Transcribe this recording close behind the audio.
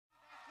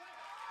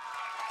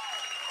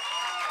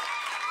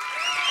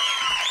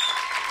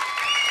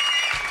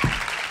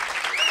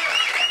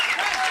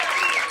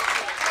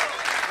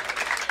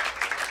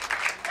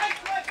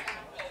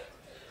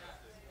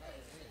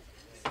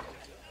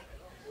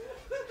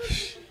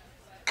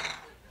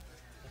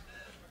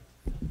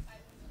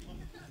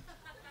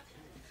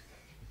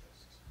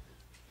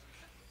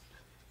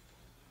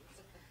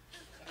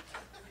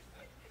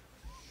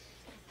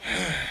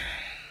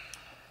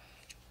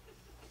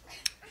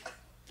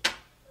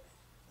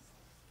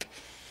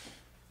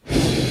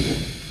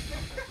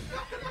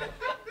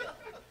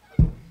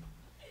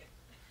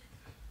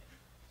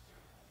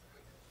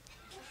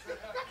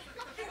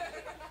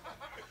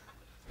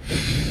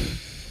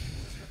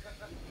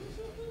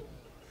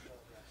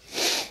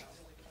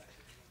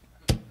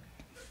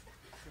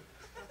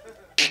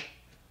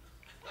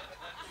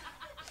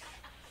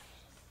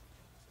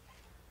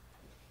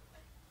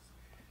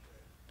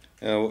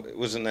You know, it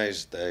was a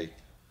nice day.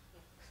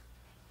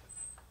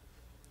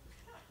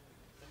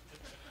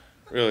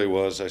 It really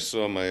was. I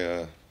saw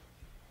my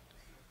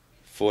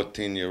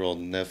 14-year-old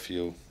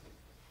nephew.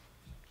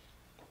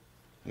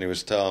 And he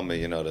was telling me,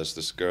 you know, there's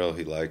this girl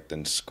he liked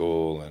in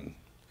school, and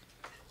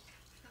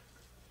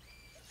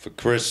for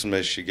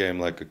Christmas, she gave him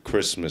like a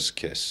Christmas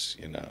kiss,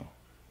 you know.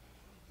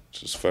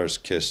 It's his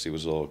first kiss. He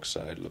was all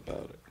excited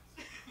about it.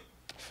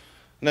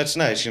 And that's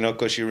nice, you know,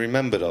 because you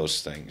remember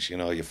those things, you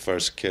know, your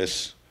first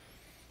kiss.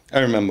 I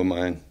remember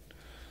mine.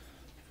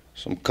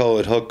 Some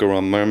colored hooker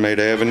on Mermaid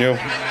Avenue.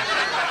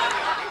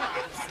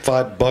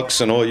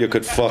 $5 and all you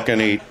could fucking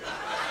eat.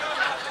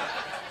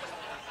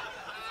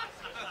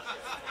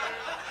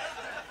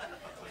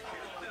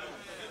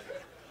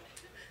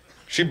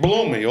 She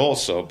blew me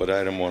also, but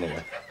I didn't want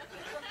to.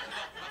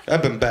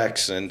 I've been back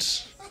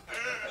since.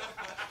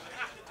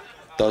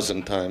 A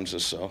dozen times or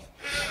so.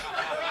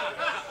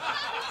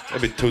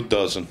 Maybe 2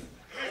 dozen.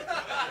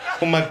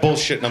 Who am I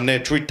bullshitting? I'm there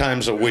 3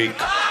 times a week.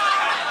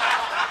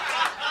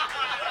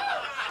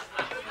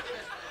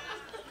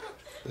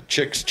 The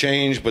chicks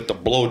change, but the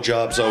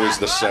blowjob's always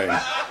the same.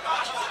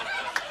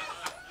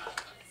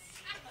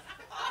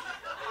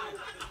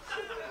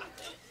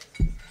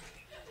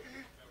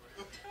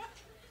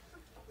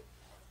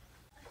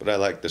 But I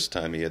like this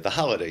time of year, the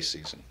holiday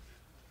season.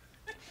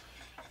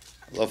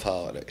 I love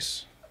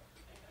holidays.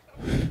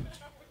 I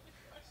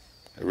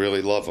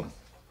really love them.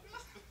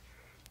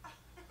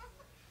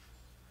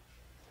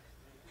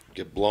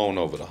 Get blown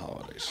over the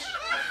holidays.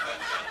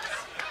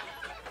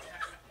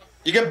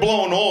 You get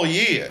blown all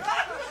year.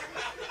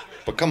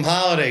 But come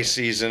holiday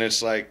season,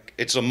 it's like,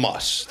 it's a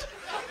must.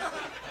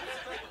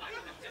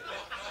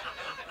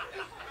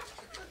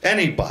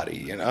 Anybody,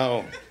 you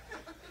know.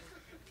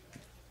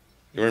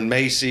 You're in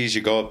Macy's,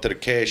 you go up to the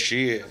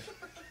cashier.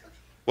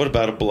 What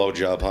about a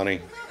blowjob,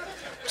 honey?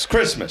 It's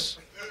Christmas.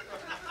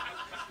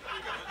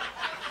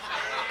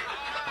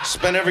 I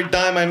spent every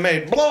dime I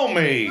made. Blow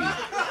me!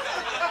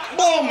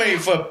 Blow me,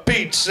 for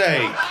Pete's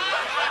sake!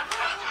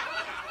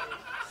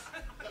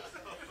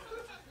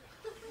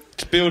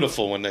 It's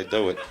beautiful when they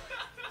do it.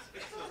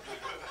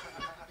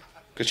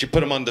 Because you put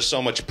them under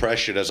so much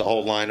pressure, there's a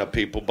whole line of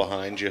people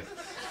behind you.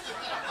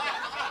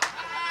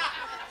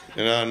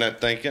 You know, and they're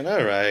thinking,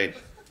 all right,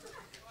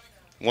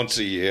 once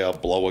a year I'll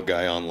blow a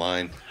guy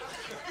online.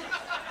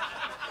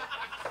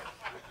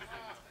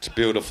 It's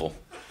beautiful.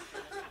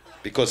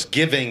 Because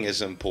giving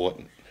is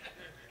important.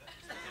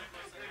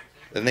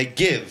 And they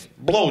give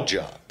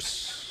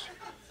blowjobs.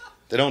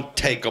 They don't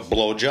take a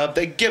blowjob,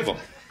 they give them.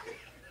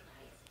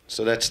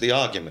 So that's the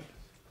argument.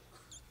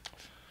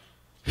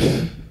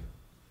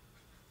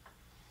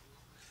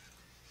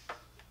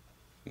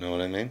 You know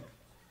what I mean?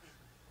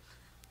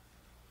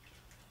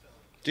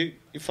 Do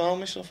you follow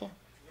me so far?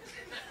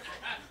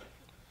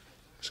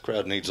 This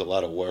crowd needs a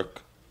lot of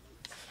work.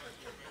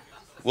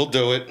 We'll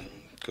do it,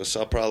 because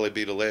I'll probably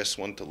be the last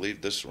one to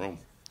leave this room.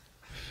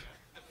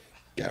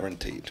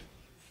 Guaranteed.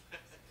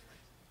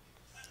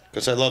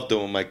 Because I love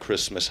doing my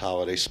Christmas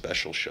holiday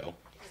special show.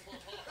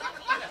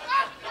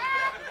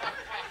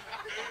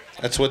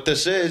 That's what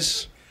this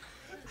is.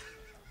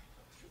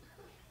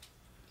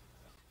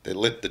 They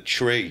lit the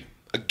tree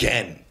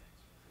again.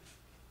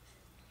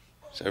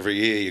 So every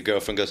year your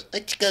girlfriend goes,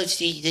 let's go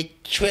see the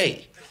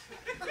tree.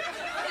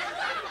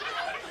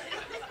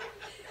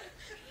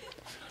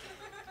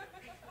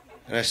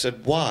 And I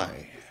said,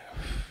 why?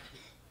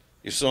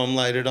 You saw him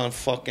light it on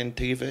fucking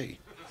TV.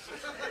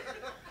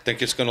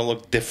 Think it's gonna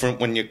look different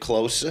when you're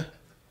closer?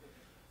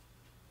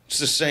 It's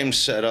the same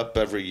setup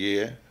every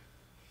year.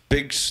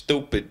 Big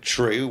stupid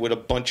tree with a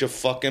bunch of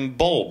fucking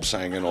bulbs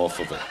hanging off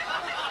of it.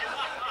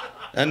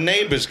 And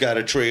neighbor's got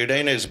a tree. It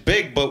ain't as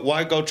big, but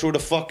why go through the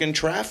fucking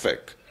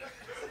traffic?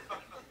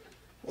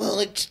 Well,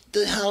 it's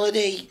the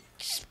holiday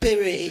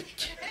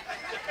spirit.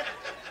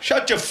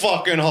 Shut your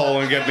fucking hole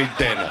and get me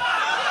dinner.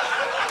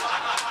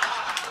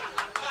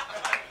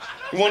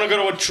 You want to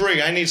go to a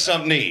tree? I need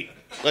something to eat.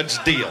 Let's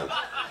deal.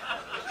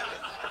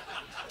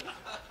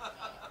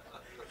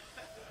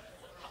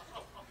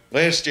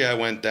 Last year I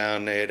went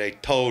down there, they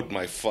towed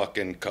my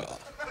fucking car.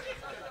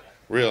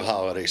 Real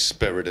holiday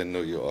spirit in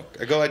New York.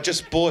 I go, I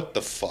just bought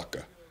the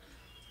fucker.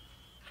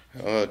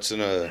 Oh, it's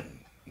in a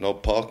no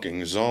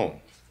parking zone.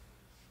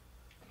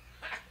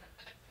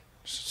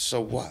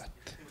 So what?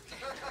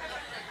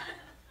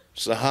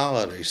 It's the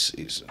holiday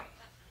season.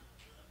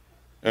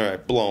 All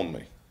right, blow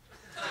me.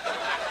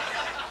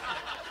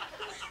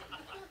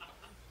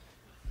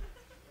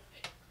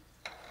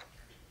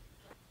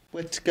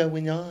 What's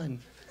going on?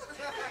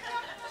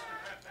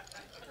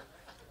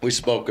 We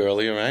spoke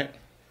earlier, right?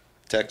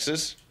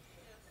 Texas?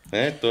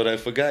 I thought I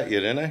forgot you,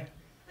 didn't I?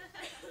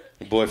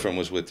 Your boyfriend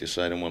was with you,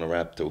 so I didn't want to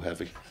rap too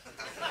heavy.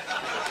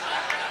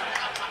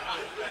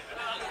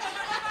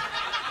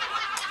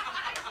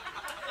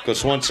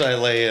 Because once I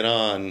lay it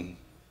on,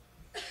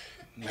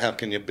 how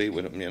can you be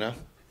with him, you know?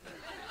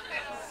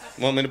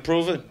 Want me to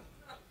prove it?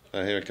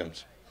 Oh, here it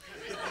comes.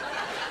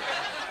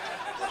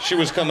 She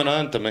was coming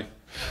on to me.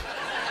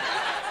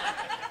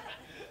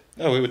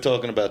 No, we were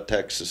talking about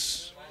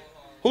Texas.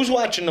 Who's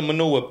watching the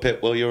manure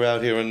pit while you're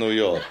out here in New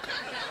York?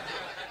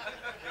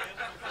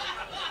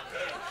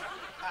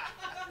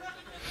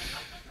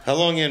 How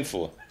long you in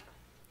for?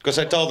 Because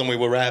I told them we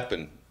were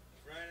rapping.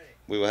 Friday.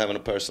 We were having a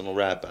personal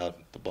rap out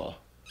at the bar.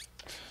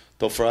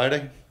 Till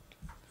Friday?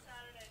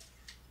 Saturday.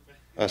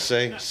 I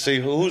say, see,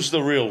 who's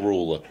the real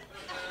ruler?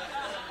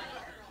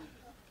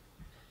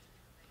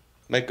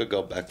 Make her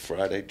go back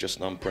Friday, just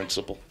on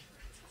principle.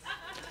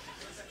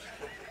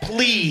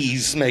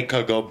 Please make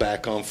her go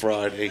back on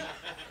Friday.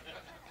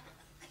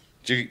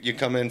 You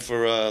come in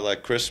for,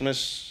 like,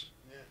 Christmas?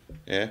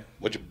 Yeah. Yeah?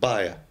 What'd you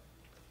buy her?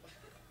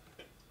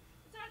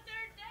 It's our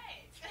third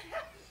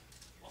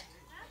date.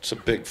 It's a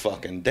big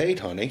fucking date,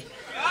 honey.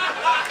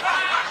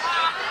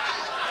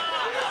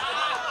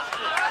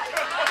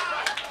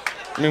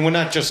 I mean, we're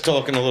not just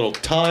talking a little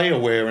tire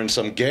wear and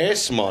some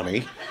gas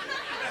money.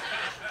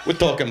 We're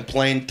talking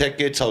plane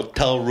tickets,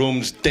 hotel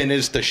rooms,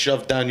 dinners to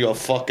shove down your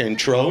fucking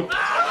throat.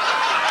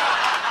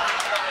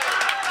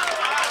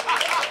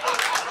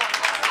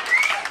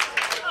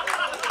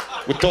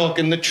 We're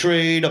talking the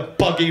tree, the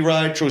buggy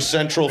ride through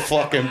Central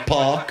fucking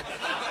Park.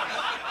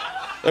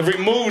 Every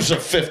move's a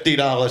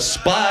 $50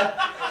 spot.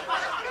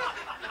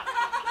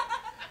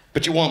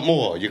 But you want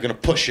more. You're gonna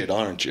push it,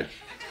 aren't you?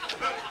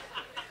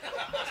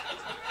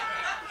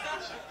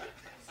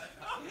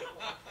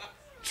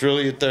 It's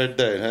really your third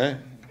date, huh?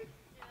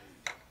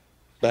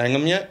 Bang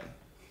them yet?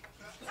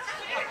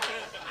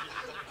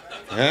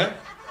 Huh?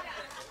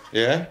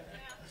 Yeah?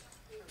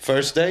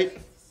 First date?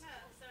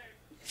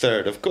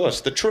 Third, of course,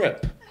 the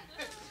trip.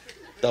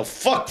 The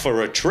fuck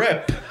for a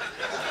trip.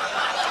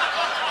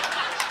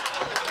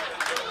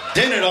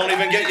 Dinner don't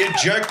even get you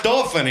jerked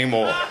off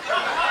anymore.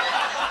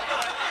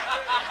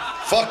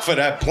 Fuck for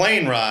that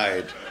plane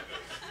ride.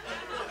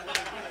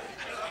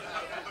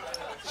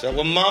 Is that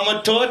what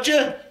Mama taught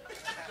you?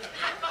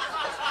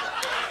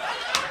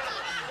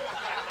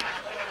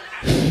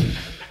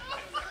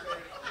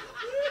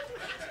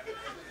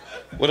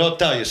 What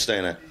hotel you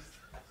staying at?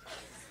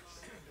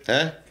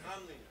 Huh?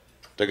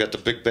 They got the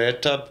big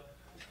bathtub?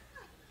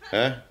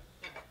 Huh?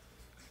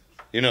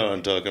 You know what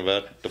I'm talking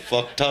about. The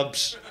fuck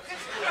tubs.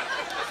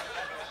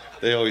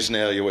 They always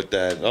nail you with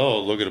that.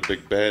 Oh, look at a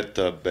big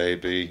bathtub,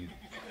 baby.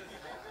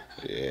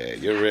 Yeah,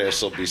 your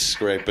ass will be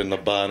scraping the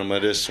bottom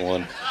of this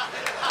one.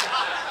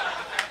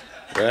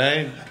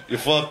 Right? You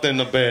fucked in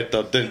the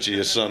bathtub, didn't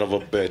you son of a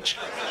bitch?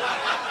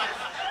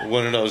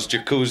 One of those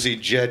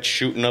jacuzzi jets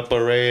shooting up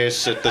her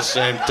ass at the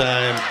same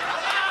time.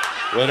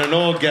 With an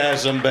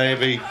orgasm,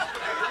 baby.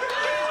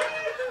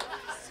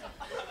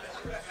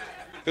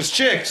 Because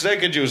chicks, they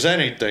could use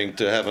anything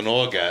to have an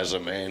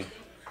orgasm, man.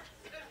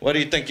 Why do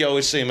you think you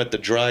always see them at the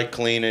dry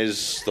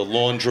cleaners, the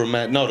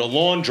laundromat? No, the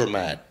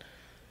laundromat.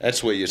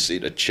 That's where you see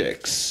the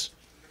chicks.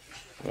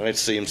 I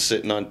see them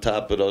sitting on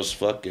top of those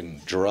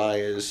fucking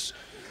dryers.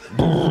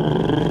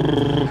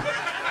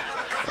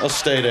 I'll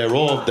stay there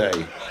all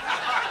day.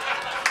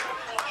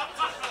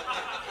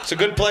 It's a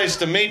good place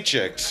to meet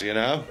chicks, you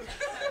know?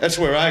 That's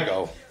where I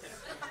go.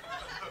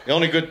 The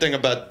only good thing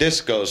about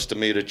discos to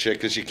meet a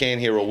chick is you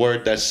can't hear a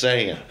word they're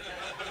saying.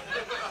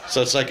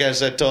 So it's like as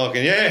they're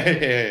talking,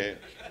 yeah.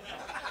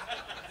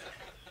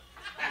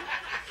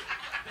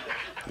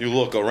 You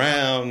look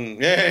around,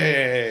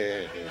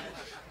 yeah.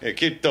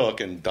 Keep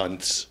talking,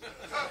 dunce.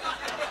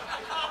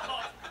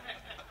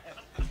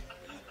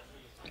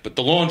 But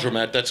the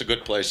laundromat, that's a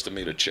good place to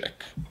meet a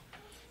chick.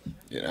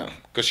 You know,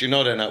 because you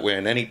know they're not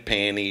wearing any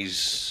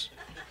panties,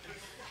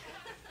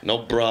 no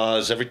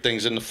bras,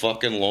 everything's in the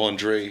fucking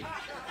laundry.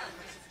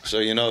 So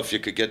you know if you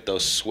could get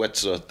those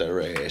sweats off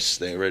their ass,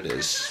 there it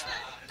is.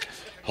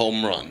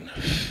 Home run.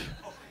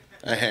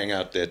 I hang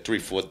out there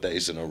 3-4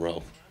 days in a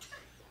row.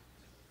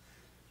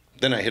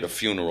 Then I hit a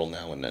funeral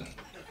now and then.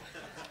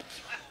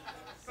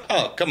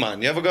 Oh, come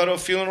on, you ever go to a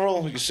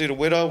funeral? You see the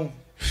widow?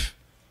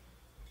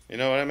 You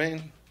know what I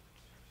mean?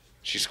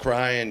 She's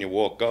crying, you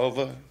walk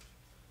over.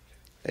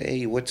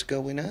 Hey, what's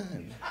going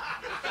on?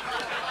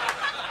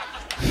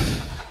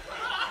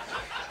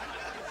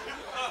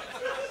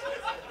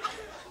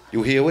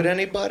 You here with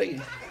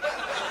anybody?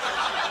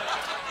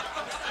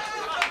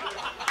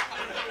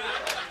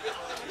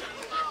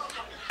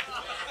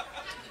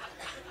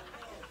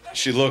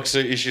 She looks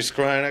at you, she's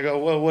crying. I go,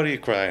 well, what are you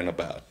crying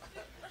about?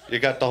 You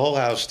got the whole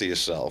house to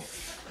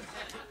yourself.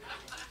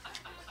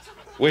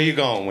 Where you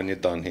going when you're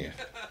done here?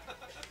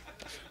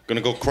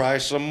 Gonna go cry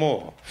some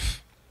more?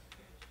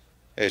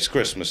 Hey, it's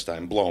Christmas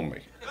time, blow me.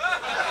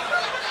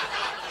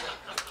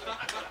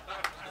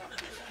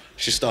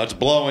 She starts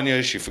blowing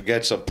you, she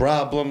forgets her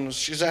problems.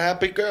 She's a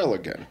happy girl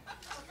again.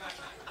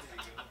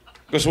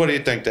 Because what do you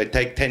think, they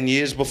take 10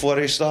 years before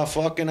they start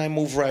fucking? I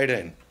move right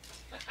in.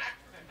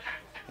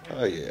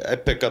 Oh yeah, I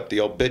pick up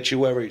the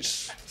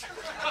obituaries.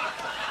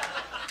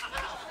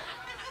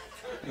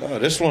 Oh,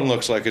 this one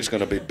looks like it's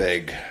gonna be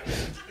big.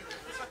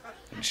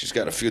 She's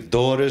got a few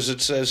daughters, it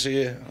says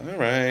here. All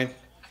right.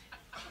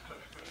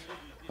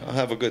 I'll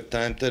have a good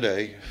time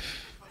today.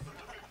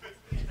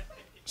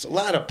 There's a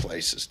lot of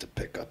places to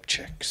pick up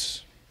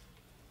chicks.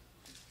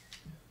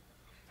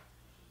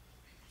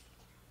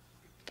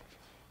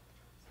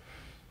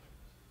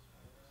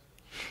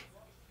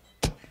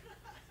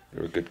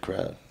 You're a good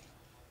crowd.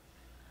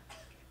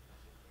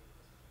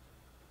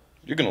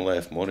 You're gonna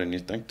laugh more than you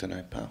think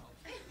tonight, pal.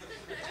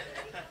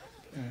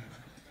 Yeah.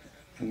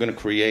 I'm gonna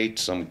create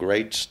some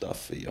great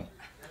stuff for you.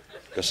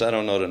 Because I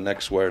don't know the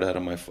next word out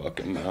of my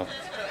fucking mouth.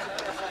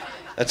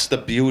 That's the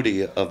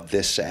beauty of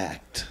this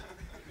act.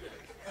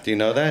 Do you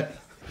know that?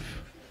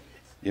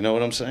 You know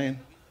what I'm saying?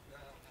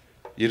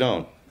 You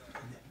don't.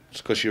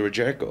 It's because you're a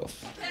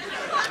jerk-off.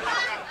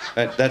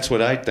 That's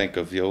what I think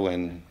of you,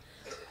 and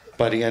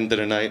by the end of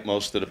the night,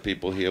 most of the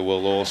people here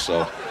will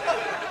also.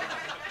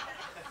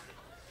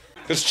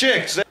 Because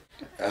chicks,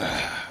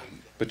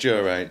 but you're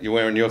all right. You're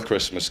wearing your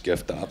Christmas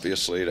gift,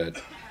 obviously,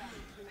 that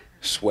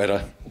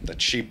sweater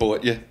that she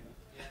bought you.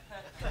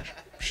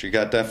 She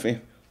got that for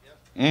you?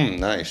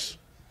 Nice.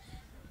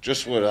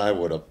 Just what I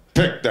would have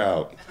picked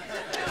out.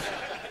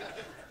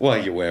 Why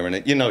are you wearing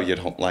it? You know you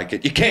don't like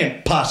it. You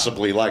can't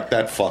possibly like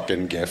that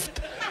fucking gift.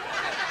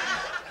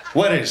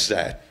 What is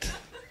that?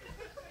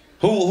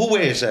 Who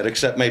wears that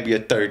except maybe a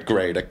third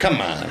grader? Come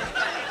on.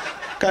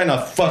 Kind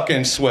of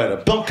fucking sweater.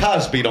 Bill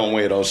Cosby don't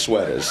wear those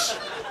sweaters.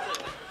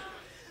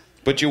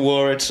 But you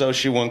wore it so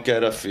she won't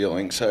get her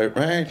feelings hurt,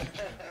 right?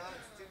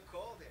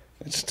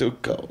 It's too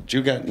cold.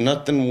 You got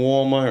nothing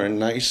warmer and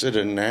nicer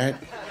than that.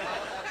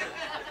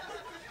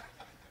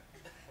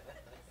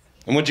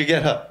 And what'd you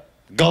get her?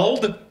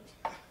 Gold?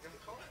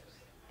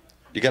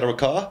 You got her a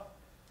car?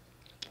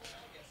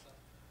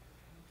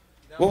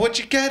 Well, what'd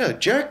you get her?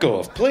 Jerk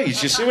off,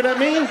 please. You see what I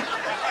mean?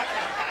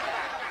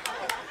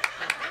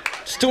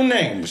 It's two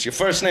names. Your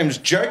first name's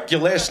Jerk,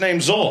 your last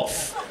name's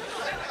Off.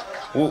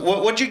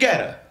 What'd you get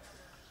her?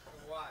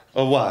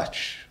 A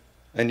watch.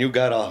 And you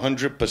got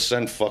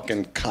 100%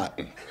 fucking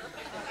cotton.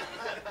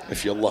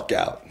 If you look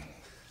out.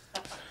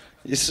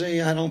 You see,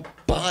 I don't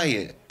buy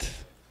it.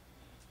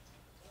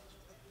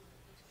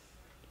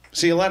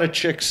 See, a lot of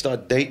chicks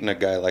start dating a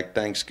guy like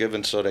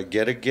Thanksgiving so they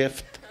get a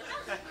gift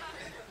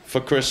for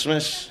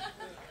Christmas.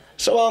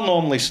 So I'll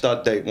normally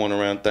start dating one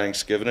around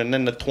Thanksgiving, and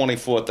then the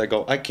 24th I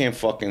go, I can't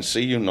fucking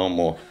see you no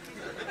more.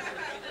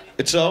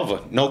 It's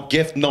over. No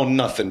gift, no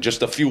nothing.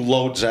 Just a few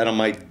loads out of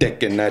my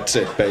dick and that's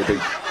it, baby.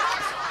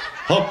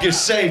 Hope you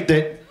saved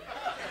it.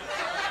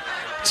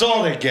 That's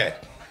all they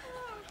get.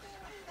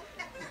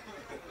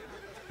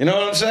 You know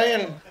what I'm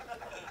saying?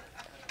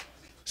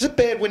 Is it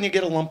bad when you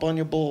get a lump on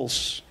your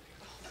balls?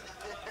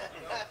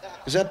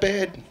 Is that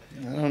bad?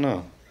 I don't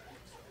know.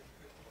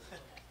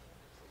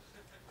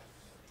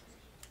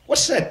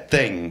 What's that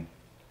thing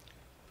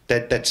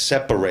that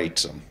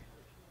separates them?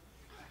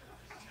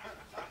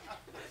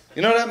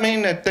 You know what I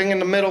mean? That thing in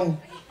the middle?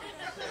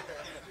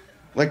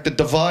 Like the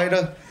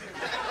divider?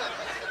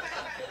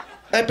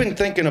 I've been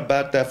thinking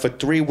about that for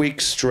 3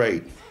 weeks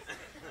straight.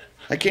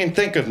 I can't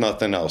think of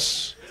nothing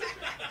else.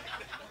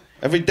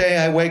 Every day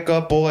I wake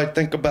up, all I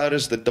think about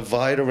is the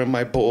divider in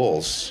my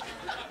balls.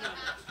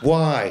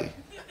 Why?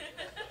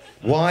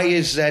 Why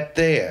is that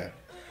there?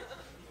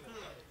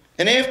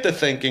 And after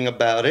thinking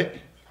about it,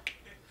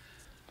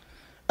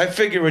 I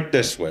figure it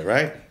this way,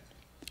 right?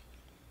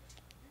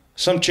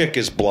 Some chick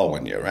is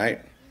blowing you,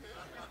 right?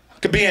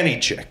 Could be any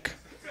chick.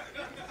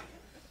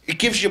 It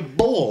gives you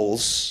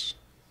balls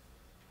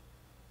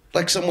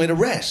like somewhere to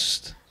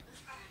rest.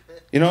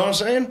 You know what I'm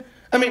saying?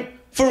 I mean,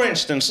 for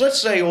instance,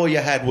 let's say all you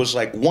had was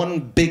like one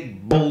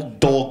big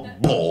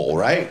bulldog ball,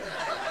 right?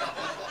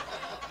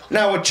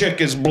 Now a chick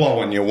is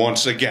blowing you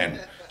once again.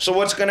 So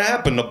what's gonna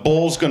happen? The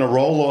ball's gonna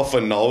roll off her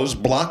nose,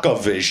 block her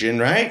vision,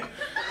 right?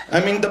 I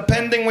mean,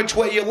 depending which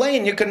way you're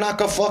laying, you can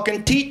knock her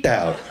fucking teeth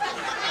out.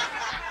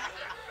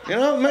 You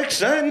know, it makes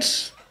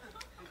sense.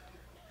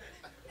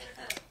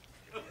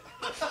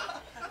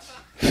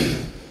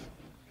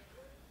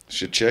 It's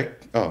your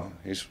chick? Oh,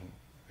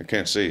 I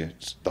can't see you.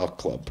 It's a dark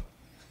club.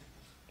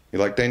 You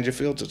like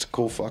Dangerfields? It's a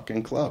cool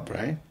fucking club,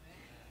 right?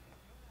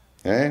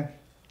 Eh?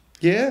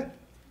 Yeah?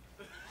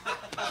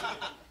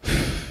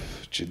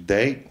 It's your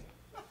date?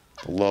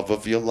 The love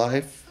of your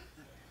life?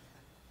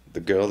 The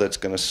girl that's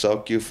gonna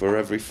soak you for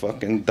every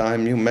fucking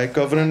dime you make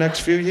over the next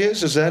few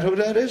years? Is that who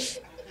that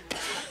is?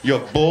 Your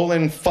bull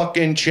and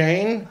fucking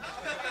chain?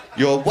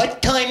 Your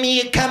what time are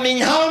you coming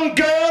home,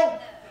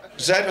 girl?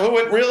 Is that who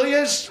it really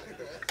is?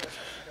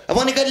 I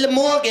want to go to the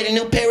mall, get a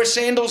new pair of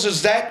sandals.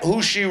 Is that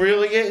who she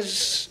really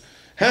is?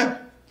 Huh?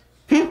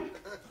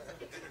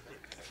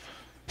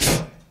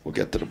 We'll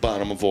get to the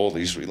bottom of all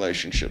these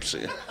relationships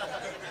here.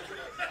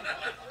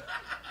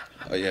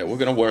 Oh yeah, we're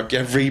gonna work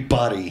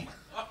everybody.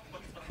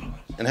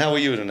 And how are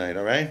you tonight,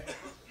 all right?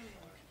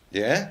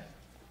 Yeah?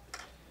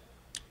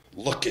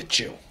 Look at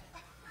you.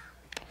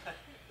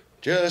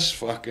 Just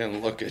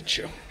fucking look at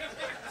you.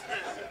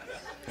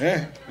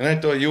 Yeah? And I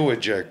thought you were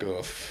jerk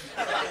off.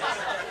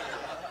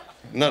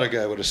 Another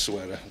guy with a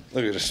sweater.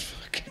 Look at this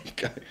fucking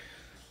guy.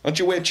 Don't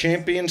you wear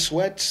champion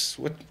sweats?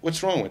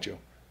 What's wrong with you?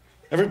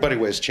 Everybody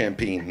wears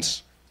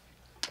champions.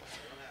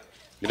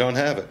 You don't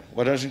have it.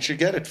 Why doesn't she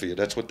get it for you?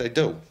 That's what they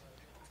do.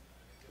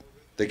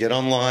 They get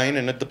online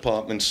in a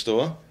department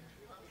store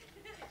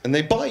and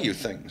they buy you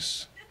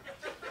things.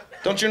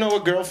 Don't you know a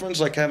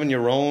girlfriend's like having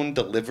your own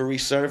delivery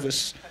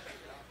service?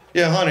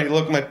 Yeah, honey,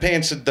 look, my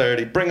pants are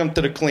dirty. Bring them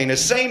to the cleaner.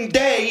 Same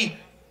day.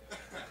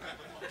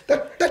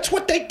 That's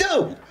what they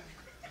do.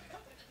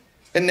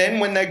 And then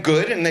when they're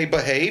good and they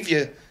behave,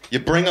 you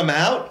bring them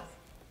out,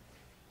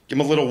 give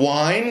them a little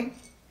wine,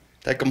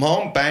 take them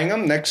home, bang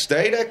them. Next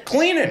day, they're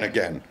cleaning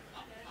again.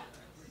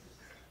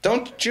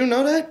 Don't you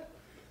know that?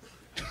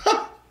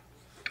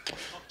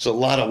 There's a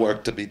lot of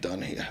work to be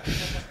done here.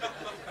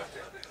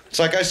 It's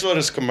like I saw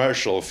this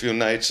commercial a few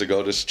nights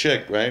ago. This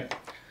chick, right,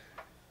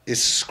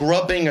 is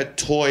scrubbing a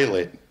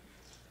toilet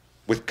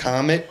with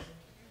Comet,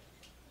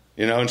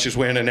 you know, and she's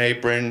wearing an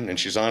apron and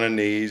she's on her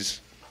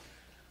knees.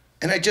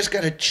 And I just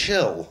got a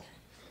chill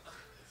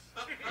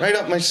right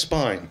up my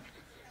spine.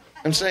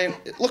 I'm saying,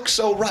 it looks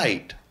so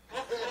right.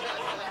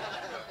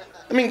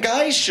 I mean,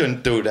 guys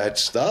shouldn't do that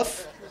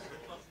stuff.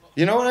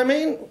 You know what I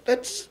mean?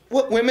 That's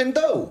what women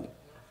do.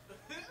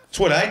 That's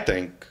what I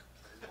think.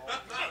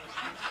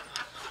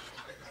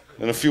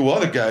 And a few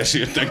other guys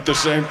here think the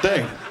same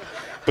thing.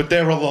 But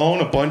they're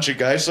alone, a bunch of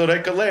guys, so they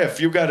can laugh.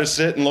 You gotta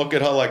sit and look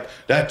at her like,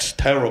 that's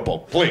terrible,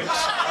 please.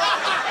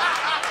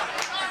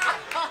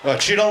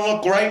 She don't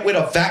look right with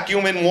a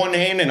vacuum in one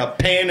hand and a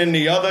pan in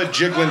the other,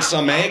 jiggling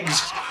some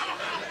eggs.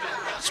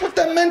 That's what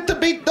they're meant to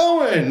be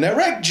doing. They're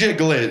egg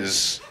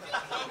jigglers.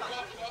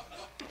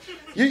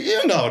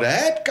 You know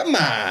that. Come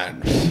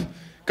on.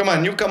 Come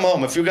on, you come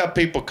home. If you got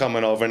people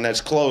coming over and there's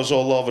clothes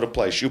all over the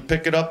place, you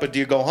pick it up or do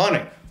you go,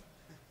 honey,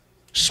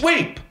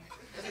 sweep.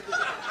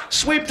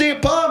 Sweep the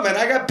apartment.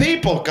 I got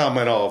people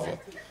coming over.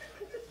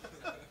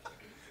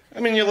 I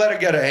mean, you let her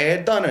get her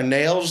hair done, her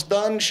nails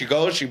done. She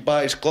goes, she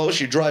buys clothes,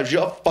 she drives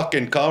your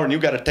fucking car, and you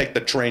got to take the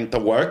train to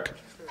work.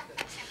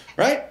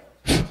 Right?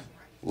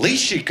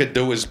 Least she could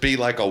do is be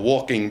like a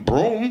walking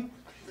broom.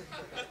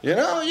 You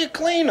know, you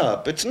clean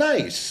up. It's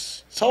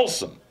nice. It's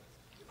wholesome.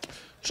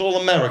 It's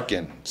all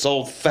American. It's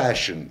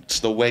old-fashioned.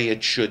 It's the way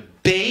it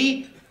should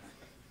be.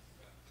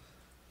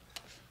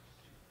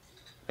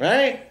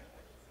 Right?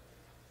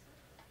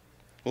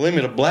 Believe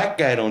me, the black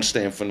guy don't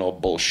stand for no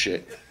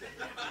bullshit.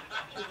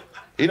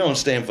 He don't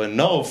stand for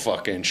no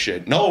fucking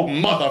shit. No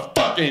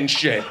motherfucking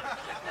shit.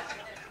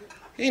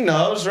 He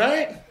knows,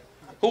 right?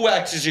 Who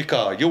waxes your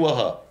car? You or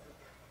her?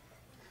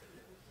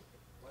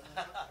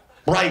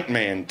 Bright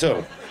man,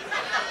 too.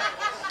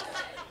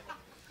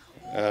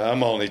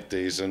 I'm only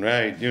teasing,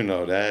 right? You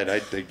know that. I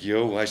think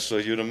you. I saw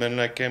you the minute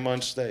I came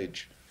on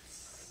stage.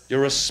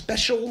 You're a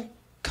special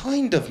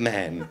kind of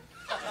man.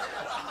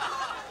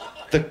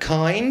 The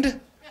kind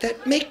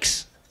that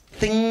makes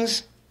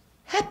things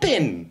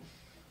happen.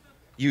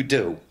 You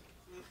do.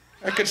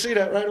 I could see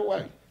that right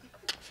away.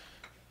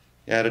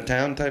 You out of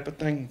town type of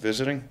thing?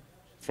 Visiting?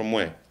 From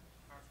where?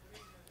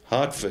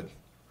 Hartford.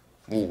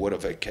 Ooh, what a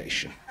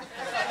vacation.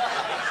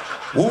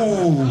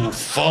 Ooh,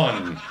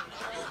 fun.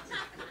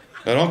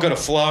 Now don't go to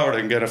Florida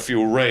and get a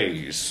few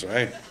rays,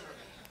 right?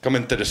 Come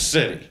into the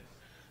city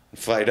and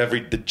fight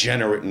every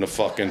degenerate in the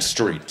fucking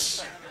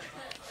streets.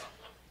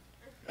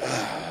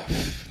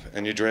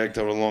 And you dragged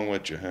her along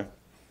with you, huh?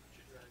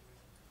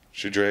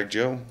 She dragged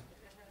you?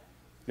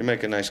 You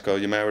make a nice girl.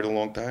 You married a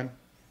long time?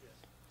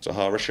 It's a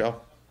horror show?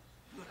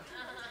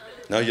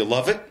 No, you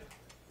love it?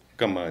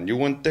 Come on, you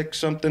wouldn't dig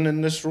something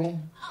in this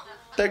room?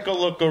 Take a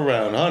look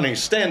around. Honey,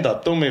 stand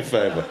up. Do me a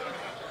favor.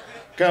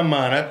 Come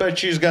on, I bet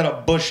she's got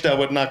a bush that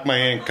would knock my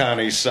Aunt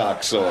Connie's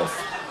socks off.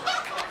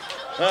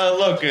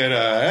 Look at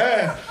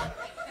her, eh?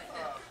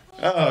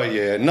 Oh,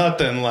 yeah,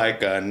 nothing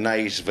like a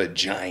nice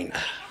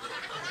vagina.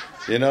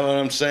 You know what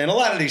I'm saying? A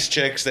lot of these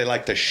chicks, they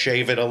like to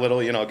shave it a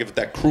little, you know, give it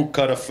that crew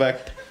cut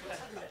effect.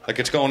 Like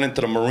it's going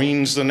into the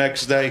Marines the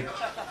next day.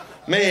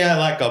 Me, I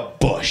like a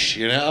bush,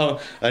 you know?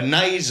 A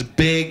nice,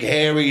 big,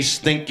 hairy,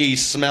 stinky,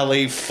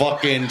 smelly,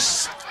 fucking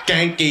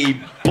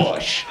skanky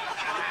bush.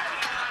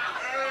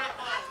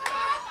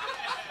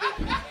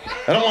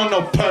 I don't want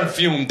no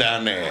perfume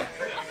down there.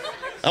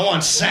 I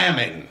want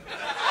salmon.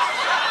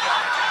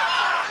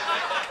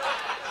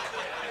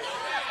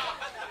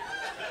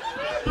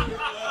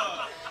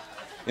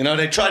 You know,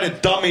 they try to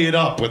dummy it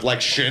up with like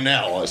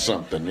Chanel or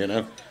something, you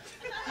know?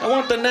 I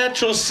want the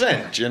natural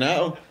scent, you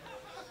know?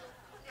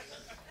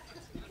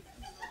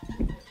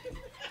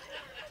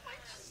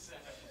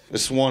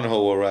 This one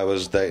whore I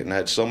was dating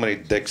had so many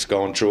dicks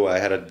going through, I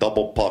had to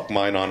double puck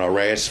mine on her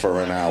ass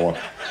for an hour.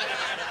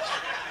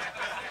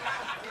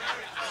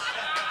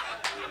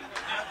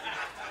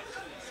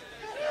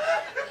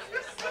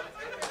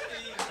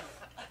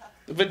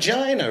 The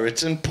vagina,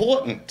 it's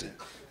important.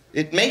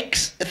 It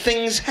makes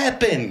things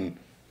happen.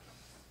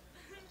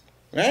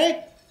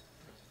 Right?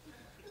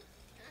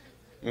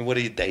 I mean, what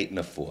are you dating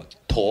her for?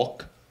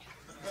 Talk?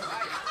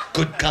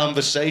 Good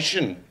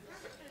conversation?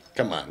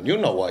 Come on, you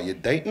know why you're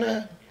dating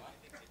her.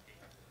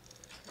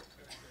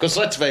 Because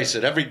let's face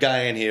it, every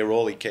guy in here,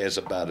 all he cares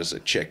about is a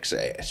chick's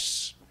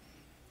ass.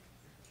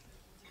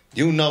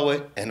 You know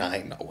it, and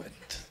I know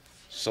it.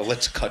 So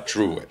let's cut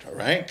through it, all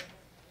right?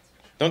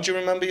 Don't you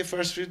remember your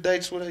first few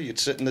dates with her? You'd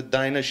sit in the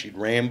diner, she'd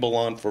ramble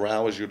on for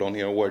hours, you don't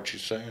hear a word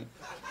she's saying.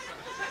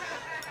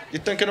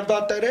 You're thinking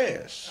about that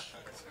ass.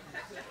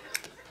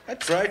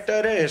 That's right,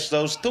 that ass.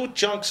 Those two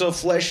chunks of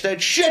flesh that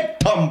shit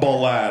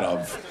tumble out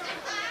of.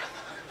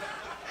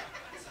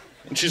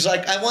 And she's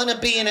like, I want to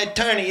be an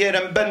attorney. Yeah,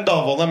 then bend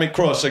over. Let me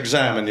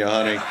cross-examine you,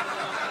 honey.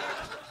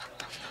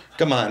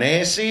 Come on,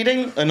 ass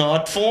eating? An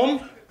art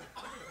form?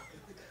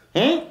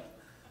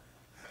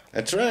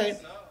 That's right.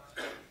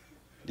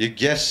 You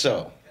guess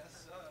so.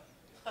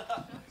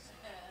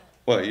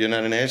 What, you're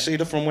not an ass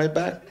eater from way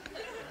back?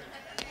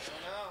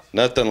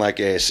 Nothing like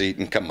ass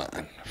eating, come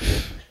on.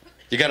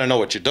 You gotta know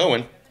what you're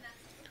doing.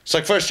 It's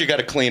like first you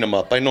gotta clean them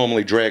up. I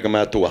normally drag them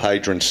out to a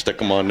hydrant, stick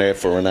them on there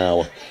for an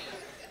hour.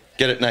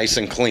 Get it nice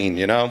and clean,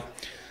 you know?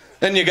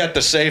 Then you got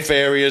the safe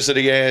areas of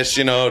the ass,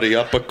 you know, the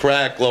upper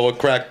crack, lower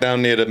crack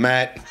down near the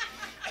mat.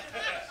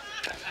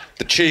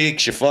 The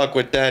cheeks, you fuck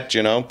with that,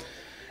 you know?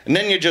 And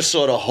then you just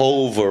sort of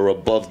hover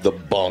above the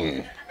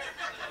bung.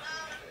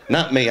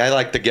 Not me, I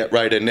like to get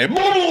right in there.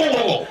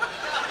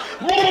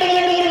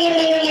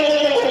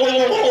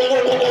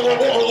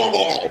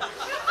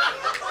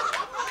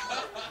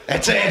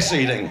 That's ass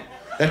eating.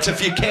 That's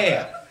if you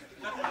care.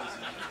 A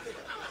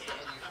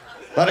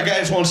lot of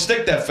guys won't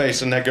stick their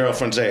face in their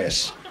girlfriend's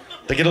ass.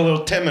 They get a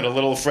little timid, a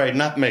little afraid.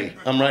 Not me.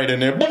 I'm right in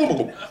there.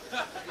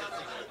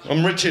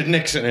 I'm Richard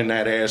Nixon in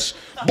that ass.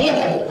 I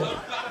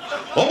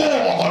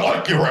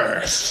like your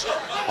ass.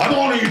 I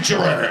want to eat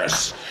your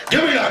ass.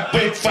 Give me that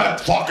big fat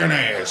fucking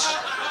ass.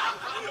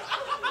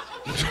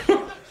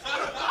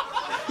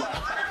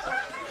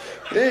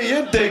 Yeah,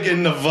 you're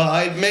digging the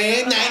vibe,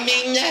 man. I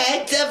mean,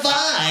 it's a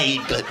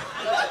vibe.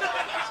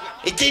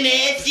 It's an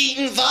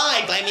ass-eating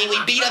vibe. I mean, we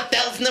beat up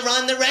Belsner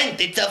on the rent.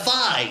 It's a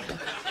vibe.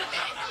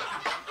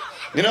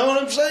 You know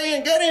what I'm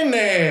saying? Get in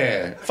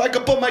there. If I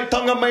could put my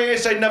tongue on my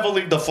ass, I'd never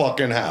leave the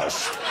fucking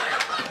house.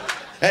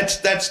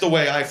 That's the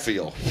way I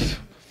feel.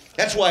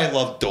 That's why I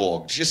love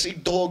dogs. You see,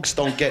 dogs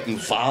don't get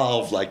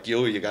involved like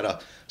you. You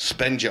gotta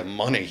spend your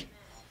money.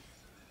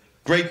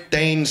 Great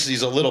Dane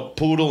sees a little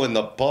poodle in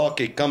the park.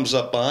 He comes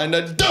up behind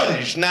her.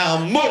 Dush,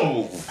 now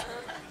move.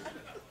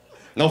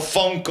 No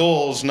phone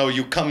calls. No,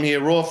 you come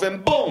here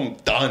often. Boom,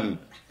 done.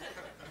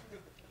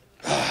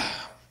 A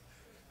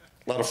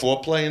lot of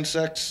foreplay and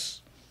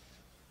sex.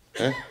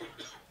 Eh?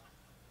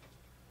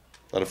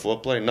 A lot of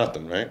foreplay?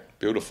 Nothing, right?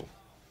 Beautiful.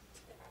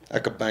 I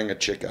could bang a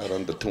chick out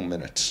under 2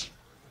 minutes.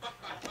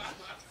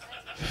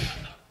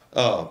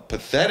 Oh,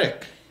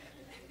 pathetic.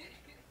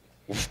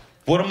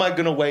 What am I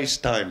going to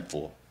waste time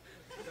for?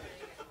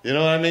 You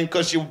know what I mean?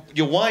 Because you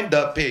wind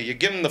up here, you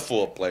give them the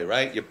foreplay,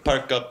 right? You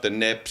perk up the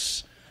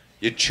nips,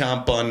 you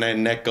chomp on their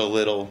neck a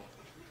little,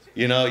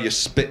 you know, you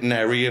spit in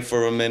their ear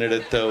for a minute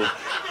or two.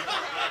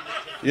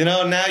 You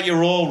know, now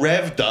you're all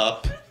revved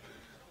up,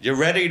 you're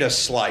ready to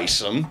slice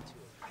them,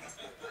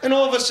 and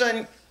all of a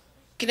sudden,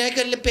 can I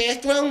go to the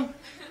bathroom?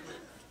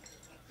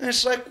 And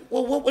it's like,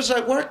 well, what was I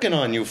working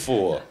on you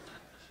for?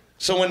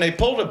 So when they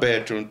pull the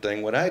bathroom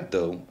thing, what I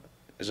do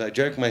is I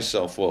jerk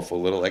myself off a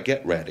little, I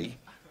get ready.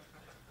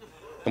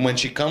 And when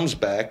she comes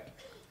back,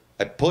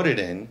 I put it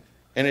in,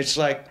 and it's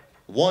like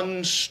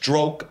one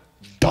stroke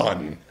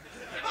done.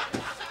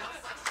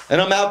 And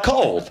I'm out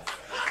cold.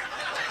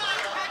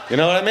 You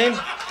know what I mean?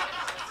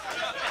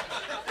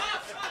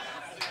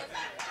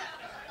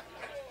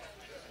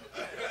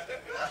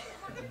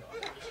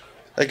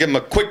 I give him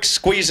a quick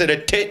squeeze of the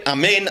tit,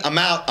 I'm in, I'm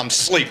out, I'm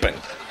sleeping.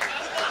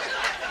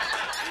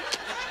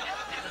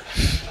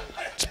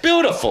 It's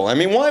beautiful. I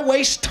mean, why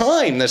waste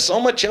time? There's so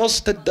much else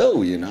to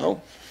do, you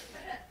know?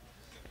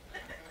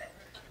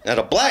 Now,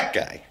 the black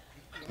guy,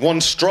 one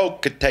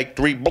stroke could take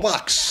 3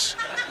 blocks.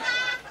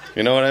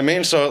 You know what I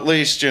mean? So at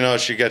least, you know,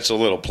 she gets a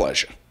little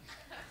pleasure.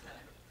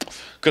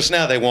 Because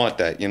now they want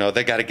that, you know,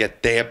 they got to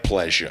get their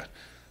pleasure.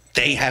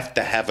 They have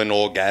to have an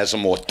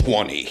orgasm or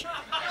 20.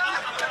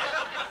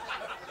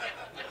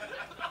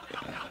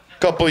 A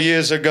couple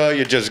years ago,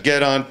 you just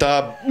get on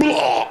top.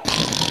 Blah.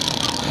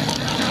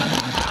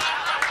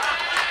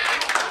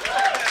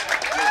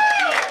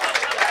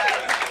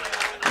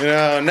 You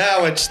know,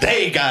 now it's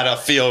they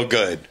gotta feel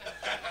good.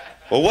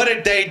 Well, what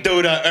did they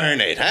do to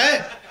earn it,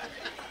 huh?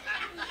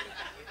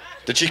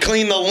 Did she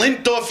clean the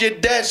lint off your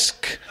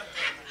desk?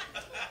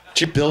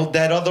 Did you build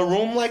that other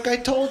room like I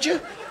told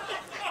you?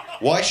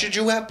 Why should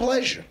you have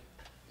pleasure?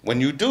 When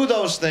you do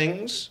those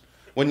things,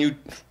 when you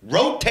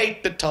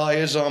rotate the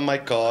tires on my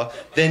car,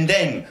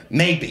 then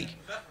maybe.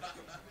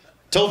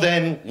 Till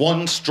then,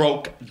 one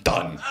stroke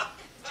done.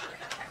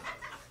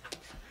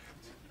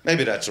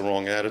 Maybe that's the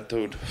wrong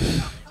attitude.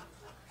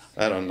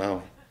 I don't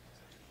know.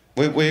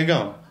 Where you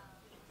going?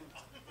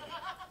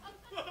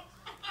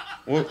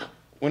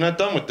 We're not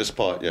done with this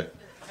part yet.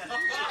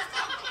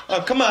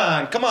 Oh, come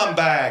on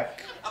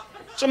back.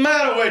 What's the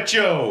matter with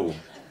you? All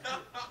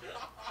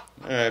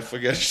right,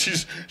 forget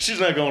it. She's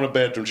not going to the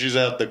bathroom. She's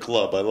out the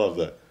club. I love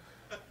that.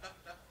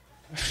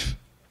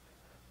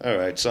 All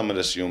right, some of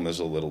this humor's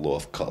a little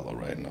off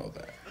color. I know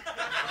that.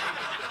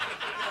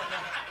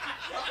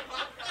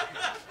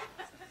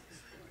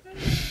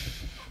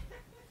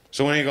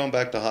 So when are you going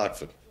back to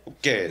Hartford? Who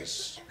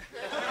cares?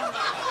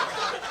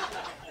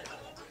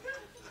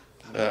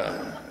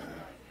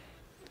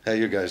 How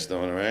you guys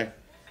doing, all right?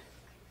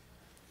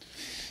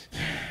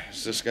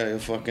 Is this guy a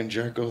fucking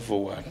jerk off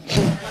or what?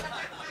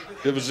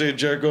 You ever see a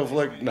jerk off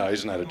like? No,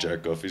 he's not a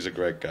jerk off. He's a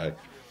great guy.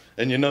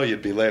 And you know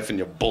you'd be laughing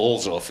your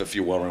balls off if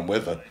you weren't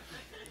with her.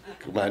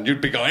 Come on, you'd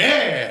be going,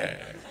 yeah,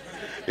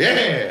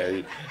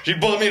 yeah. She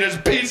bought me this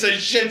piece of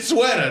shit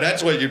sweater.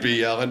 That's what you'd be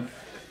yelling.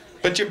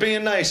 But you're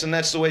being nice, and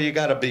that's the way you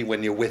gotta be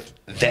when you're with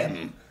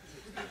them.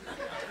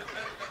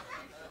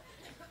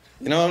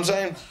 You know what I'm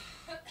saying?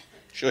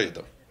 Sure you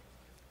do.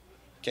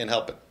 Can't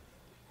help it.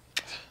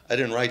 I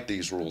didn't write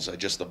these rules. I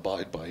just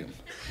abide by them.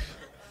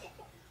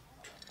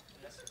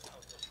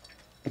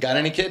 Got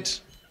any kids?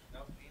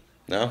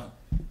 No?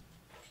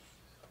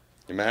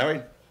 You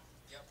married?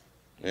 Yep.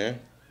 Yeah?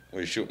 Were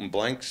you shooting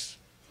blanks?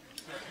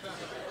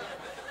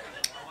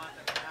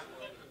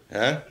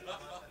 Huh?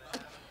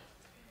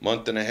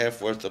 Month and a half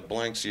worth of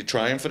blanks. You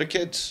trying for the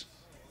kids?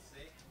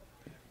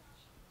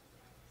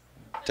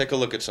 Take a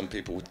look at some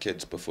people with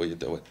kids before you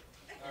do it.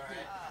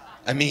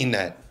 I mean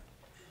that.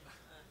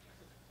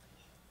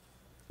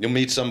 You'll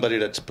meet somebody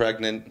that's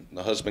pregnant, and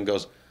the husband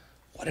goes,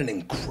 what an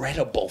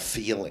incredible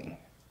feeling.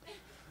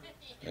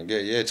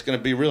 Okay, yeah, it's going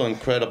to be real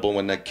incredible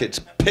when that kid's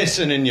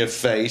pissing in your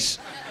face.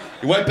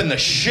 You're wiping the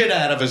shit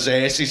out of his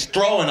ass. He's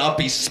throwing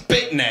up. He's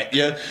spitting at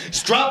you.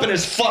 He's dropping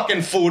his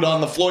fucking food on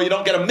the floor. You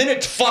don't get a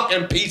minute's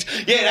fucking peace.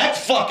 Yeah,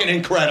 that's fucking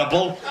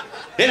incredible.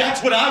 Yeah,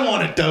 that's what I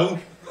want to do.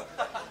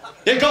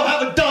 Yeah, go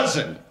have a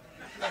dozen.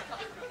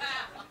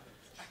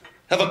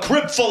 Have a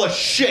crib full of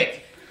shit.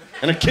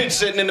 And a kid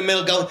sitting in the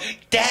middle going,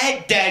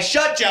 Dad,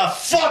 shut your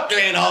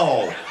fucking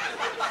hole.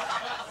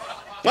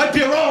 Wipe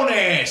your own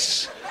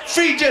ass.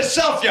 Feed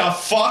yourself, you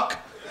fuck.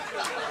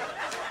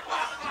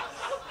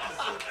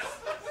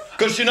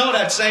 Because you know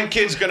that same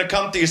kid's going to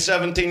come to you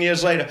 17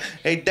 years later.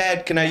 Hey,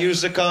 Dad, can I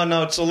use the car?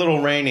 No, it's a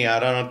little rainy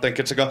out. I don't think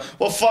it's a car.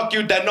 Well, fuck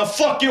you, Dad. No,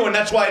 fuck you, and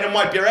that's why I didn't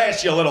wipe your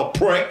ass, you little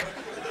prick.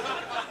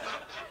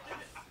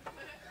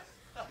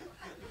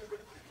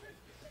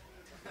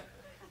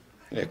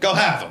 Yeah, go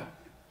have them.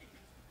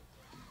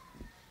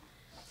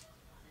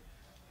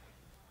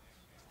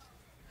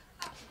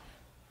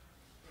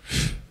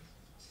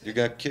 You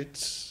got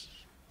kids?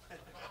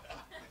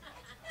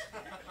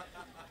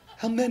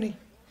 How many?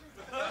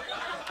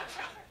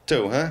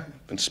 2, huh?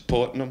 Been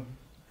supporting them,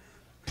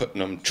 putting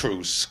them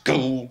through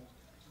school.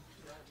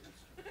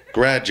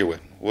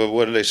 Graduate.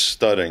 What are they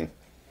studying?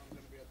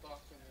 One's going to be a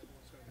doctor and the other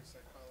one's going to be a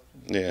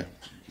psychologist.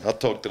 Yeah, I'll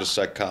talk to the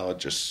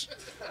psychologist.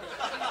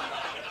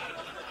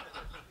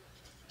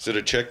 Is it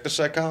a chick, the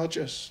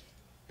psychologist?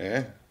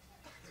 Yeah.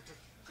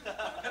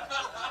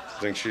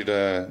 Think she'd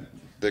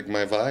dig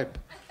my vibe?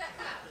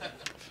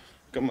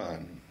 Come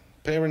on,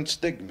 parents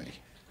dig me.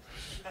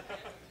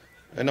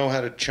 I know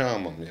how to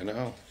charm them, you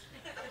know?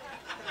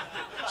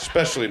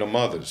 Especially the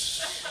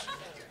mothers.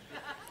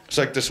 It's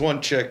like this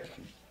one chick,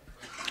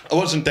 I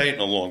wasn't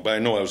dating her long, but I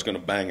knew I was gonna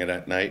bang her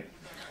that night.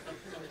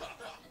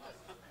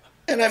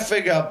 And I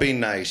figure I'll be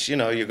nice, you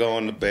know, you go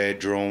in the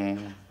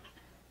bedroom,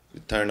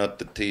 you turn up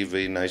the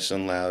TV nice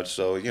and loud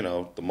so, you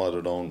know, the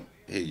mother don't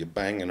hear you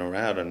banging her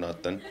out or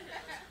nothing.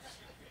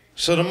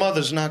 So the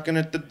mother's knocking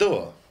at the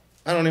door.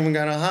 I don't even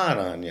got a heart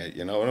on yet,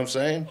 you know what I'm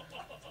saying?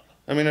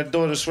 I mean, her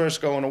daughter's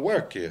first going to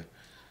work here.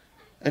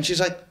 And she's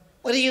like,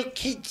 what are you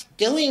kids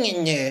doing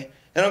in there?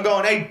 And I'm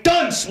going, hey,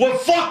 dunce, we're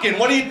fucking.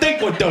 What do you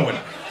think we're doing?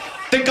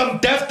 Think I'm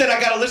deaf that I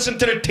gotta listen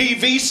to the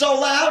TV so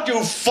loud,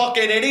 you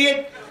fucking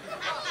idiot?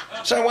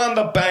 So I wound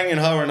up banging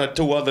her and her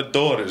 2 other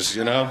daughters,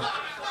 you know?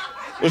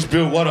 It was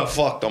beautiful. What a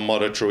fuck the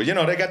mother true. You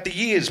know, they got the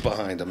years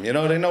behind them, you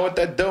know? They know what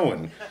they're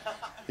doing.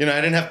 You know,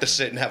 I didn't have to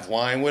sit and have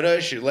wine with her.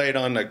 She laid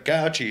on the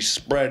couch, he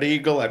spread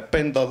eagle, I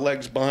pinned her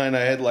legs behind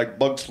her head like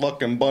Bugs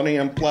fucking Bunny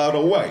and plowed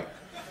away.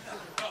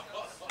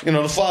 You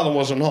know, the father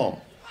wasn't home.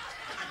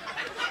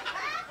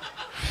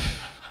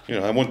 You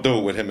know, I wouldn't do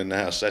it with him in the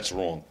house. That's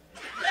wrong.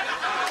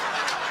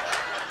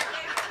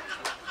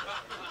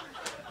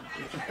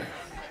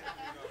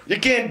 You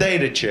can't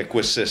date a chick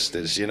with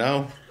sisters, you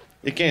know?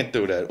 You can't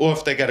do that. Or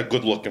if they got a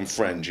good-looking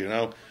friend, you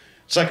know?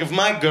 It's like if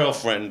my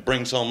girlfriend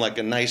brings home like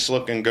a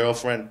nice-looking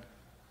girlfriend,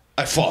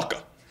 I fuck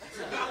her.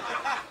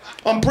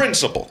 On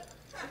principle.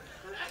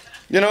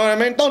 You know what I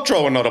mean? Don't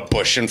throw another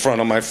bush in front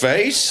of my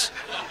face.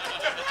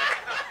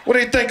 What do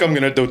you think I'm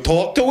gonna do?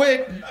 Talk to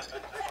it?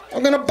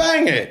 I'm gonna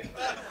bang it.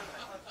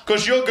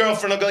 Because your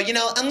girlfriend will go, You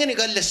know, I'm going to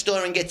go to the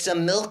store and get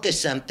some milk or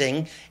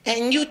something,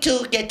 and you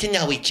two get to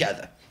know each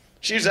other.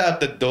 she's out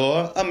the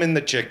door, I'm in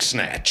the chick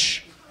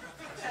snatch.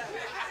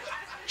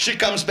 She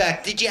comes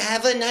back, did you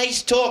have a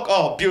nice talk?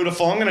 Oh,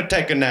 beautiful, I'm gonna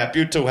take a nap.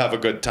 You two have a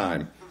good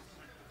time.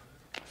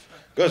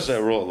 Because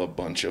they're all a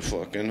bunch of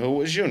fucking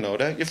whoas. You know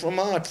that. You're from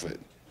Hartford.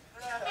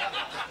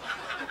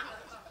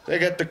 They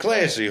got the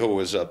classy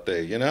whoas up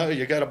there, you know?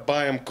 You gotta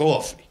buy them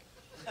coffee.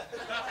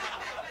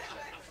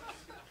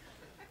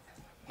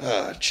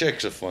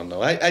 Chicks are fun,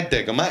 though. I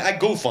dig them. I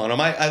goof on them.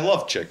 I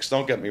love chicks,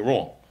 don't get me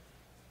wrong.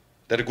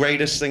 They're the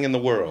greatest thing in the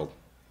world.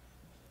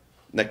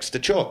 Next to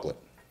chocolate.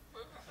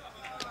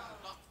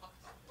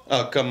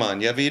 Oh, come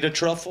on. You ever eat a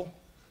truffle?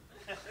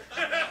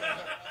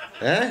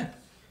 Huh?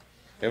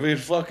 Ever eat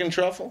fucking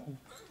truffle?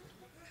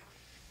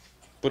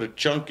 Put a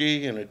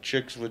chunky in a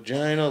chick's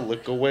vagina,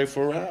 lick away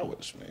for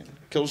hours, man.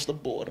 Kills the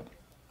boredom.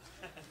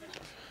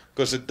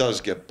 Because it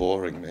does get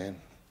boring, man.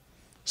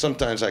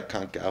 Sometimes I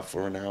conk out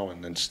for an hour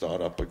and then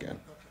start up again.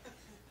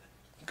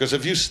 Because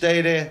if you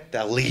stay there,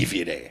 they'll leave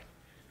you there.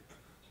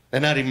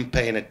 They're not even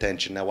paying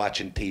attention. They're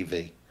watching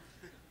TV.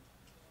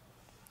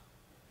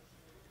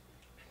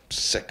 I'm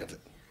sick of it.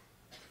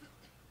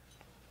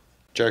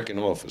 Jerking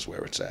off is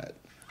where it's at.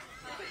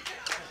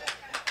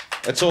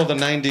 That's all the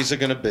 90s are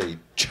going to be.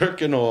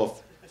 Jerking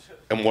off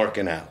and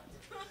working out.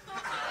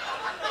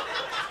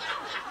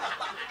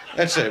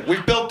 That's it.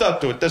 We've built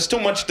up to it. There's too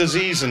much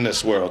disease in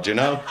this world, you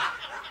know?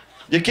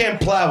 You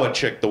can't plow a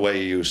chick the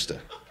way you used to.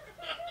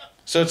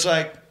 So it's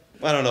like,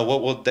 I don't know,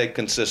 what will they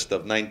consist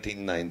of?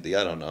 1990,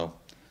 I don't know.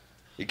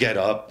 You get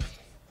up,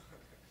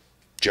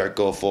 jerk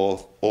off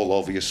all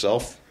over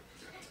yourself.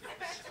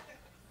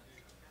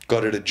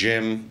 Go to the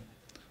gym,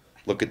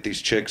 look at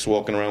these chicks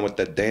walking around with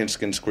their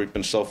dancekins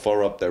creeping so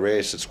far up their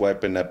ass it's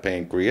wiping their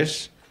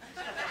pancreas.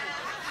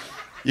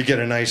 You get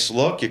a nice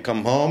look, you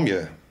come home,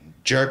 you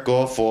jerk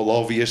off all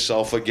over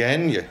yourself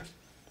again. You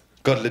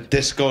go to the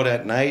disco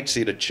that night,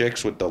 see the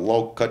chicks with the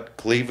low-cut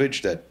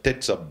cleavage, their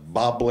tits are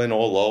bobbling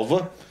all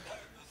over.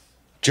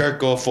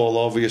 Jerk off all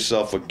over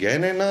yourself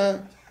again,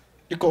 and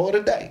you call it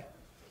a day.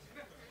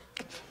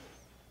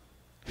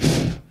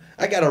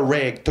 I got a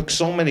rag, took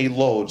so many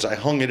loads, I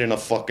hung it in a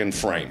fucking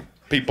frame.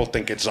 People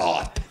think it's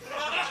art.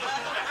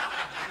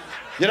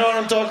 You know what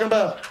I'm talking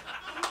about?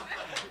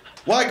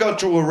 Why go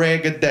through a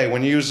rag a day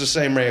when you use the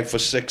same rag for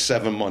 6,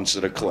 7 months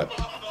at a clip?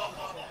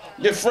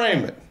 You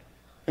frame it,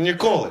 and you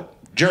call it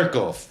jerk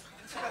off.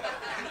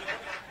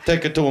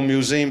 Take it to a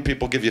museum,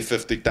 people give you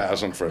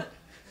 $50,000 for it.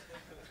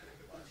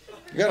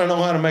 You gotta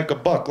know how to make a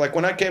buck. Like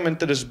when I came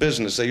into this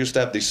business, they used to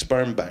have these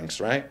sperm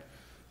banks, right?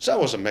 So I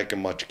wasn't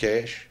making much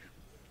cash.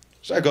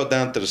 So I go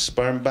down to the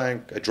sperm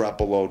bank, I drop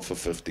a load for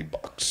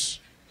 $50.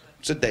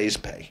 It's a day's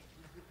pay.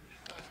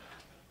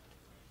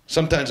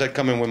 Sometimes I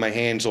come in with my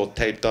hands all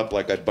taped up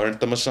like I burnt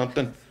them or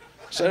something.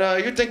 I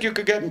said, you think you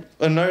could get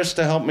a nurse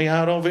to help me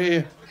out over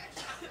here?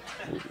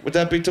 Would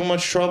that be too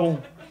much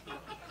trouble?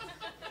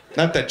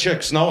 Not that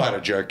chicks know how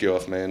to jerk you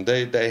off, man.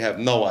 They have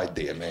no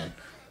idea, man.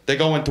 They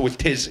go into a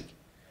tizzy.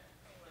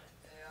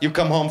 You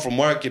come home from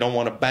work, you don't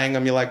want to bang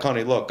them. You're like,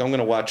 honey, look, I'm going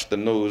to watch the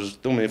news.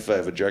 Do me a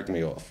favor, jerk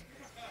me off.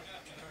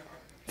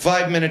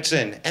 5 minutes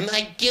in. Am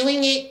I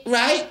doing it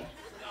right?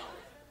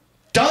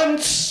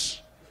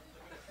 Dunce!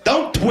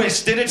 Don't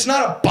twist it. It's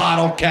not a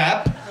bottle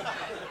cap.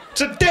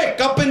 It's a dick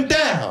up and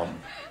down.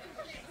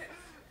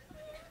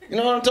 You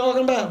know what I'm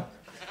talking about?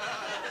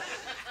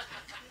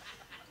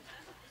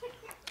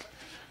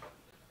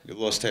 You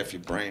lost half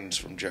your brains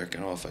from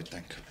jerking off, I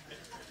think.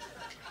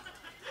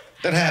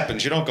 That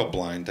happens. You don't go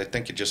blind. I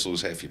think you just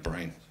lose half your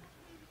brain.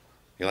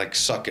 You like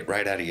suck it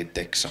right out of your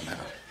dick somehow.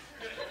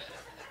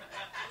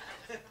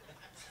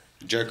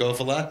 You jerk off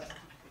a lot?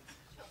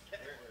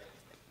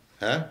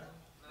 Huh?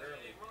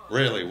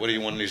 Really? What are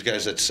you, one of these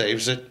guys that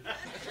saves it?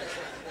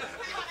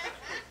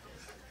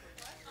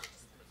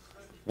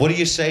 What are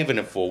you saving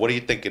it for? What do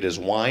you think it is?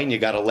 Wine? You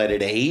gotta let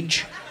it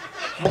age?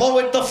 Blow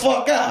it the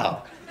fuck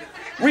out.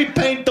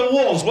 Repaint the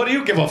walls. What do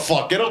you give a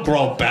fuck? It'll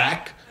grow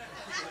back.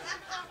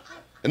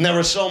 And there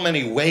are so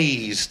many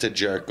ways to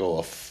jerk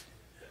off.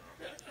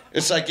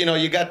 It's like, you know,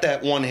 you got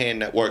that one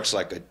hand that works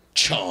like a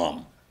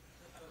charm.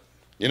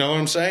 You know what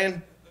I'm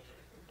saying?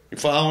 You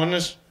following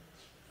this?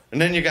 And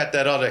then you got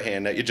that other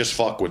hand that you just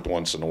fuck with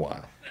once in a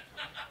while.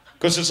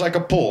 Because it's like a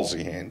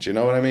palsy hand, you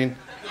know what I mean?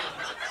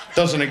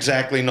 Doesn't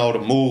exactly know the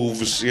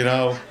moves, you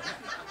know?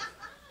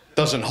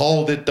 Doesn't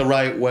hold it the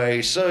right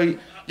way. So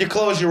you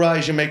close your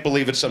eyes, you make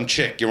believe it's some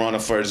chick you're on a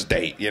first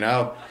date, you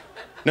know?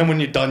 Then when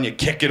you're done, you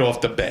kick it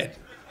off the bed.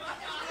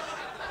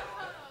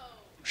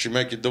 She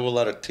make you do a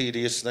lot of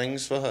tedious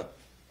things for her?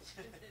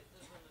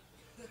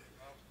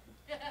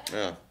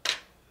 Yeah.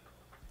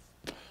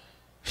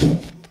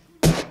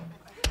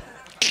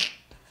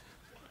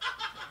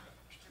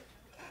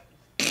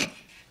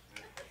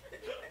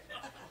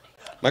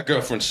 My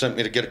girlfriend sent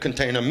me to get a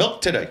container of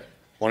milk today.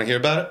 Want to hear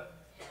about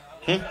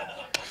it?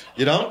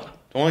 You don't?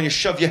 I want you to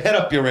shove your head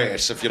up your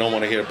ass if you don't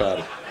want to hear about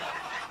it.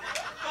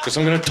 Because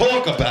I'm going to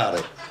talk about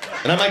it.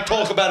 And I might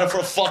talk about it for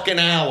a fucking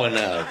hour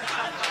now.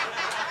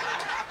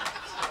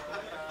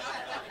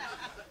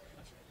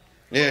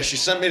 Yeah, she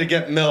sent me to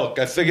get milk.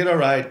 I figured, all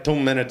right, 2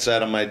 minutes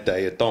out of my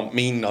day. It don't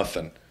mean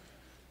nothing.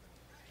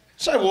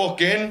 So I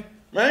walk in,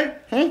 right?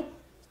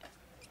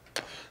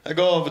 I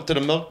go over to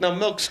the milk. Now,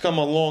 milk's come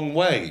a long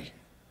way.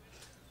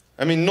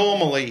 I mean,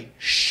 normally,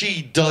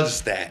 she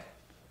does that.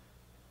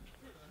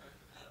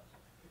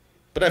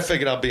 But I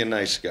figured I'll be a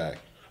nice guy.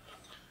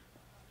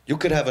 You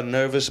could have a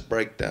nervous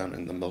breakdown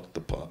in the milk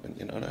department,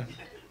 you know that?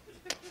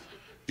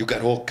 You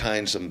got all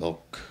kinds of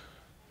milk.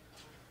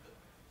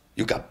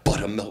 You got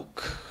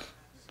buttermilk,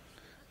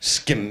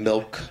 skim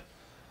milk,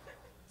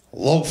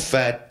 low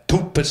fat,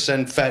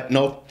 2% fat,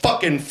 no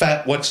fucking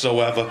fat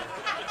whatsoever.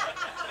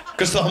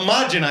 Because the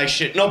homogenized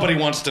shit nobody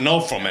wants to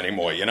know from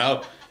anymore, you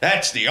know?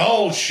 That's the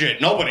old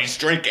shit. Nobody's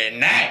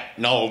drinking that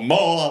no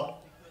more.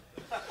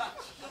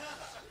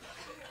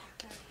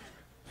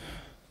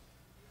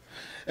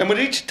 And with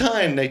each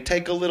time they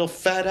take a little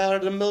fat out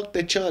of the milk,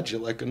 they charge you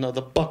like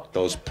another $1,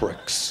 those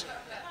pricks.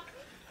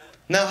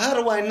 Now, how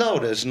do I know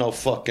there's no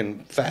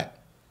fucking fat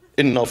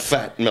in no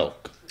fat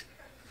milk?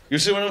 You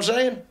see what I'm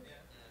saying?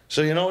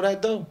 So you know what I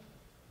do?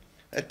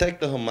 I take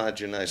the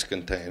homogenized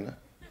container.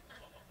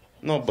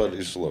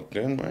 Nobody's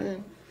looking,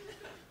 right?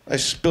 I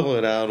spill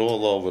it out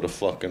all over the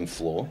fucking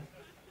floor.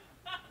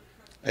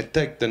 I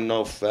take the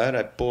no fat,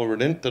 I pour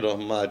it into the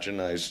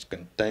homogenized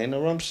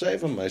container. I'm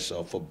saving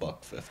myself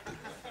 $1.50.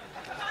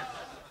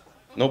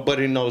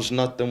 Nobody knows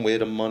nothing, where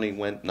the money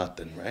went,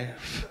 nothing, right?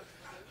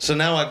 So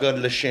now I go to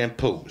the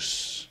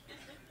shampoos.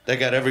 They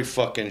got every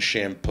fucking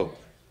shampoo,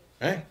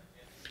 right?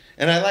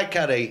 And I like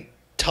how they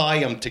tie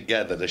them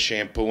together, the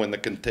shampoo and the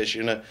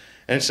conditioner.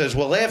 And it says,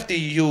 well, after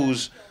you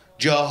use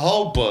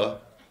Jojoba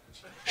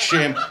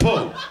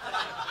shampoo,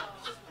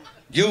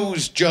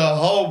 use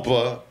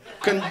Jojoba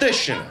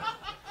conditioner.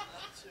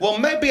 Well,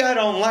 maybe I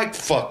don't like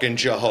fucking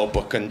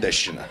Jojoba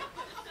conditioner.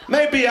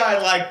 Maybe I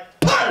like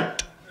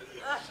Pert.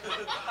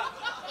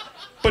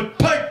 But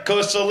Pert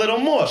costs a little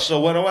more, so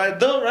what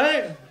do,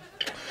 right?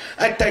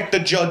 I take the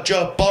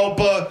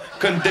Jojoba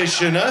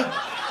conditioner,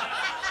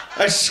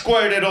 I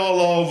squirt it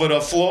all over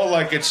the floor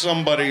like it's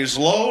somebody's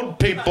load.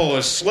 People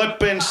are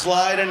slipping,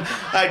 sliding.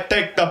 I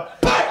take the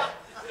Pert,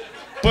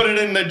 put it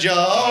in the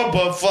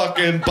Jojoba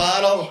fucking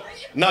bottle,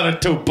 another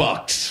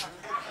 $2.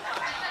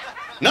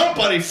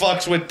 Nobody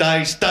fucks with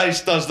Dice.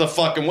 Dice does the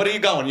fucking... What are you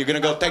going? You gonna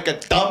go take a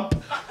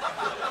dump?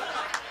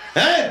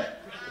 Huh?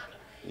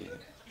 She's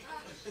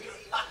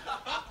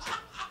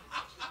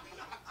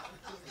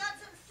got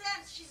some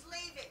sense. She's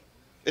leaving.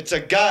 It's a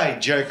guy,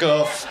 jerk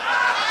off.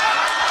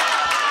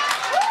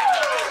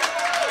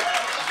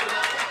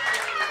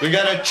 We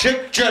got a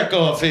chick jerk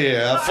off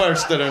here, our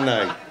first of the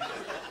night.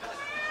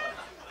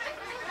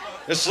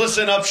 Just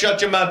listen up,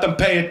 shut your mouth, and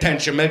pay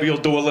attention. Maybe you'll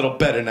do a little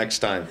better next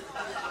time.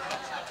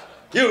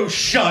 You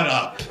shut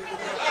up.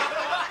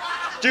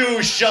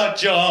 You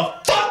shut your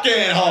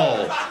fucking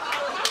hole.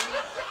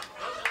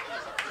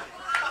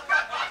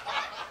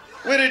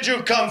 Where did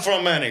you come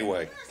from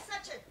anyway? You're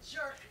such a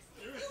jerk.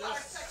 You are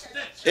such a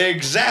jerk.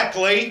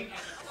 Exactly.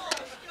 Oh,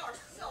 you're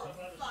so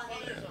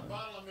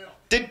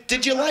funny.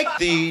 Did you like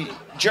the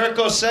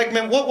Jerko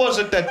segment? What was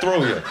it that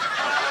threw you?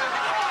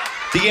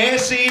 The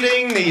ass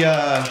eating,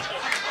 I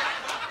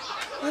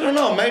don't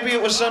know, maybe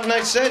it was something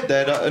I said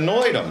that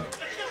annoyed him.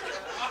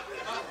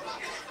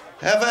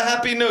 Have a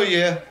happy new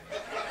year.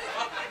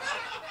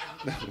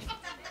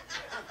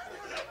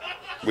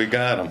 We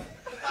got him.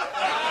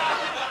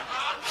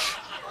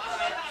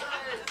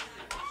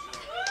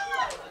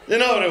 You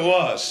know what it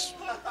was?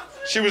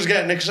 She was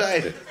getting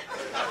excited.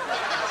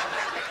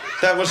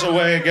 That was a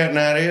way of getting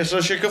out of here so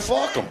she could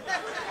fuck him.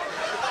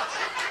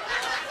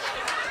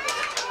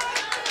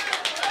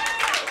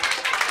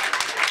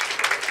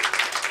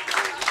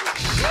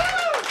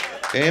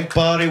 Can't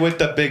party with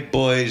the big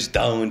boys,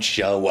 don't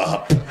show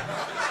up.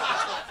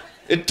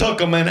 It took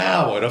them an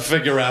hour to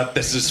figure out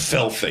this is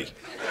filthy.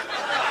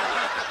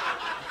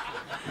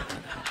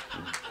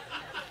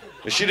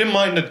 She didn't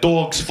mind the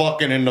dogs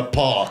fucking in the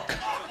park.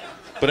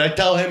 But I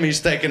tell him he's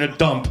taking a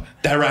dump,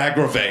 they're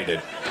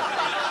aggravated.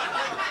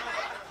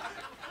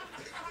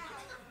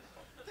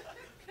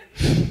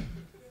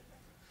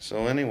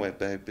 So anyway,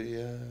 baby,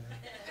 you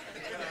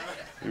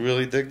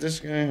really dig this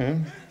guy, huh?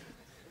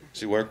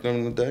 Does he work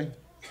during the day?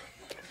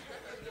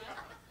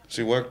 Does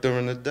he work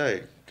during the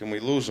day? Can we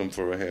lose him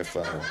for a half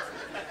hour?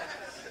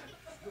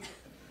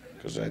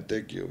 Because I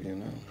dig you, you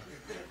know.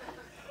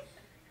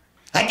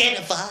 I get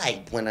a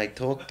vibe. When I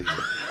talk to you.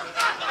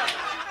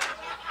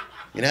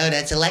 You know,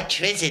 that's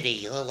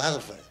electricity all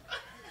over.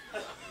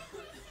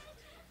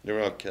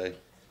 You're okay.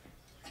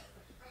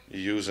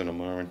 You're using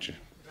them, aren't you?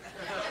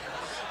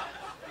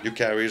 You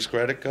carry his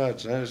credit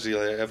cards, huh? Does he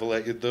ever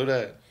let you do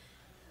that?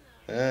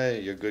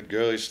 Hey, you're a good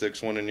girl. He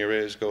sticks one in your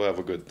ears. Go have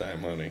a good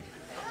time, honey.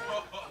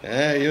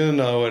 Hey, you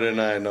know it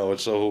and I know it,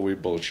 so who we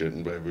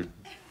bullshitting, baby?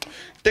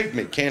 Dig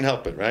me, can't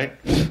help it, right?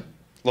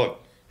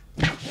 Look.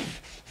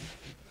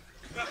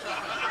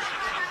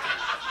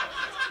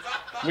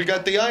 We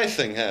got the eye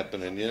thing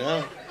happening, you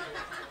know?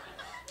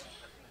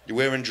 You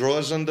wearing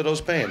drawers under those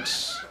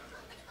pants?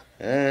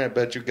 I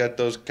bet you got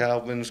those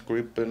Calvins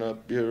creeping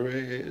up your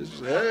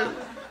ears. Eh?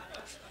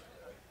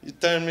 You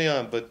turn me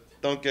on,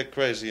 but don't get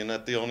crazy. You're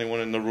not the only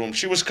one in the room.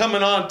 She was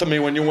coming on to me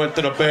when you went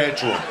to the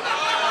bathroom.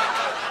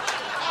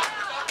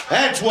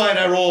 That's why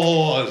they're all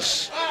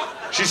whores.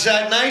 She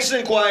sat nice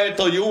and quiet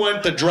till you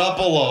went to drop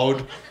a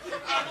load,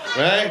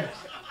 right?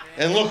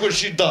 And look what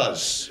she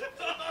does.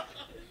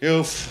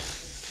 You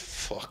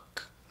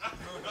fuck.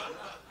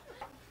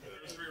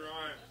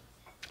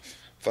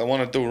 If I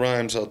want to do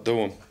rhymes, I'll do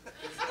them.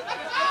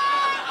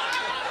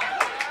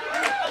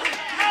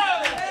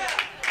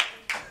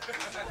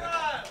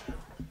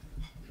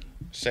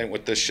 This ain't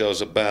what this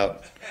show's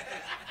about.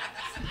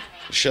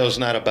 The show's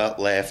not about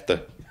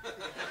laughter.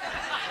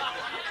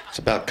 It's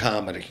about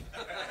comedy.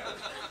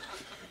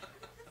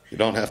 You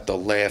don't have to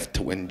laugh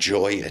to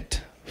enjoy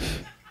it.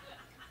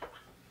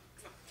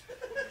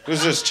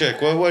 Who's this chick?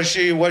 Was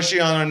she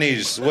on her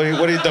knees? What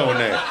are you doing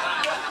there?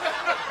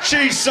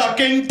 She's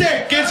sucking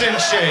dick, isn't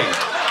she?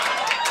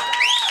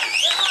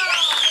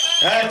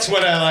 That's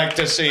what I like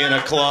to see in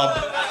a club.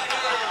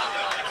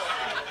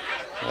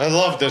 I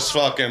love this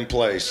fucking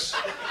place.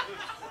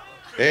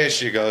 Here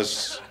she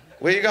goes.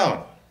 Where you going?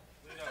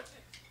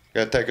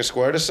 Gotta take a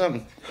squirt or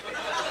something?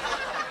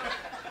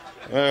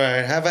 All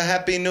right, have a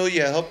happy new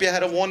year. Hope you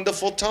had a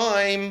wonderful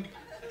time.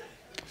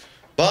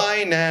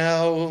 Bye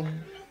now.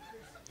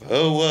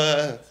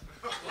 Oh,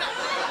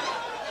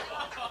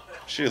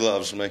 she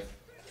loves me.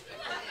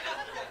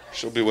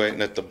 She'll be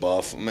waiting at the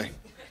bar for me.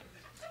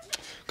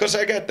 'Cause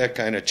I got that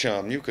kind of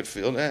charm. You could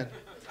feel that.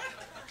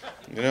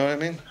 You know what I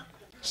mean?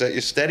 Is that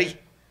you steady?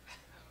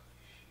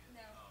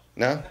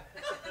 No. No?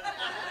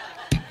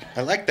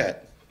 I like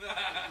that.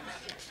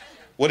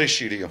 What is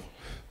she to you?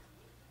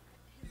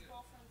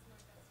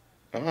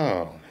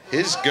 Oh,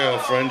 his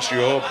girlfriend's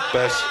your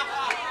best.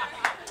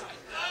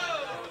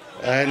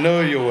 I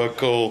knew you were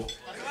cool.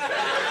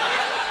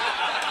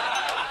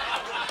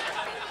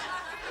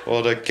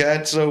 Well, the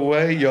cat's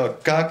away, your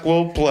cock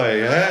will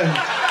play,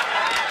 eh?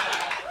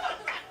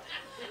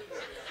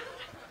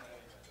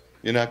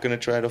 You're not gonna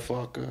try to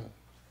fuck her?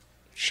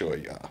 Sure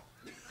you are.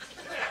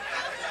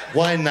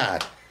 Why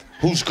not?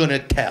 Who's gonna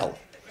tell?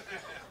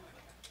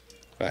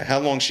 All right, how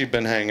long she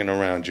been hanging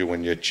around you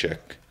and your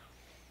chick?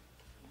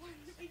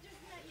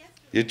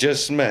 You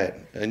just met,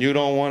 and you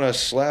don't want to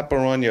slap her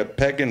on your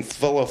peg and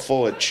fill her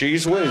full of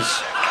cheese whiz?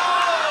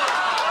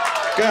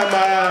 Come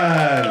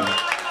on!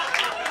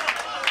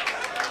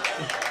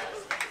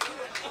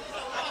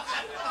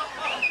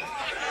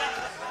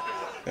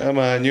 Come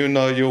on, you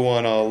know you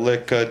want to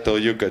lick her till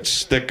you could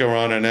stick her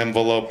on an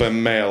envelope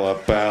and mail her,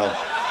 pal.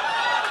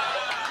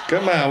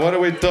 Come on, what are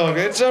we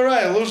talking? It's all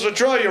right, Lucy,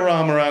 throw your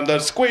arm around her,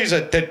 squeeze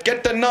her tit,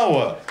 get to know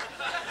her.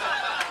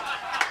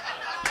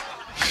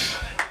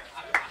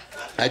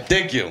 I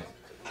dig you.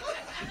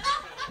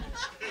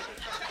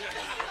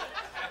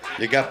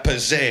 You got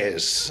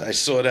pizzazz. I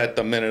saw that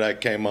the minute I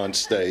came on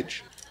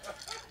stage.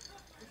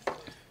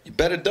 You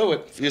better do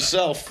it for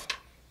yourself.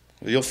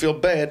 You'll feel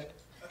bad.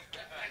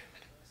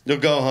 You'll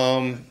go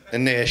home,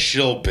 and there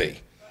she'll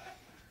be.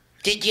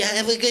 Did you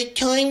have a good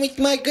time with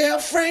my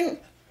girlfriend?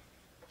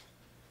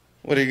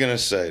 What are you going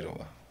to say to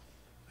her?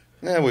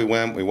 Yeah, we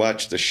went, we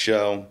watched the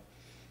show.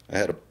 I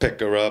had to pick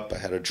her up. I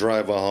had to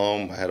drive her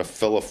home. I had to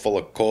fill her full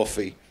of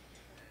coffee.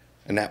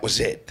 And that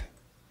was it.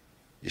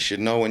 You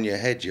should know in your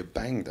head you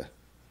banged her.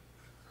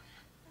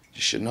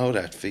 You should know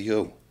that for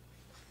you.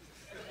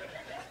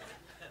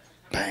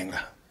 Bang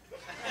her.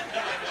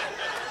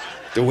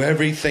 Do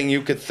everything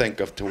you could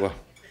think of to her.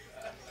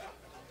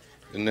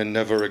 And then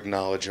never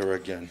acknowledge her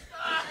again.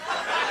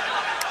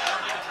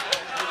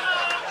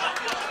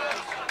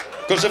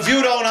 Because if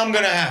you don't, I'm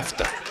going to have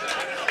to.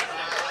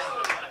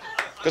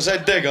 Because I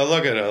dig her.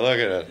 Look at her. Look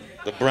at her.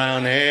 The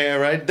brown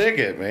hair. I dig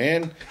it,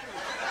 man.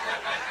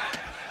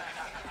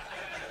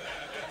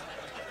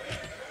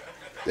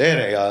 There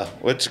they are.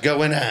 What's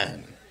going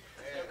on?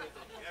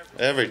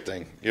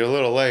 Everything. You're a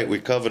little late. We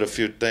covered a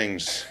few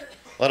things.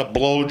 A lot of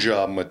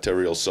blowjob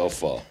material so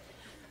far.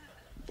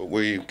 But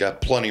we've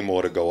got plenty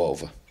more to go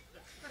over.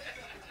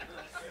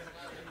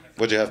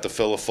 Would you have to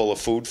fill her full of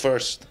food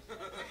first?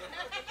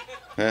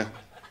 Huh?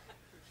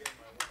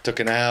 Took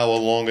an hour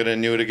longer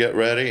than you to get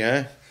ready,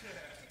 huh?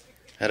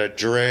 Had to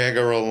drag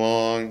her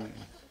along.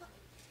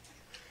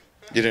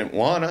 You didn't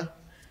want her.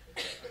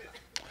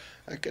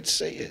 I could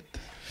see it.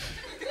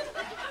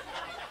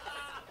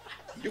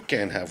 You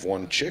can't have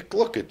one chick.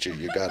 Look at you.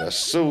 You got a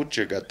suit.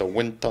 You got the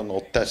wind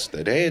tunnel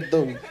tested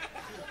hairdo.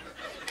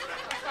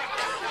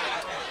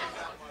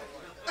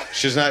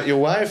 She's not your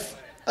wife?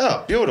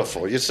 Oh,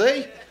 beautiful. You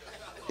see?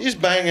 He's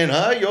banging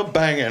her. You're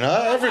banging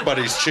her.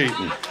 Everybody's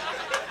cheating.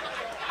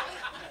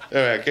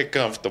 All right, get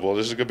comfortable.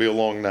 This is going to be a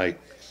long night.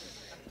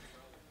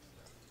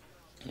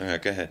 All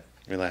right, go ahead.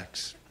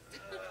 Relax.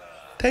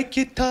 Take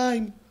your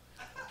time.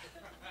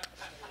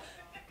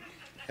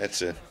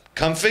 That's it.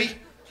 Comfy?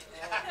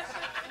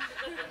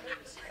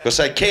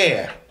 Because I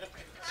care.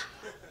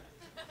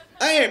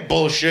 I ain't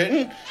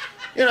bullshitting.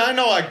 You know, I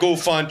know I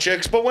goof on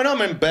chicks, but when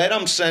I'm in bed,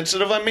 I'm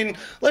sensitive. I mean,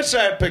 let's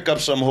say I pick up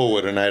some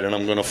hooah tonight and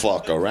I'm going to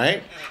fuck her,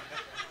 right?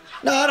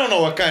 Now, I don't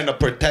know what kind of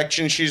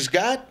protection she's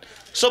got.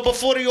 So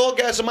before the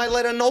orgasm, I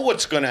let her know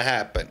what's going to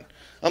happen.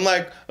 I'm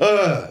like,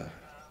 Hey,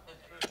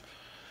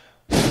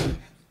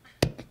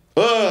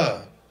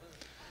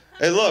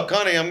 look,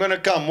 honey, I'm going to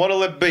come.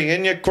 What'll it be?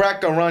 In your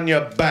crack or on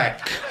your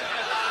back?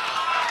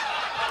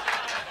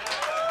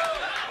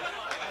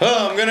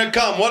 I'm going to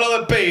come.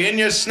 What'll it be? In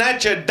your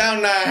snatch or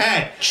down the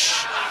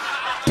hatch?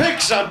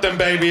 Pick something,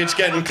 baby. It's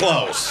getting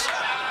close.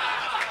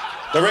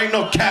 There ain't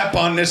no cap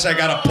on this I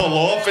got to pull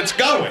off. It's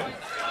going.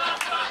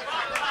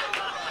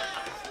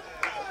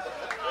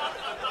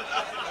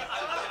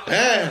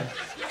 Yeah.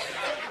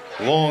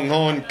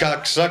 Longhorn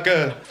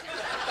cocksucker.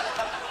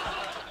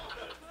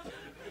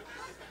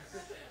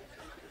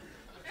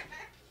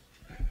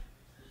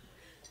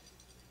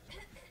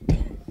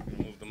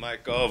 Move the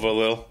mic over a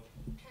little.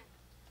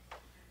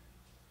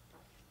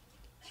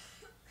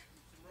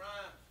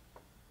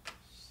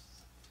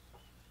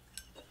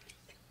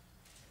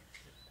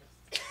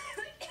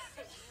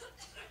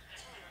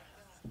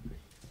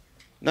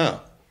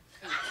 No.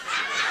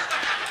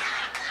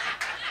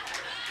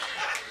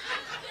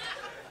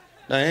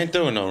 I ain't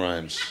doing no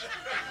rhymes.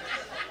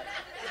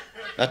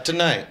 Not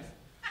tonight.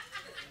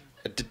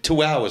 I did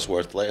 2 hours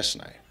worth last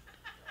night.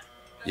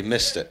 You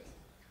missed it.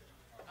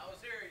 I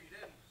was here, you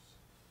didn't.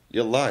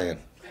 You're lying.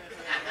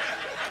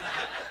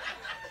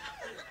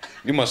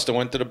 You must have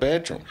went to the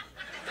bathroom.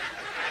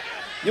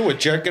 You were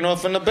jerking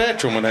off in the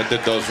bathroom when I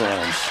did those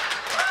rhymes.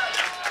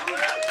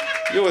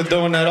 You were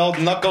doing that old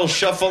knuckle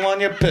shuffle on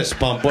your piss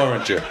pump,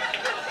 weren't you?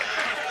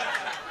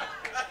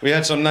 We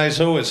had some nice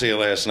hooers here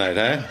last night,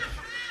 huh?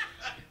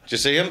 Did you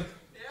see him?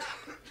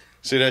 Yeah.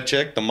 See that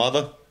chick, the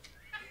mother?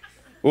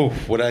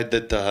 Oof, what I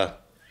did to her.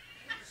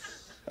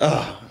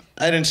 Oh,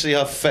 I didn't see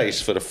her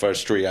face for the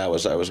first 3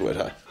 hours I was with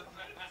her.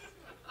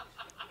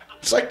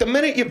 It's like the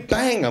minute you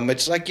bang them,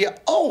 it's like you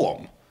owe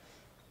them.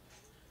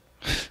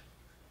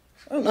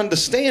 I don't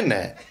understand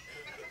that.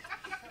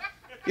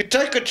 You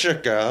take a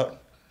chick out,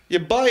 you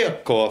buy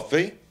her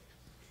coffee,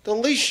 the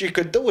least she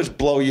could do is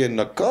blow you in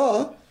the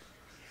car.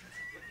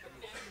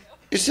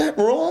 Is that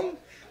wrong?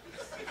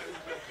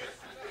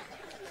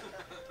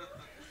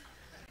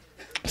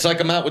 It's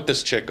like I'm out with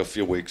this chick a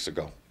few weeks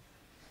ago.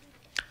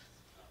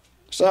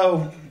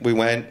 So we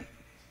went,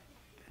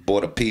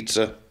 bought a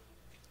pizza,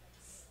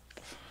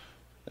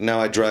 and now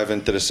I drive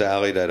into this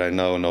alley that I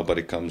know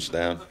nobody comes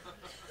down.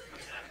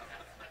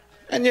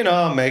 And, you know,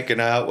 I'm making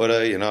out with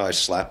her. You know, I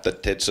slapped her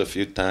tits a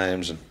few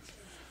times.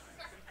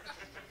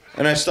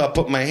 And I start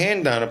putting my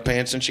hand down her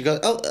pants, and she goes,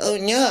 oh,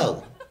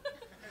 no.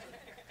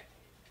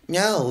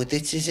 No,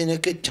 this isn't a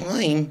good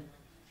time.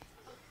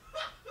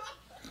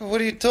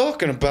 What are you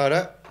talking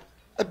about?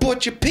 I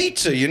bought you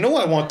pizza. You know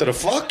I wanted to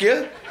fuck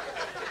you.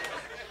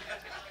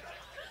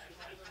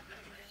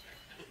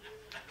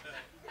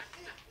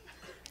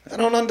 I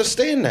don't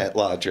understand that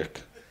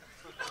logic.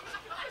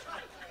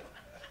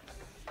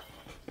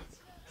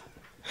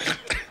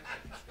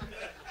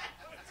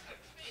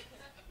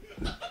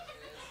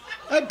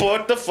 I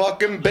bought the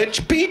fucking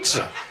bitch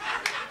pizza.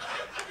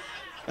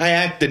 I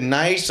acted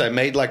nice. I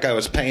made like I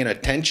was paying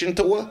attention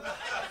to her.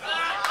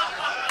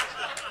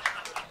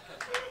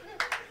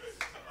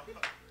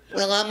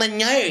 Well, I'm a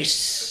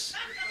nurse.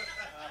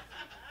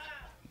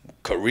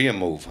 Career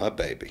move, huh,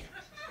 baby?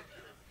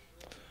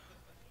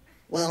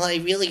 Well, I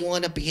really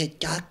want to be a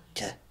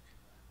doctor.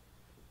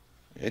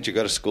 Did you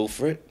go to school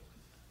for it?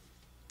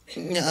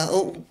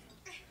 No.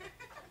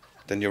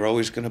 Then you're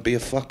always gonna be a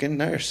fucking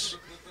nurse.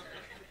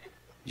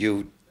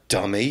 You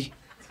dummy.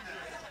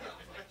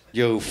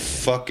 You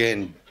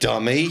fucking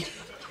dummy.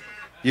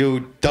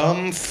 You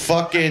dumb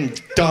fucking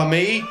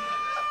dummy.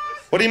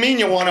 What do you mean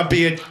you want to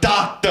be a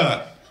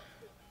doctor?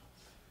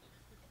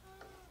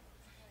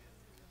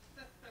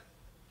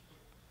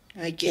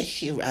 I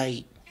guess you're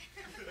right.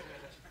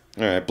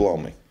 All right, blow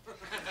me.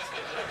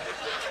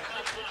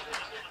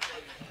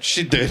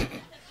 She did.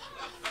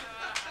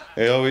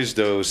 They always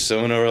do,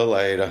 sooner or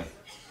later.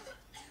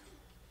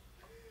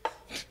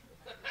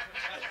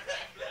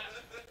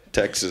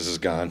 Texas is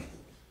gone.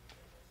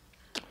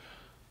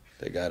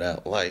 They got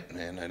out light,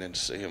 man. I didn't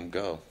see him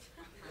go.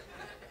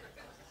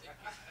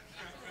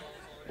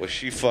 Was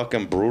she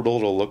fucking brutal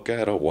to look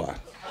at or what?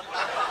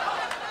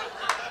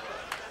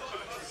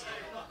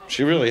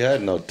 She really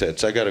had no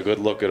tits. I got a good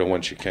look at her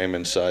when she came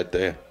inside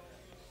there.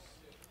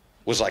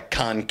 Was like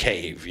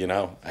concave, you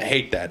know? I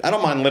hate that. I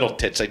don't mind little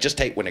tits. I just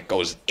hate when it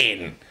goes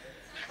in.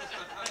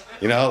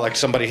 You know, like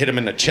somebody hit him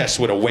in the chest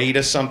with a weight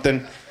or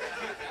something.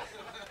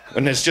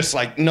 When there's just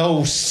like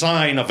no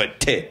sign of a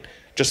tit.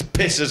 Just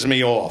pisses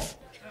me off.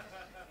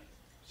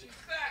 She's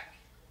back.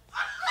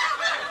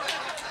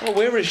 Oh,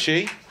 where is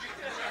she?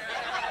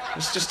 I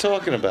was just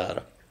talking about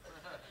her.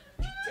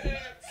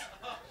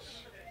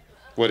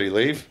 What'd he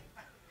leave?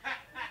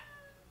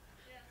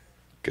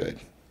 Good.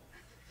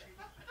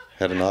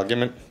 Had an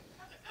argument?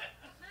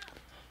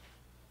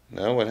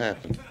 No, what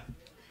happened?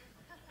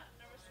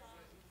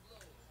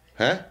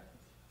 Huh?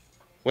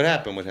 What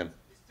happened with him?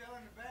 He's still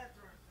in the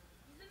bathroom.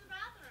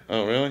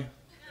 Oh, really?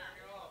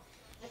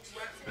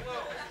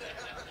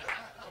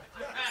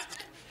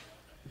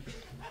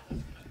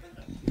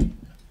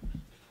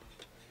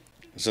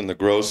 I was in the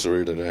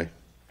grocery today.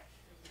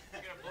 You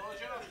got a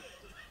blowjob?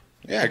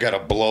 Yeah, I got a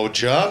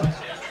blowjob.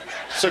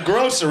 It's a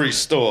grocery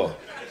store.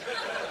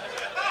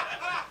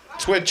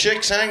 It's where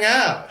chicks hang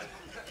out.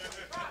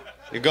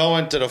 You go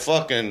into the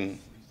fucking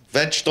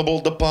vegetable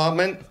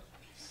department.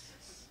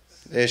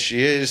 There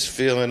she is,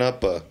 feeling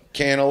up a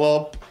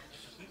cantaloupe.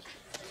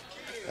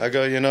 I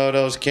go, you know,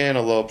 those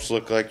cantaloupes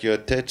look like your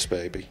tits,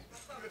 baby.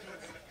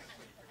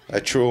 I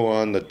threw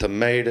on the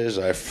tomatoes,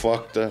 I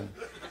fucked her.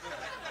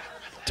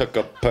 Took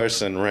a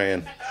purse and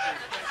ran.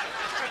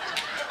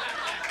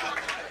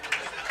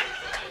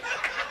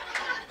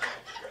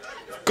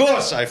 Of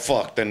course I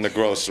fucked in the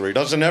grocery.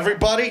 Doesn't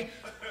everybody?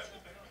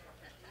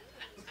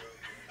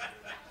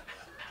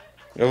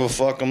 You ever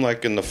fuck them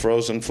like in the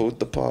frozen food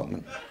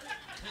department?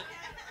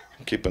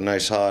 Keep a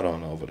nice hot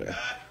on over there.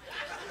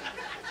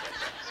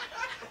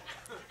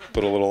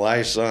 Put a little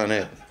ice on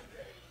it.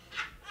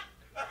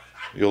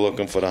 You're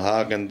looking for the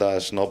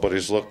Haagen-Dazs.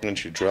 Nobody's looking.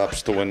 She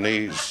drops to her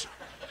knees.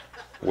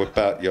 Whip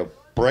out your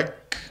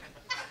brick.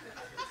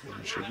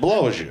 She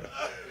blows you.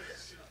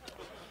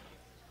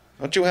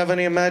 Don't you have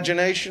any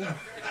imagination?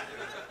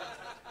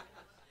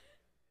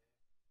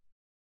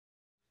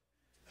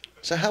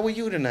 So how are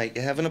you tonight?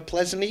 You having a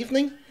pleasant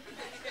evening?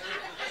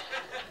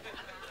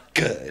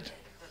 Good.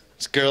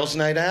 It's girls'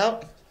 night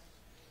out?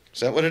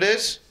 Is that what it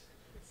is?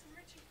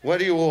 Why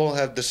do you all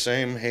have the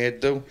same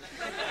hairdo?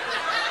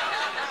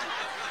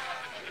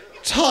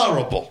 It's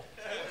horrible.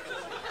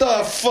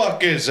 The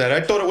fuck is that?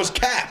 I thought it was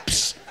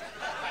caps.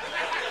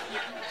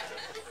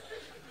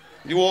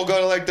 You all go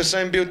to like the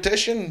same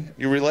beautician?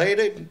 You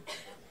related?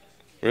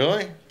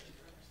 Really?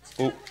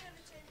 Who?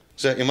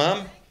 Is that your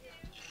mom?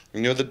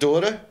 And you're the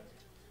daughter?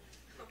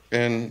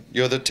 And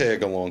you're the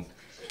tag-along.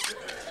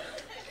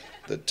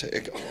 The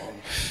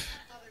tag-along.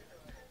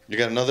 You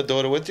got another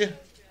daughter with you?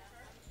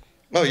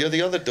 Oh, you're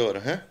the other daughter,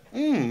 huh?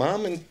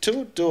 Mom and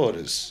two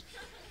daughters.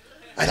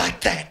 I like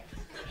that.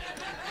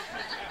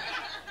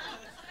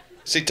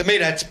 See, to me,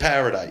 that's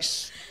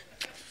paradise.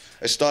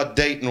 I start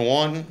dating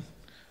one,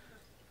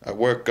 I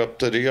work up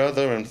to the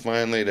other, and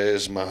finally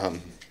there's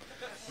Mom.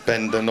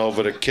 Bending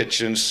over the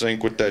kitchen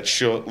sink with that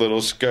short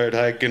little skirt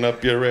hiking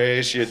up your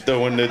ass. You're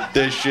doing the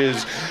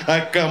dishes.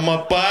 I come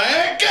up,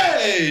 hey,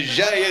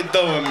 how you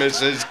doing,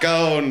 Mrs.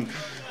 Cone?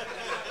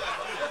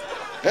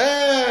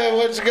 Hey,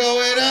 what's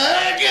going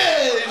on?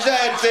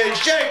 That's it.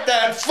 Shake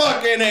that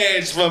fucking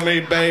ass for me,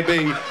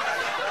 baby.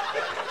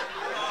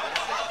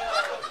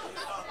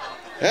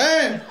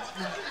 Huh?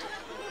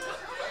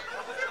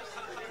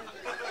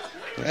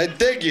 I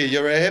dig you.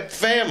 You're a hip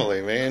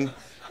family, man.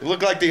 You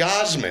look like the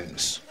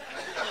Osmonds.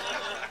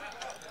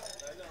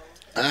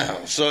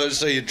 Oh,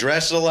 so you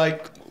dress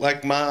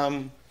like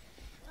Mom,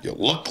 you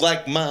look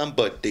like Mom,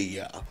 but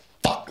the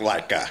fuck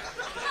like her.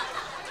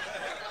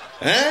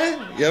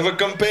 Huh? You ever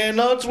compare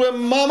notes with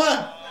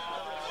Mama?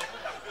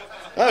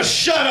 Oh,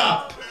 shut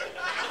up!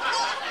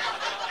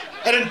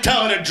 I didn't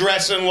tell her to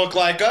dress and look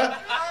like her.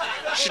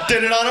 She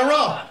did it on her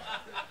own.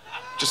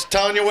 Just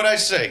telling you what I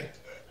say.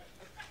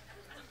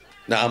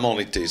 Nah, I'm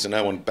only teasing.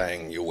 I wouldn't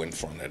bang you in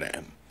front of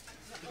them.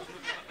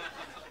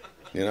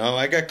 You know,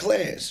 I got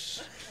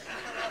class.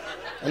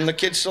 I'm the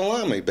kid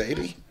salami,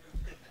 baby.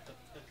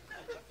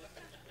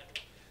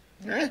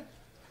 Huh?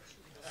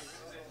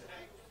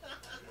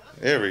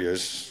 There he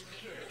is.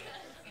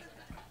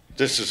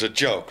 This is a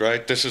joke,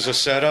 right? This is a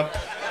setup.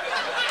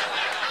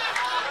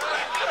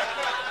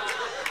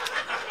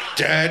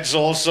 Dad's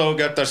also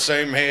got the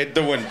same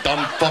hairdo and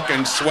dumb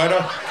fucking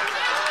sweater.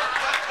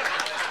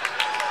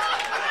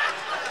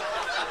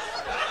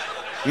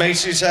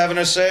 Macy's having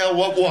a sale?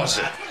 What was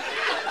it?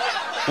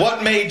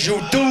 What made you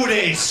do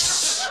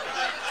this?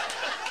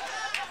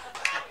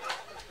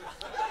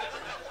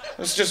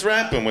 It's just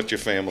rapping with your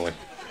family.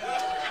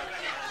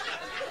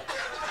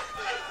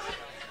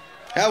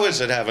 How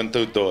is it having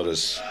two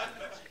daughters?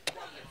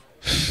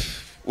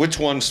 Which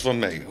one's for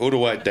me? Who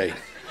do I date?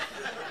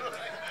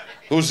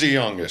 Who's the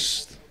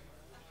youngest?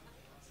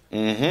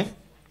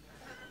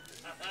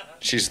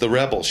 She's the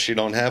rebel. She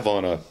don't have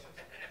on a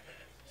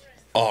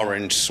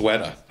orange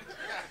sweater.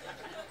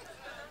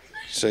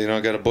 So you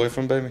don't got a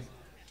boyfriend, baby?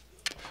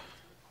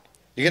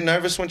 You get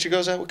nervous when she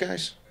goes out with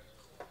guys?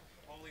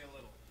 Only a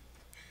little.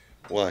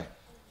 Why?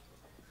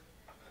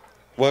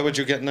 Why would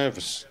you get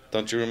nervous?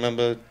 Don't you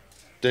remember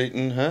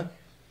dating her?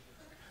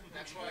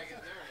 That's why I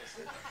get nervous.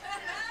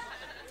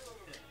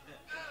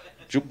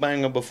 Did you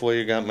bang her before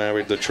you got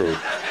married? The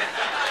truth.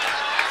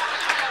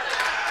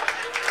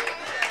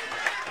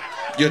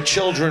 Your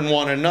children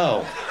want to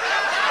know.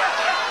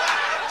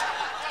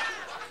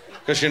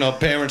 Because, you know,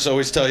 parents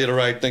always tell you the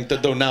right thing to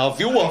do. Now, if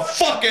you were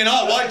fucking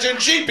her, why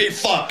shouldn't she be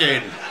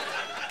fucking?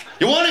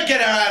 You want to get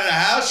her out of the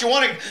house? You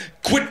want to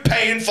quit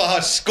paying for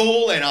her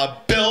school and her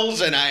bills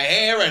and her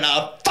hair and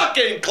her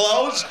fucking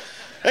clothes?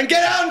 And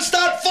get out and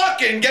start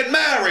fucking, get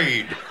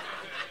married.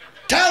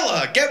 Tell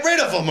her, get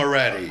rid of them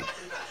already.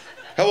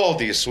 How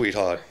old are you,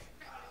 sweetheart?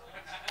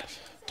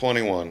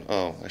 21.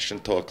 Oh, I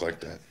shouldn't talk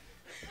like that.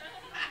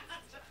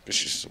 Because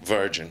she's a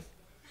virgin.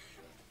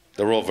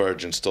 They're all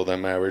virgins till they're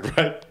married,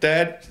 right,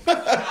 Dad?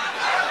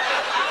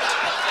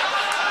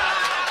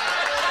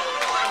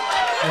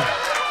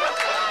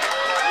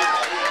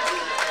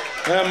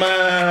 Come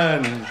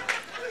on.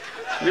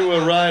 You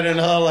were riding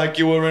her like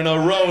you were in a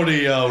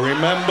rodeo,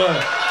 remember?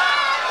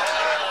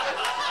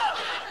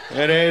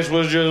 That ass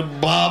was just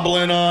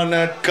bobbling on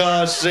that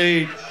car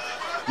seat.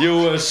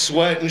 You were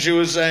sweating. She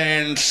was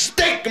saying,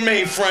 "Stick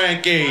me,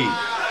 Frankie.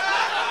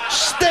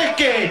 Stick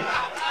it.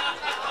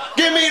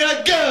 Give me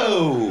the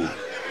go."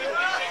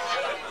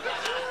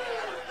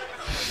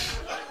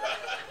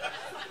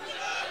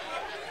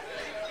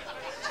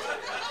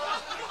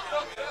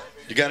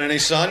 You got any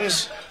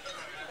sons?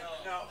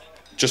 No.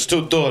 Just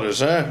two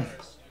daughters, huh?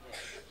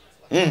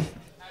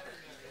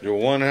 You're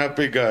one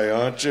happy guy,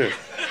 aren't you?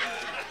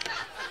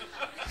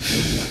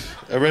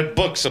 I read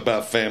books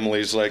about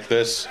families like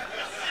this.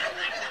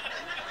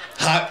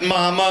 Hot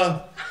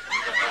Mama.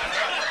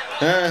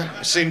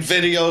 I've seen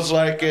videos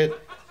like it.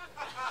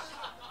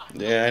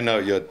 Yeah, I know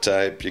your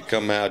type. You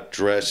come out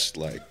dressed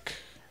like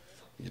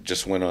you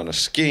just went on a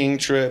skiing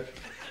trip.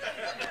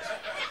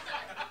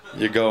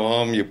 You go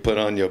home, you put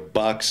on your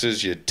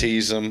boxes, you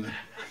tease them.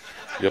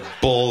 Your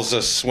balls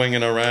are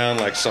swinging around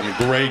like some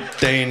Great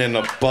Dane in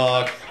the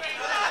park.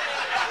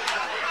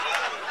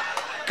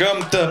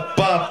 Come to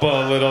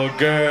Papa, little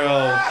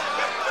girl.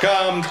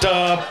 Come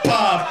to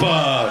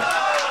Papa.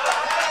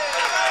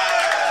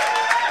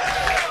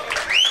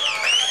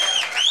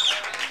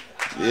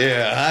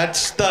 Yeah, hot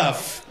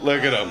stuff.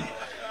 Look at him.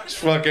 His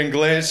fucking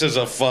glasses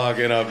are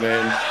fogging up,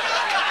 man.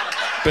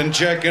 Been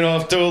checking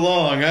off too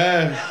long,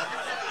 huh?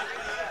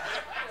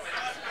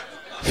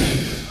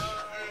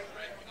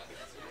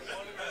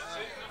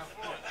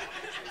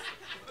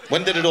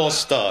 When did it all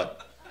start?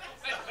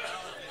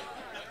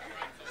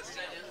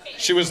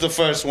 She was the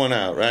first one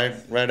out, right?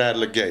 Right out of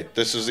the gate.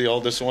 This is the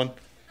oldest one?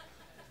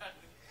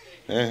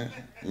 Yeah.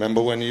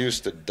 Remember when you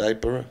used to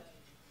diaper her?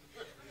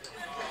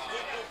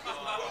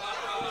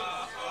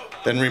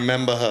 Then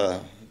remember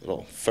her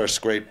little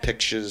first grade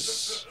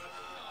pictures.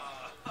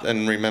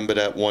 Then remember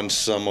that one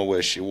summer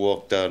where she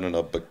walked out in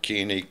a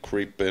bikini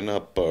creeping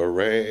up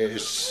her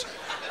ass.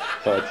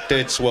 Her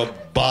tits were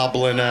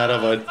bobbling out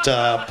of her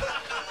top.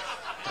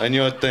 And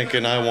you're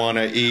thinking, I want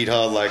to eat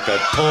her like a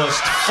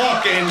tossed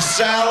fucking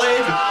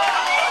salad?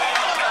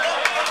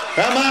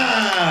 Come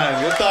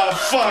on, get the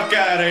fuck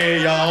out of here,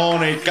 you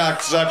horny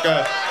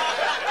cocksucker.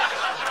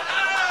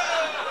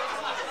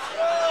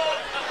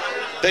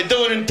 They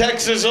do it in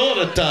Texas all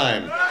the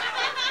time.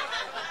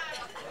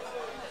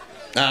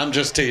 Nah, I'm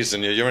just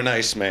teasing you. You're a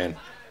nice man.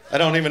 I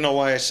don't even know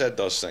why I said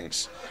those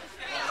things.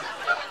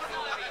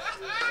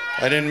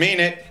 I didn't mean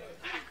it.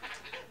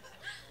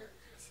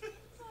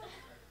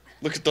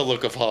 Look at the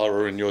look of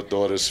horror in your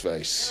daughter's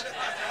face.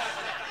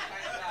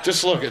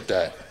 Just look at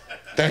that.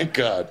 Thank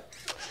God.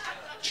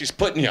 She's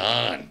putting you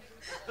on.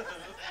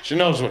 She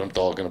knows what I'm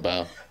talking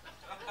about.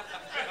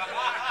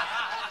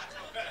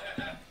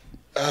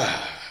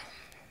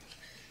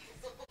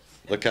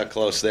 Look how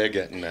close they're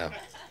getting now.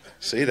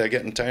 See, they're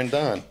getting turned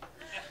on.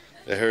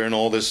 They're hearing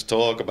all this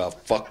talk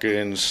about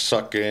fucking,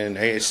 sucking,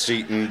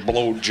 ass-eating,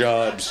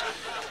 blowjobs,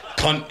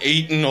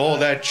 cunt-eating, all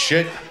that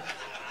shit.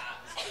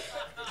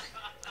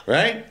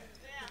 Right?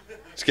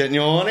 It's getting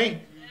you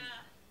horny?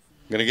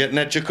 Gonna get in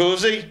that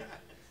jacuzzi?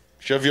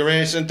 Shove your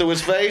ass into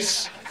his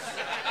face?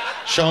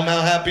 Show him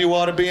how happy you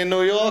are to be in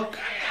New York?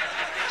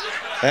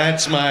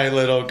 That's my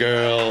little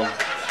girl.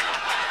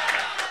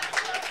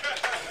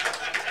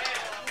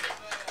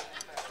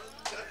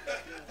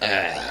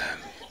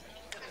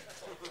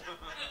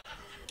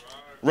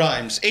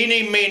 Rhymes.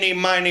 Eeny, meeny,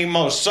 miny,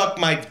 mo. Suck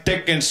my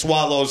dick and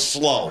swallow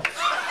slow.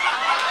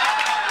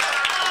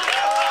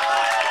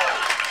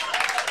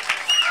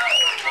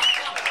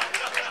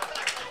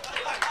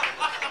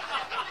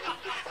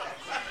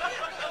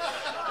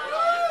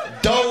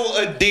 Doe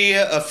a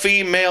deer, a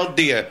female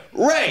deer.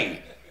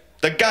 Ray,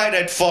 the guy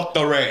that fucked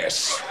her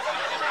ass.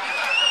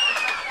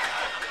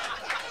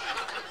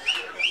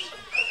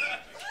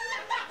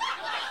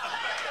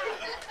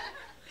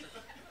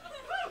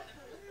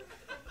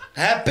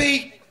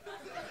 Happy?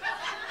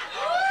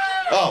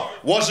 Oh,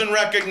 wasn't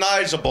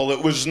recognizable.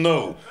 It was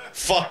new.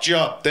 Fucked you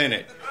up, didn't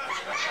it?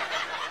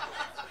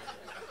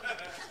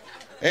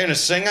 Ain't a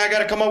thing. I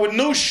gotta come up with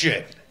new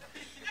shit.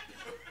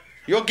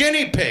 You're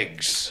guinea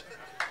pigs.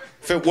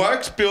 If it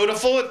works,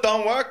 beautiful. It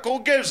don't work,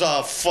 who gives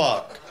a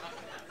fuck?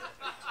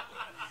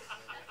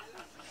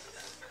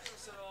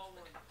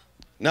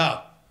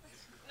 No.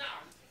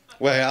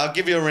 Wait, I'll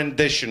give you a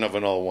rendition of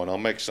an old one. I'll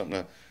make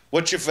something.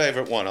 What's your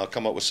favorite one? I'll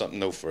come up with something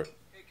new for it.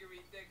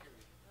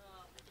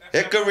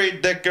 Hickory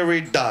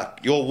dickory dock,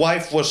 your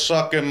wife was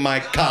sucking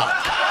my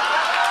cock.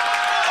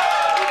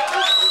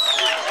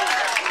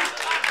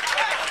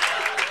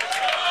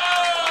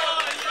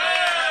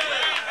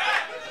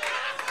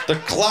 The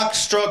clock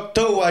struck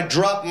 2, I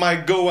dropped my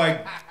goo,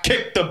 I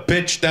kicked the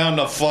bitch down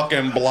the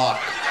fucking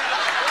block.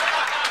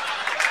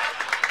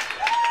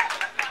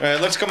 All right,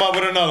 let's come up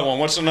with another one.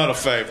 What's another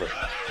favorite?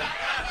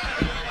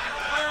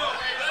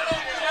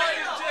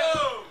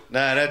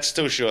 Nah, that's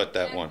too short,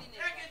 that one.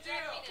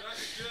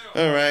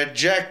 All right,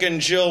 Jack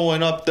and Jill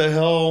went up the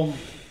hill.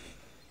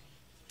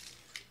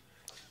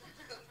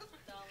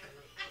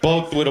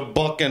 Both with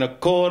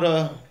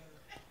 $1.25.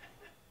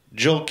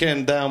 Jill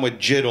came down with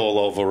jit all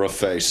over her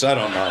face. I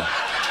don't know.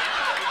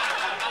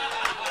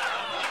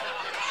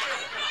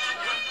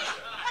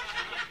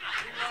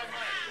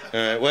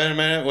 All right, wait a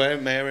minute.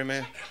 Wait, Mary,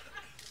 man.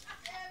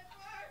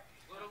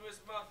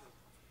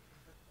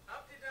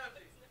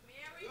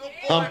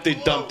 Humpty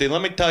Dumpty.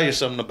 Let me tell you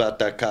something about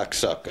that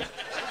cocksucker.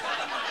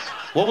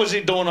 What was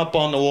he doing up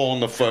on the wall in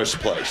the first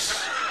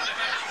place?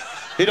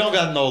 He don't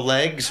got no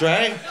legs,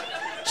 right?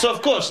 So,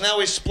 of course, now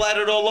he's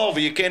splattered all over.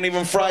 You can't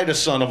even fry the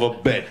son of a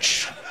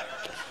bitch.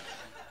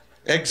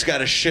 Eggs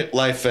got a shit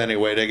life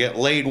anyway. They get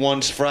laid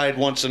once, fried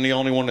once, and the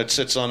only one that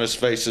sits on his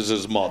face is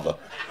his mother.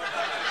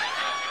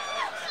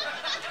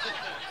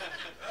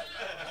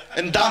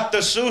 And Dr.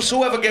 Seuss,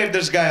 whoever gave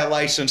this guy a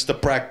license to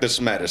practice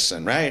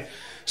medicine, right?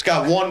 He's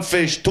got one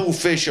fish, two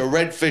fish, a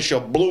red fish, a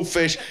blue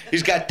fish.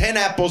 He's got 10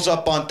 apples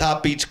up on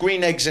top, eats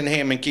green eggs and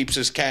ham, and keeps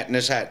his cat in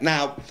his hat.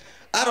 Now,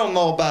 I don't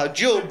know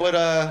about you,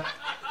 but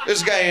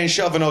this guy ain't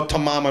shoving no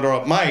thermometer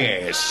up my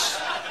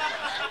ass.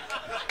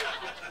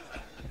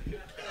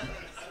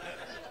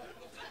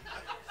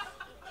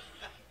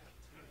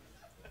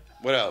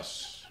 What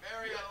else?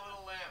 Mary had a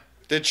little lamb.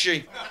 Did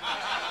she?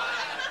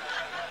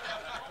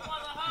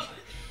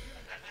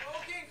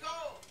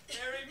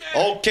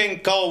 Old King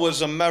Cole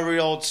was a merry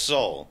old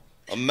soul.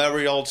 A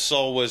merry old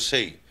soul was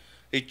he.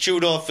 He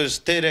chewed off his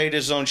tit, ate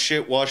his own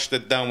shit, washed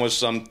it down with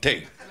some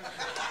tea.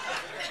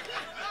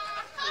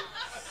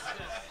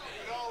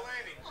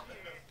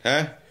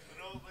 Huh?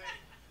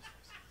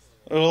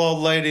 Little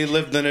old lady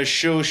lived in a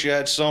shoe. She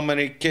had so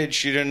many kids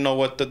she didn't know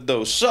what to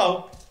do.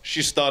 So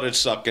she started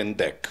sucking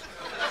dick.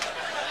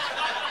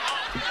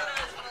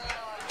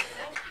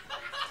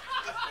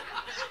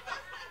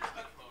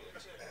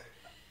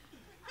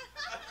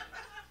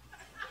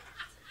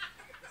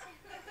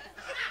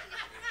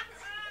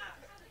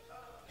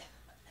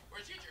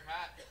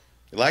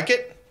 You like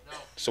it? No.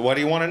 So what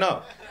do you want to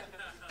know?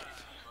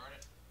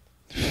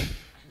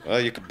 Well,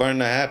 you could burn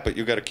the hat, but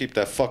you got to keep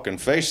that fucking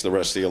face the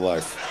rest of your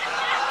life.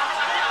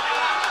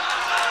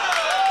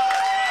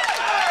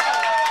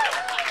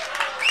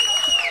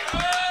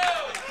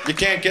 You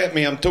can't get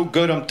me. I'm too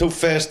good, I'm too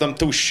fast, I'm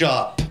too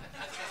sharp.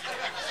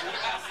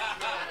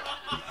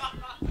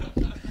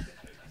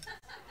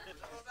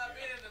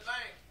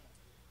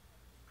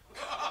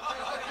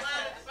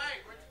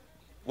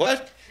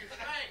 What?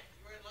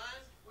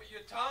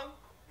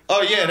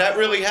 Oh, yeah, that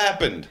really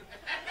happened.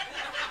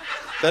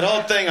 That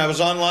whole thing, I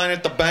was online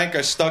at the bank,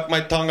 I stuck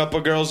my tongue up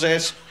a girl's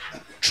ass.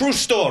 True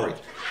story.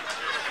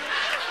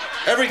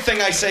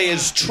 Everything I say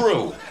is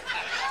true.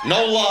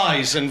 No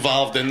lies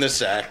involved in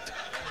this act.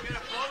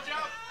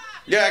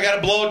 Yeah, I got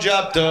a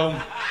blowjob, too.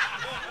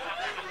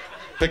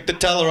 Picked the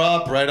teller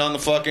up right on the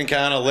fucking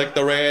counter, licked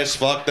her ass,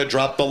 fucked her,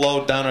 dropped the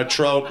load down her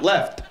throat,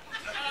 left.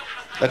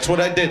 That's what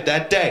I did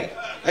that day.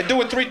 I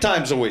do it 3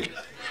 times a week.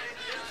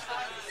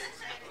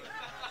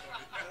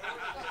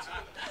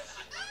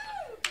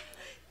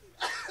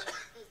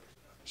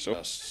 So,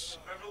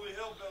 Beverly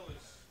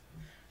Hillbillies.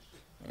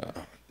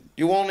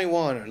 You only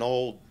want an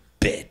old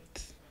bit.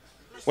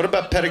 What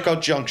about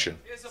Petticoat Junction?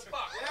 Here's a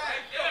buck.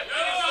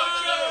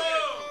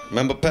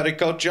 Remember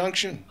Petticoat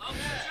Junction?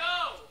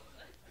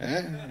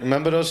 Eh?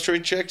 Remember those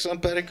 3 chicks on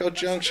Petticoat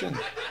Junction?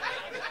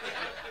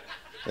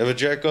 Ever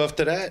jerk off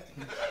to that?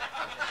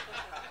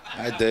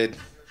 I did.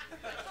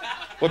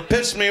 What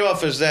pissed me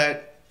off is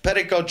that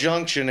Petticoat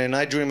Junction and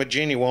I Dream of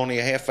Jeannie were only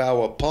a half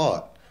hour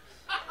apart.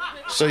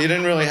 So you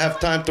didn't really have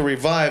time to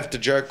revive to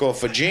jerk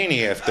off a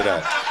Jeannie after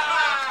that.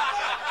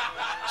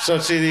 So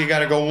it's either you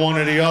gotta go one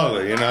or the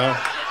other, you know?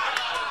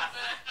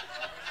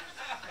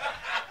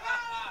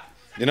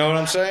 You know what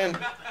I'm saying?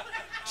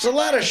 There's a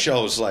lot of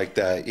shows like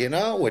that, you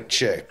know, with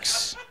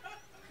chicks.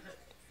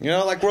 You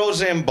know, like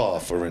Roseanne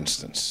Barr, for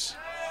instance.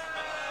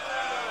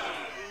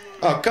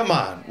 Oh, come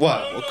on.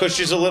 What? Because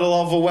she's a little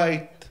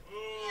overweight?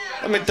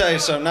 Let me tell you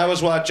something. I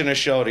was watching a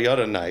show the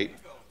other night,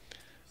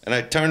 and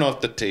I turned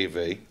off the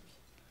TV,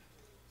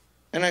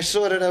 and I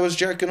saw that I was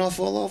jerking off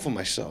all over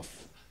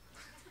myself.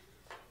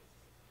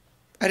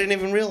 I didn't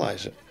even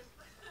realize it.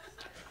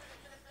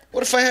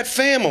 What if I had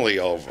family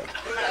over?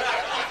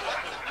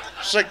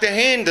 It's like the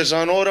hand is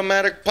on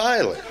automatic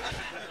pilot.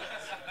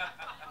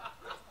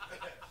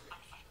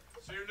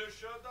 See your new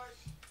show, Dice?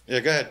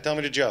 Yeah, go ahead. Tell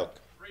me the joke.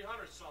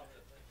 300 something.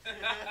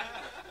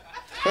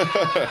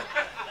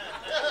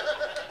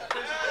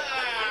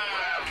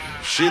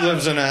 She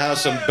lives in a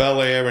house in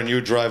Bel Air and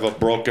you drive a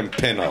broken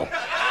Pinto.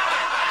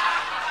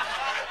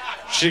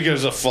 She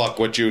gives a fuck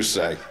what you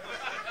say.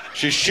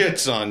 She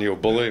shits on you,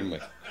 believe me.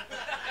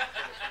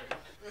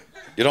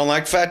 You don't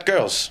like fat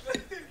girls?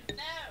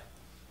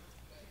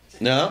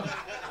 No?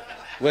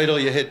 Wait till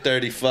you hit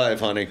 35,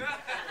 honey.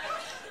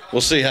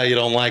 We'll see how you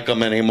don't like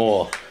them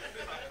anymore.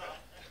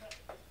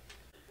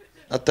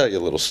 I'll tell you a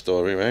little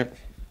story, right?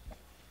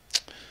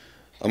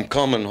 I'm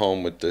coming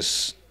home with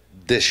this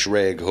dish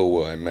rag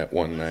who I met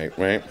one night,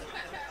 right?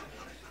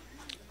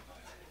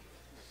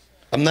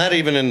 I'm not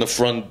even in the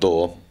front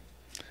door,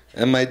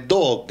 and my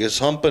dog is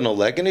humping a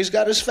leg, and he's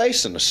got his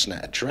face in a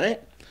snatch,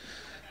 right?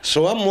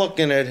 So I'm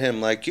looking at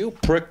him like, you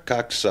prick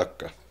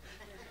cocksucker.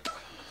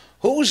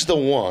 Who's the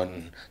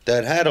one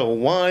that had to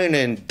wine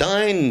and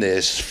dine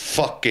this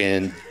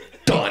fucking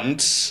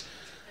dunce?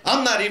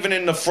 I'm not even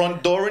in the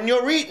front door, and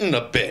you're eating a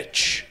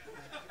bitch.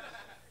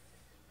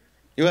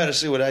 You had to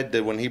see what I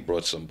did when he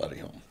brought somebody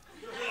home.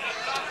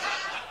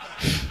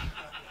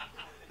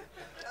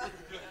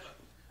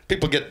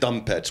 People get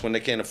dumb pets when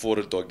they can't afford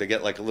a dog. They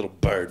get like a little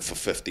bird for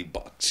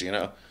 $50, you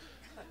know?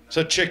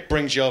 So a chick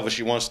brings you over.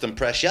 She wants to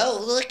impress you.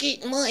 Oh, look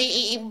at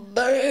my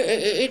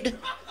bird.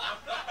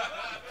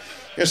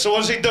 Yeah, so what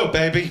does he do,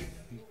 baby?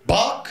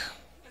 Bark?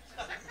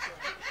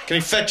 Can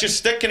he fetch his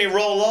stick? Can he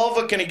roll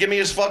over? Can he give me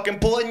his fucking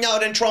paw? No,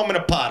 then throw him in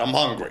a pot. I'm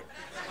hungry.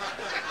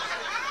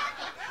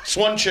 This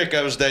one chick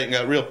I was dating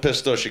got real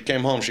pissed off. She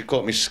came home, she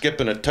caught me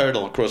skipping a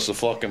turtle across the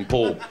fucking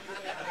pool.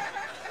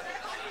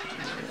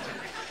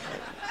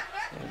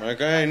 I'm like,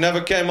 hey,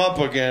 never came up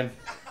again.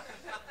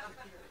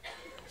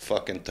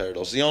 Fucking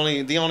turtles. The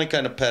only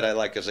kind of pet I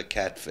like is a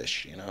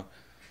catfish, you know?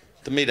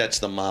 To me, that's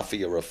the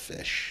mafia of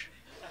fish.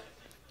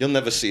 You'll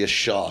never see a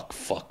shark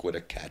fuck with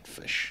a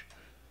catfish.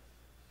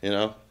 You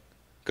know?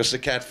 Because the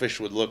catfish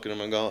would look at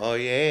him and go, oh,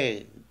 yeah.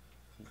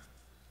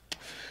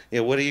 Yeah,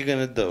 what are you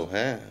going to do,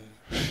 huh?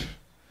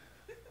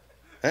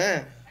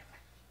 Huh?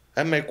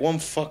 I make one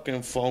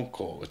fucking phone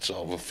call, it's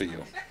over for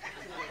you.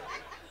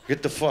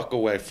 Get the fuck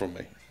away from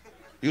me.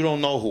 You don't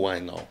know who I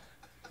know.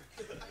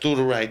 Do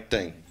the right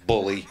thing,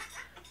 bully.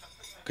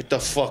 Get the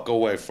fuck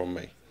away from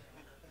me.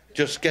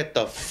 Just get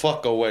the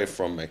fuck away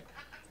from me.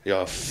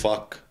 You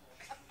fuck.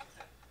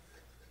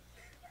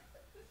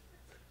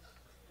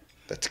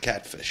 That's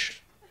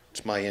catfish.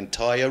 It's my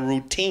entire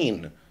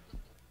routine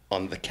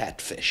on the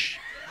catfish.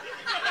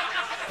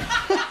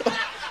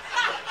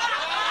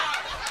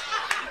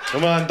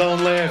 Come on,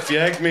 don't laugh. You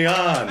egg me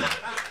on.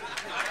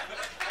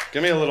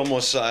 Give me a little more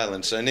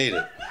silence. I need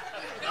it.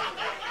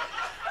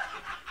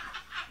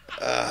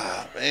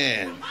 Ah,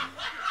 man.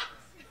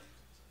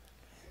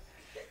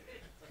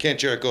 Can't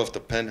jerk off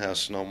the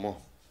penthouse no more.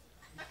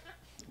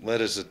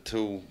 Letters are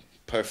too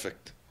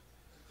perfect.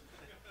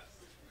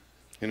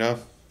 You know?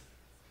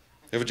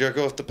 You ever jerk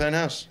off the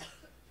penthouse?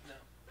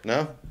 No.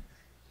 No?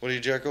 What do you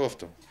jerk off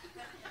to?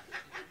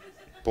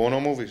 Porno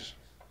movies.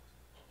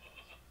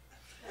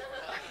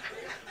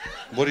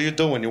 What do you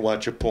do when you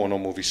watch a porno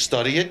movie?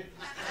 Study it?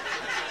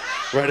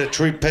 Write a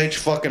 3-page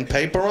fucking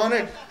paper on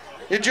it?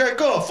 You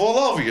jerk off all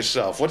over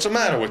yourself. What's the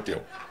matter with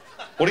you?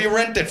 What do you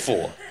rent it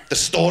for? The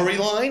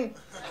storyline?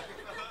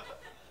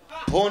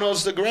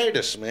 Porno's the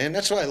greatest, man.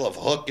 That's why I love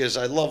hookers.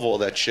 I love all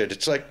that shit.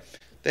 It's like,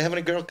 they have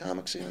any girl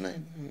comics here tonight?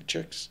 Any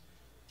chicks?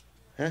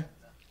 Huh?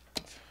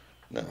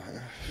 No, huh?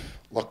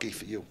 Lucky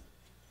for you.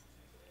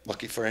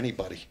 Lucky for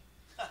anybody.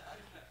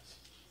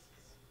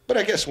 But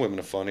I guess women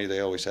are funny. They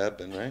always have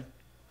been, right?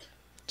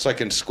 It's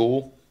like in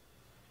school.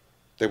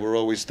 They were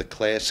always the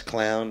class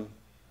clown,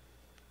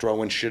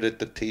 throwing shit at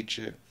the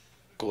teacher,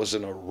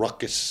 causing a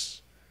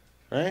ruckus,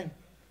 right?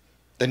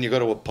 Then you go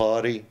to a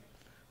party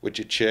with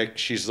your chick.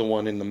 She's the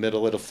one in the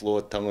middle of the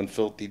floor telling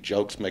filthy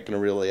jokes, making a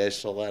real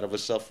asshole out of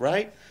herself,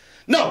 right?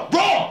 No,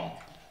 wrong!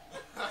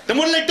 Then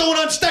what are they doing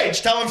on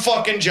stage, telling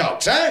fucking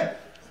jokes, huh?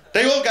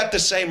 They all got the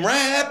same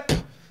rap.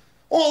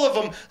 All of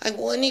them, I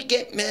want to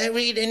get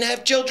married and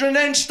have children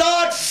and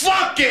start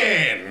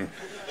fucking!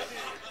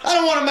 I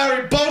don't want to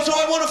marry Bozo,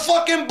 I want a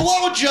fucking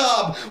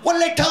blowjob. What are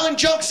they telling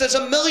jokes? There's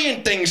a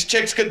million things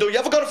chicks could do. You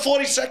ever go to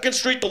 42nd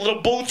Street, the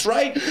little booths,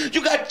 right?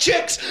 You got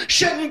chicks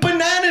shitting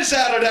bananas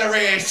out of their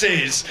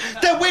asses.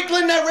 They're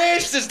wiggling their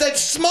asses. They're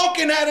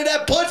smoking out of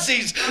their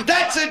pussies.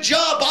 That's a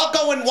job. I'll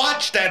go and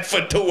watch that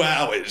for 2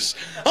 hours.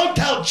 Don't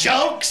tell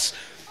jokes.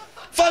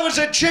 If I was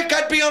a chick,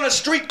 I'd be on a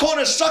street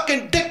corner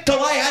sucking dick till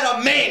I had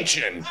a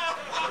mansion.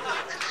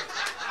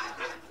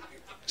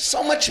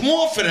 So much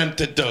more for them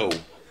to do.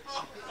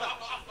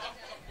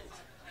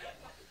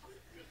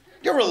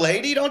 You're a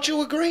lady, don't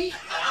you agree?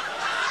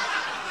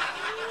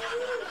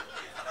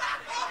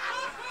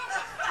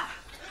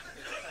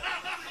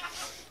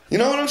 You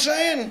know what I'm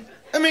saying?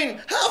 I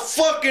mean, how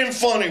fucking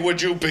funny would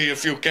you be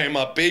if you came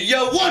up here?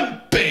 You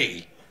wouldn't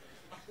be!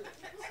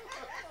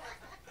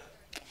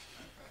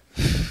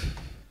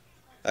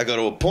 I go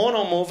to a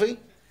porno movie.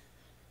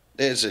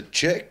 There's a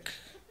chick,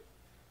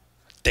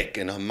 dick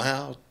in her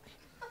mouth,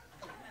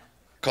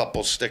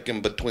 couple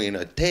sticking between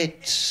her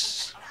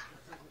tits,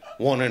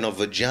 one in a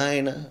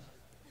vagina.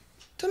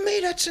 To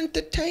me, that's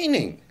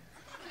entertaining.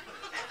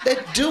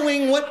 They're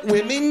doing what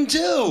women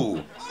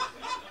do.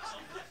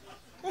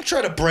 Don't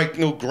try to break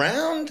new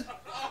ground.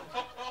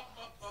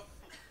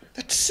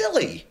 That's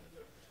silly.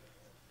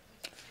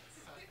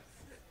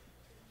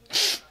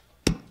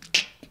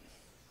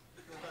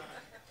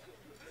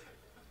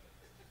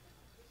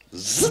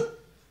 Zzz.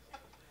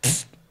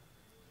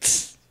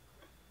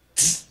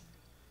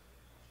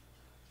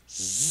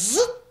 Zzz.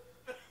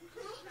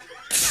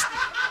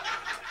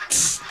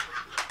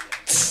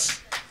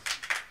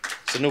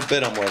 It's a new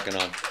bit I'm working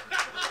on.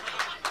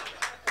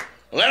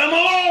 Let him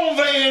alone,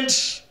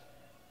 Vance!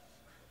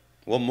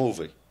 What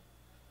movie?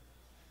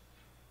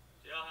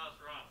 Jailhouse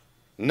Rock.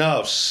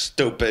 No,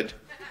 stupid.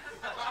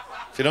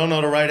 If you don't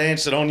know the right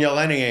answer, don't yell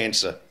any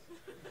answer.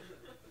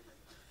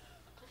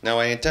 No,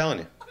 I ain't telling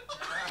you.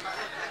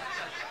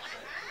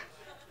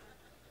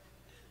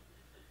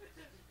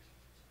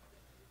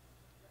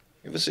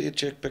 You ever see a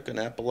chick pick an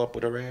apple up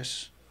with her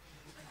ass?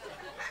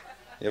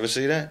 You ever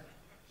see that?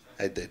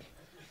 I did.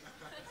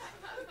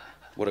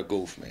 What a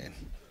goof, man.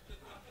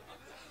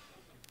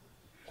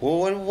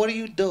 Well, what do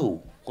you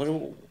do?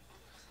 You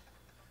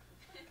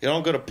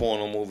don't go to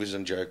porno movies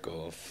and jerk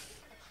off.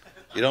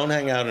 You don't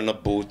hang out in a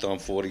booth on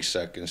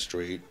 42nd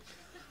Street.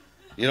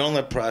 You don't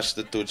let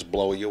prostitutes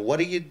blow you. What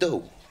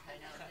do?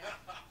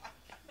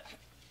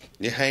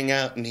 You hang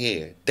out in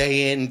here.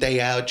 Day in,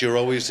 day out, you're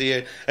always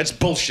here. That's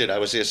bullshit. I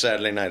was here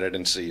Saturday night. I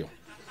didn't see you.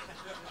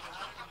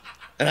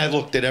 And I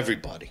looked at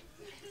everybody.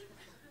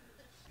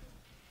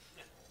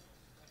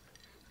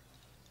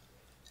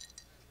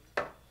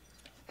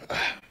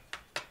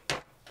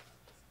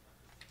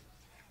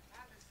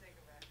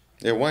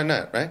 Yeah, why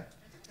not, right?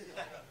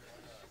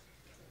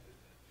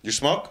 You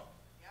smoke?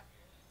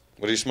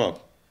 What do you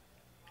smoke?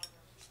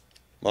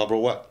 Marlboro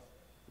what?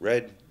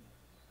 Red?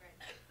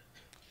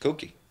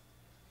 Kooky.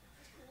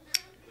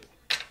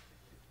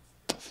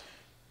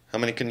 How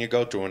many can you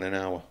go through in an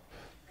hour?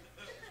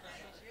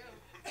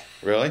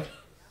 Really?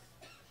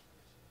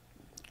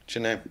 What's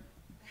your name?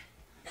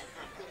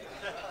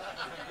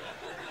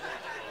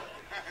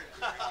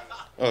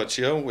 Oh, it's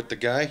you with the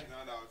guy?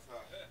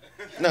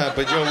 No,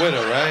 but you're with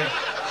her, right?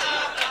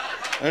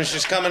 And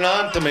she's coming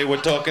on to me.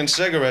 We're talking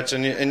cigarettes,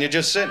 and you're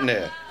just sitting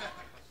there.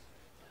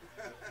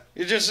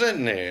 You're just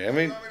sitting there. I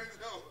mean,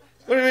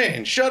 what do you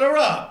mean? Shut her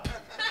up.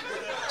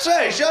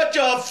 Say, shut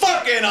your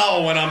fucking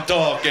hole when I'm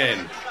talking.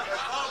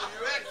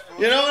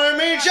 You know what I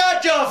mean?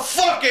 Shut your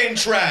fucking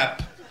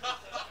trap.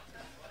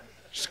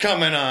 She's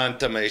coming on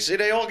to me. See,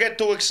 they all get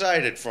too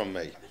excited from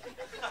me.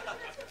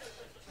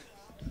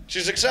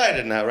 She's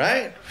excited now,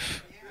 right?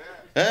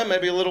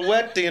 Maybe a little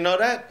wet. Do you know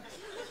that?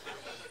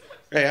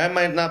 Hey, I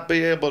might not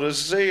be able to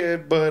see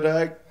it, but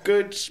I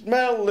could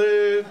smell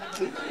it.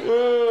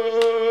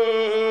 Whoa.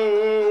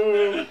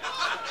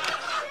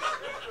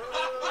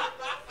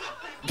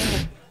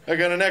 I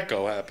got an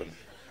echo happen.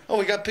 Oh,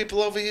 we got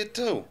people over here,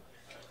 too.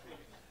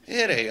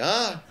 Here they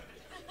are.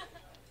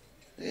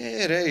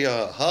 Here they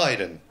are,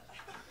 hiding.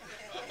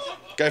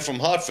 Guy from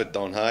Hartford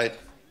don't hide.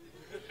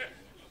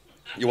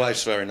 Your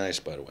wife's very nice,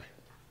 by the way.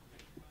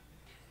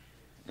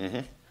 Mm-hmm.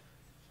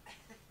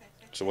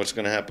 So what's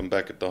going to happen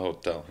back at the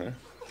hotel, huh?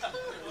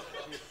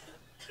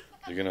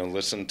 You're going to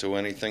listen to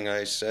anything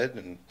I said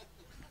and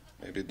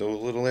maybe do a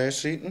little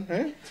ass eating,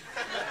 huh?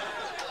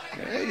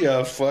 Hey,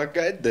 you fuck,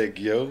 I dig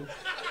you.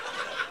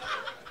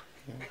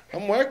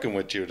 I'm working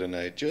with you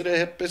tonight. You're the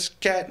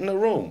hippest cat in the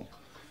room.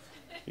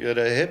 You're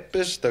the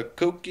hippest, the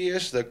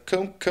kookiest, the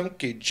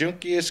kunky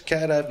junkiest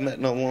cat I've met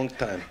in a long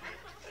time.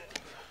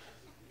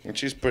 And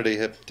she's pretty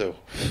hip, too.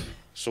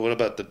 So what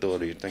about the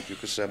daughter? You think you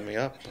could set me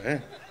up, eh?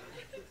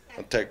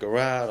 I'll take her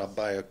out, I'll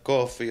buy her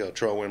coffee, I'll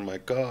throw her in my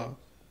car.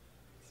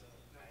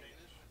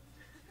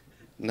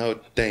 No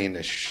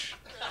Danish.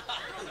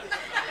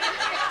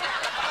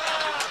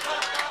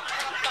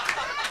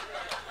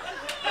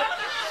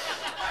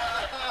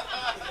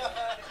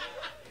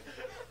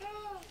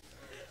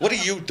 What do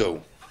you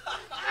do?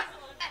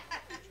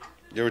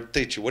 You're a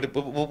teacher. What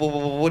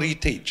do you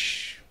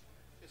teach?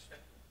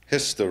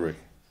 History.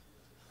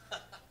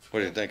 What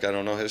do you think? I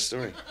don't know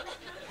history?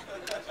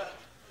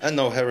 I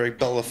know Harry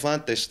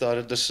Belafonte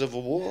started the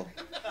Civil War.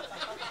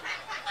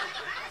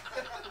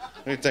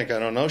 What do you think? I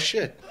don't know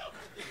shit.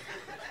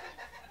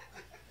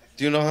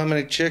 Do you know how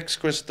many chicks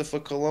Christopher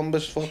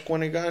Columbus fucked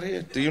when he got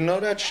here? Do you know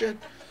that shit?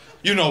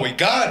 You know he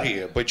got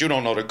here, but you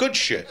don't know the good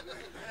shit.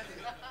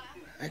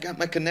 I got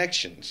my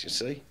connections, you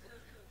see?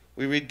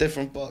 We read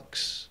different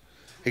books.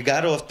 He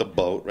got off the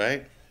boat,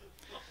 right?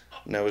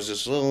 And there was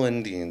this little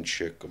Indian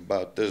chick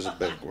about this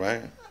big,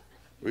 right?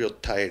 Real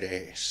tight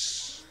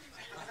ass.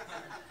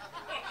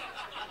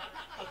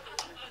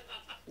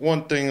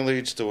 One thing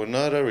leads to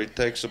another. He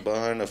takes her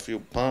behind a few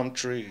palm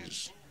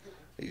trees.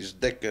 He's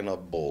dicking her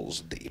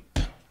balls deep.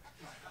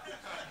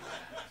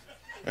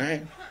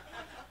 Right?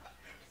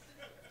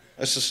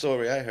 That's the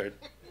story I heard.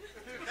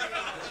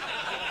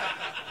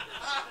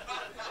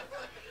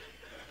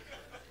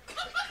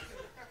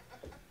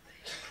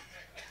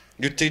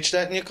 You teach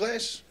that in your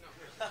class?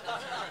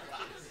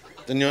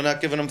 Then you're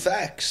not giving them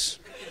facts.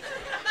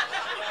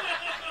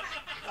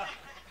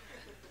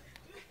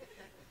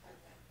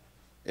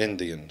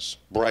 Indians,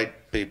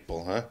 bright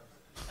people, huh?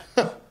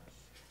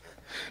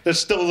 They're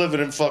still living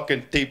in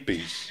fucking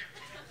teepees.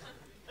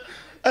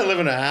 I live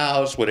in a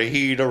house with a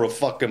heater, a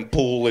fucking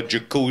pool, a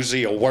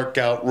jacuzzi, a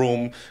workout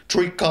room,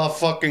 3-car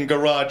fucking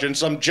garage, and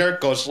some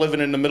jerkos living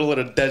in the middle of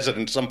the desert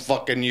in some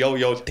fucking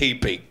yo-yo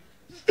teepee.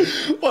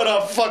 What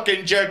a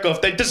fucking jerk-off.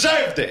 They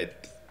deserved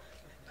it.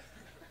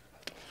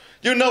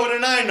 You know it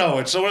and I know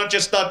it, so why don't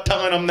you start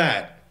telling them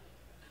that?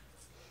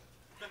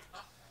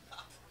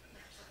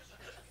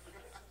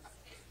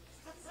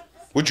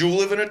 Would you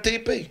live in a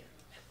teepee?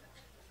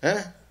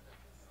 Huh?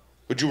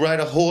 Would you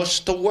ride a horse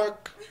to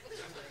work?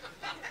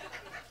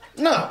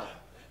 No.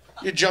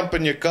 You jump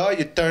in your car,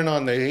 you turn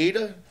on the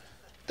heater.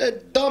 They're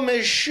dumb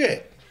as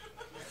shit.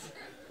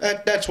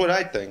 That's what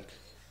I think.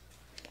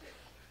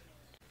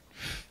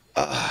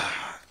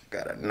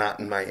 Got a knot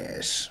in my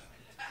ass.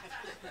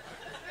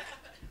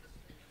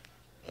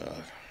 You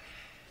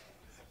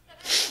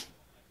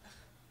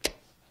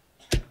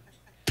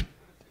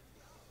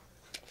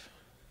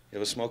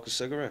ever smoke a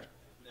cigarette?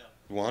 No.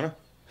 You wanna? No.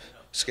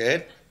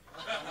 Scared?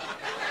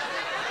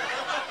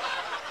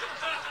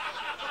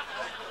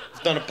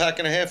 I've done a pack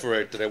and a half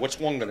already today. What's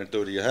one gonna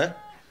do to you, huh?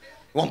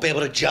 You won't be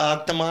able to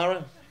jog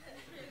tomorrow?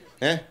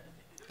 Huh?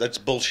 That's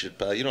bullshit,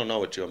 pal. You don't know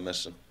what you're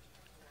missing.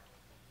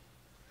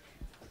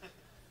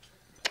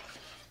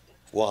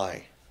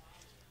 Why?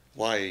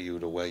 Why are you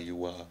the way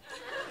you are?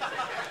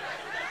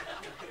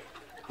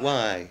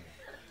 Why?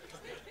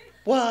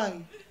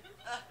 Why?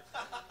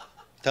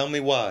 Tell me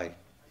why.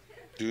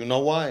 Do you know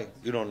why?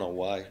 You don't know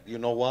why. You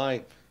know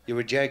why? You're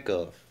a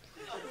jerk-off.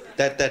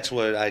 That's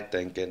what I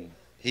think, and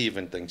he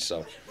even thinks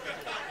so.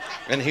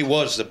 And he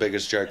was the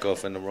biggest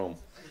jerk-off in the room.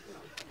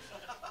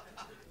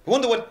 I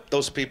wonder what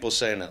those people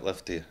saying that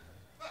left here.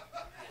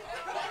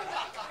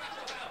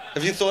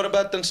 Have you thought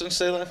about them since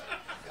they left?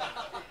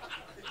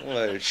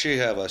 Well, did she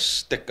have a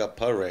stick up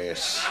her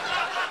ass?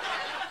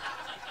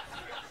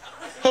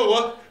 Oh,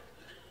 what?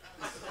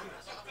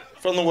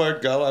 From the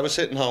word go, I was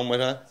hitting home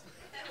with her.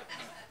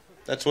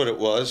 That's what it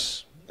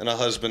was. And her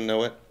husband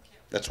knew it.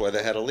 That's why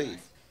they had to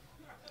leave.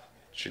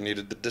 She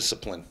needed the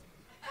discipline.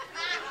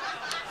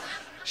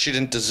 She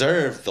didn't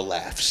deserve the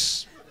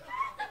laughs.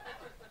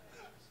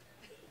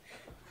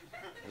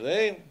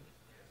 They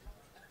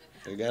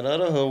got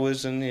other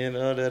hoes in here,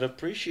 that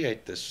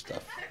appreciate this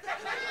stuff.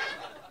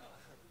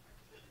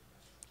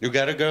 You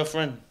got a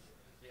girlfriend?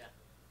 Yeah.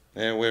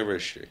 And where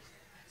is she?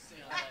 San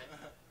Jose.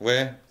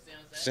 Where?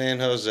 San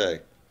Jose. San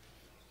Jose.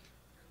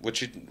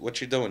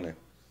 What you doing there?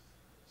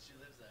 She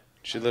lives there.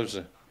 She lives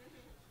there.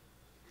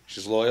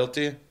 She's loyal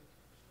to you?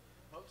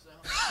 Hope so.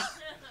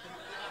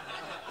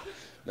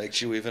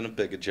 Makes you even a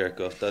bigger jerk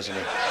off, doesn't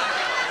it?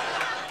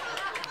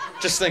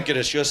 Just think of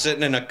this. You're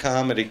sitting in a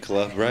comedy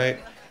club, right?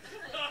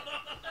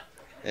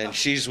 And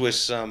she's with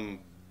some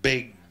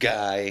big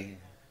guy,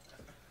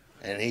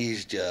 and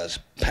he's just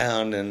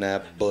pounding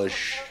that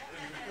bush,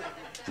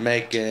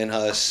 making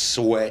her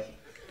sweat.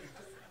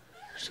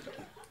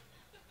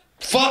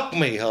 Fuck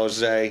me,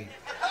 Jose.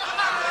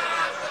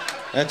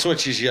 That's what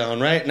she's yelling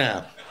right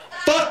now.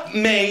 Fuck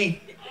me!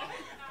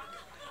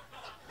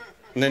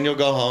 And then you'll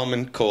go home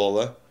and call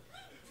her.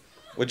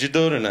 What'd you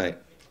do tonight?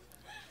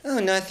 Oh,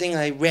 nothing,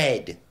 I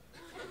read.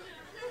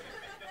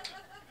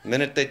 The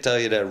minute they tell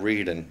you they're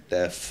reading,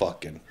 they're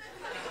fucking.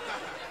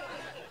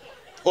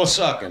 Or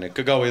sucking, it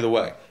could go either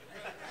way.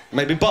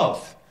 Maybe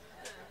both.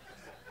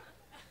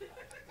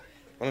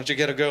 Why don't you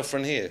get a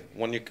girlfriend here?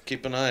 One you could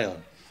keep an eye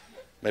on.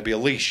 Maybe a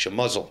leash, a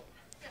muzzle.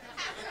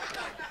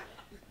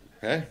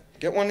 Okay?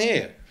 Get one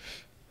here.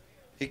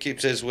 He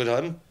keeps his with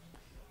him.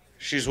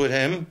 She's with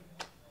him.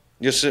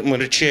 You're sitting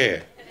with a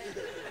chair.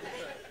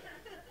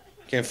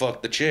 Can't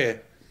fuck the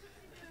chair.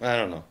 I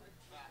don't know.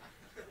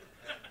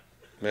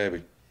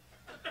 Maybe.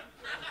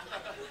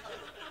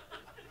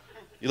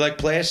 You like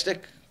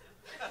plastic?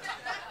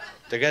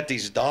 They got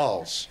these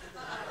dolls.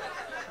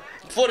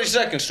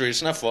 42nd Street,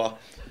 it's not far.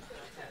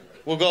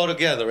 We'll go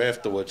together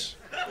afterwards.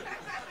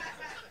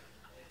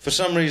 For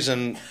some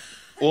reason,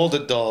 all the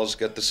dolls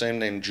got the same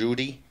name,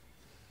 Judy.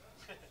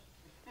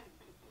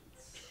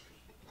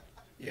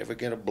 You ever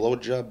get a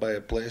blowjob by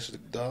a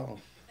plastic doll?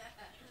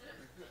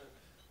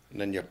 And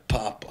then your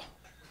papa.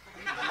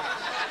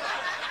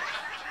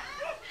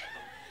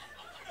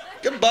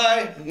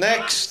 Goodbye.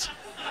 Next.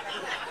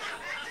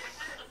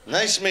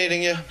 Nice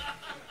meeting you,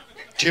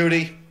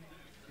 Judy.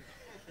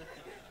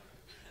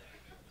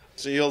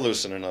 So you're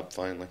loosening up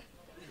finally.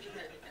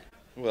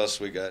 Who else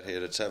we got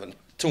here that's having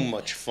too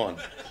much fun?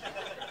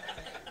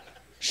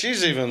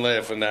 She's even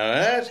laughing now,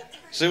 eh?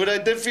 See what I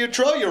did for you?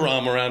 Throw your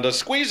arm around her,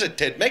 squeeze a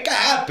tit, make her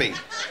happy.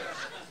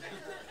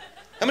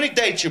 How many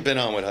dates you been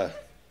on with her?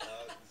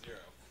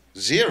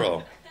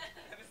 0.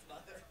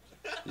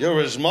 You're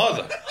his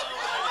mother.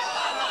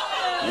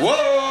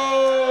 Whoa!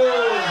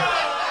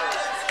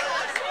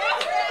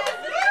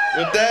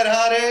 With that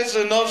hot ass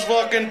and those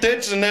fucking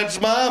tits and that's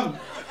mom.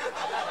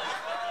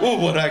 Ooh,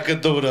 what I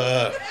could do to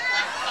her.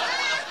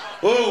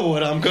 Ooh,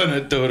 what I'm gonna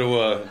do to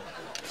her.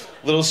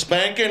 Little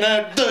spanking,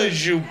 that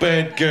does you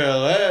bad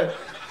girl, eh?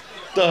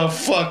 The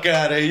fuck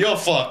out of here. You're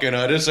fucking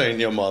her. This ain't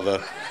your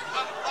mother.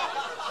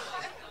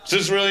 Is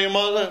this really your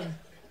mother?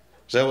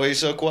 Is that why you're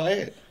so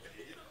quiet?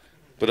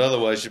 But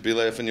otherwise you'd be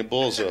laughing your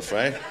balls off,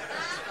 right?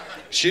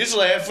 She's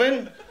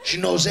laughing. She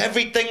knows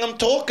everything I'm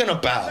talking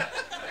about.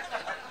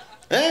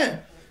 Eh?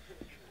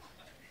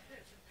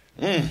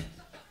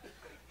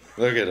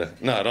 Look at her.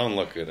 No, don't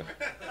look at her.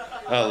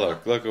 Oh,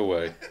 look. Look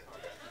away.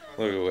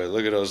 Look away.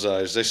 Look at those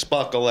eyes. They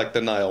sparkle like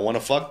the Nile. Wanna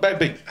fuck,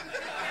 baby?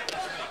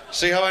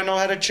 See how I know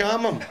how to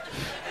charm them?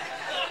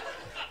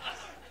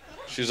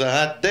 She's a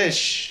hot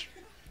dish.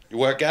 You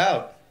work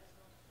out.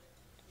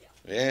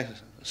 Yeah,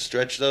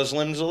 stretch those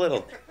limbs a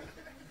little.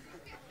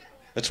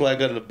 That's why I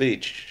go to the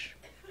beach.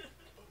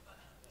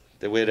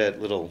 They wear that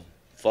little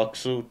fuck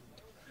suit.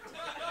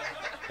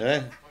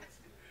 Eh?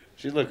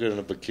 She's looking in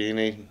a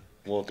bikini,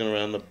 walking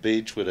around the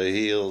beach with her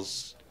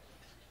heels.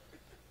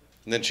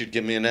 And then she'd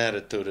give me an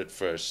attitude at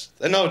first.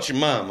 I know it's your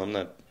mom, I'm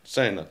not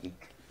saying nothing.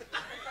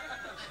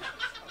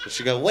 But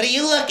she'd go, what are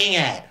you looking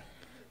at?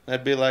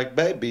 I'd be like,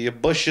 baby, your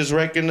bush is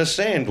raking the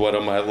sand, what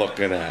am I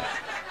looking at?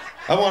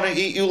 I want to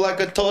eat you like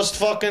a tossed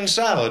fucking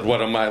salad,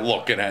 what am I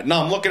looking at?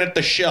 No, I'm looking at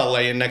the shell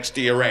laying next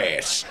to your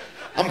ass.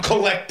 I'm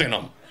collecting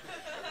them.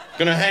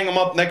 Gonna hang them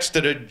up next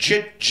to the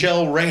jit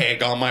gel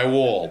rag on my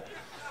wall.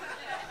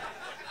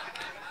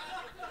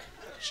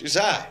 She's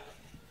hot.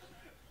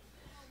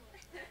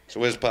 So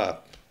where's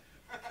Pop?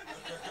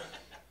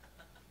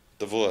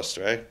 Divorced,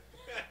 right?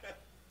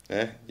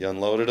 Yeah? You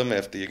unloaded him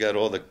after you got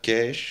all the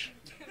cash?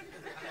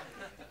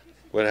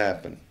 What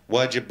happened?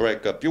 Why'd you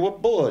break up? You were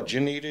bored. You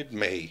needed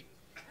me.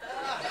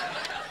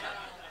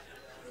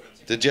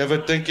 Did you ever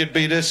think you'd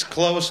be this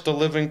close to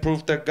living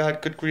proof that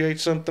God could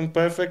create something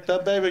perfect, huh,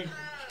 baby?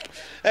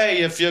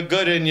 Hey, if you're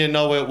good and you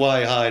know it,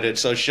 why hide it?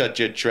 So shut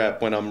your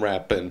trap when I'm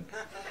rapping.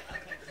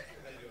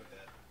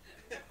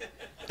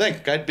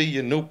 Think I'd be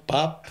your new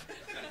pop?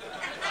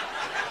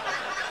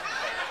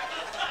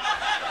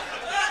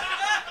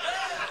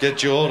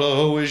 Get you all the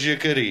hooey you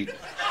could eat.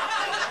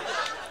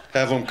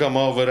 Have him come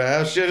over the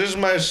house. Yeah, this is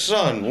my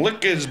son.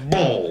 Lick his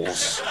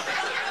balls.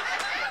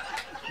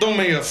 Do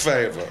me a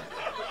favor.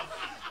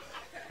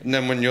 And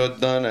then when you're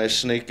done, I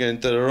sneak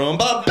into the room.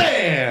 But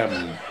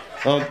bam!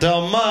 Don't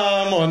tell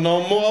mom or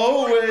no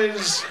more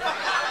hooeys.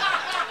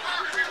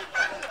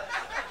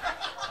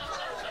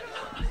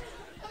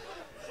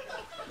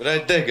 But I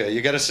dig her. You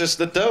got a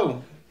sister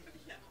too?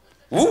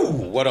 Woo!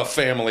 What a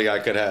family I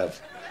could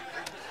have.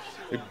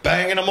 You're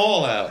banging them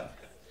all out.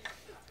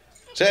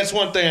 So that's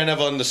one thing I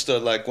never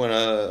understood. Like when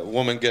a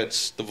woman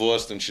gets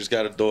divorced and she's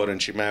got a daughter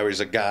and she marries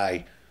a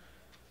guy,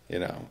 you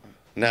know,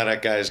 now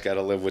that guy's got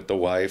to live with the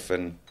wife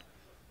and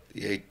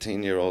the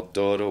 18-year-old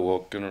daughter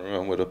walking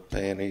around with her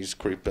panties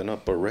creeping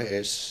up her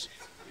ass.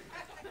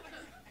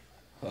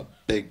 Her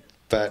big,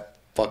 fat,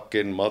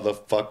 fucking,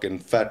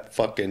 motherfucking, fat,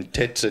 fucking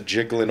tits are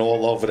jiggling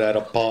all over that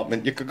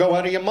apartment. You could go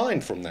out of your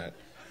mind from that.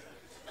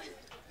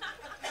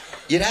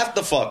 You'd have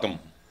to fuck them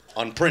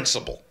on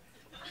principle,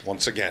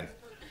 once again.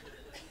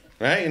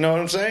 Right? You know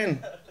what I'm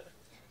saying?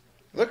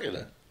 Look at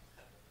her.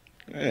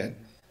 Yeah.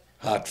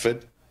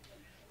 Hotford.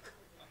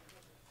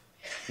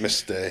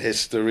 Mr.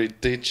 History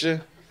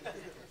teacher.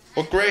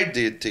 What grade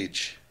do you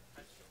teach?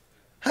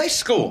 High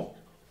school.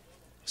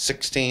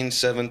 16,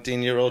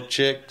 17-year-old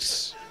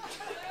chicks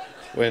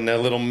wearing their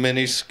little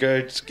mini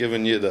skirts,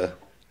 giving you the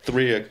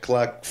 3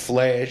 o'clock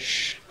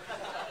flash.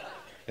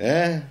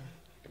 Yeah?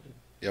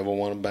 You ever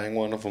want to bang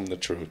one of them? The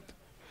truth.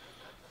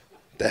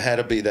 There had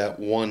to be that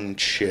one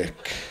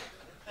chick.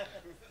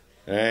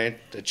 Right?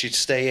 That she'd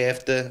stay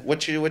after.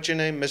 What's your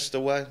name,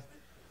 Mr. what?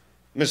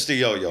 Mr.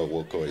 Yo-Yo,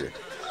 we'll call you.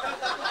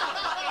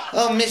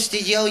 Oh, Mr.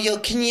 Yo-Yo,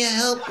 can you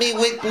help me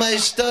with my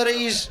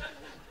studies?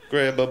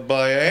 Grab her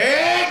by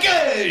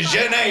acres,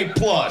 an A+.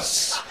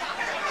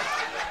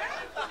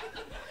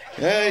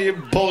 Yeah, you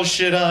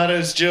bullshit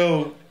artist,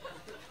 Joe.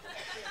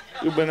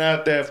 You've been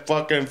out there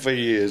fucking for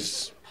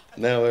years.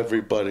 Now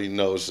everybody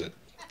knows it.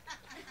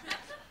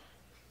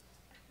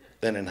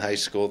 Then in high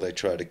school, they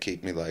tried to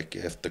keep me like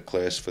after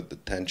class for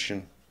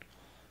detention.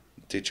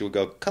 The teacher would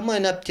go, come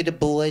on up to the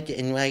board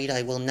and write,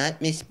 I will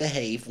not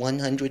misbehave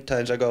 100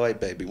 times. I go, hey,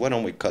 baby, why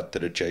don't we cut to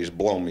the chase?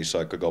 Blow me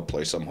so I could go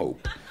play some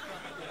hoop.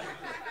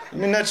 I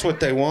mean, that's what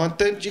they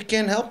wanted. You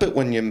can't help it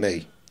when you're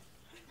me.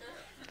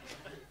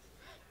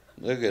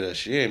 Look at her.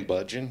 She ain't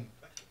budging.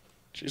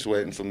 She's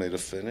waiting for me to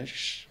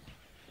finish.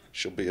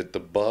 She'll be at the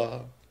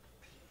bar.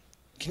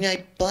 Can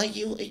I buy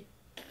you a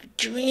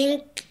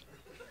drink?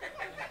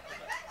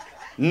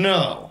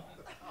 No.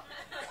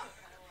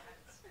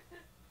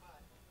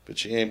 But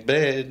she ain't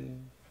bad.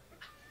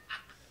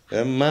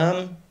 Her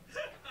mom?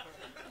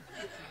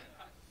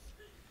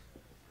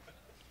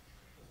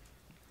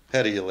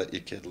 How do you let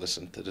your kid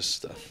listen to this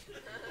stuff?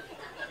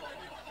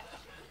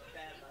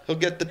 He'll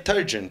get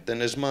detergent in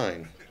his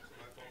mind.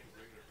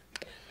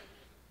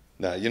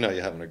 Nah, you know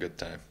you're having a good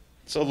time.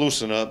 So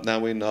loosen up. Now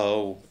we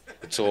know.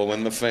 It's all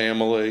in the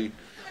family.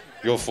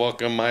 You're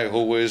fucking my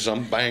who-is.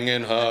 I'm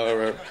banging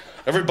her.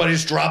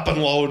 Everybody's dropping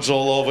loads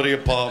all over the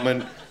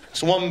apartment.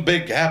 It's one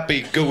big,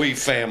 happy, gooey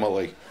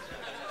family.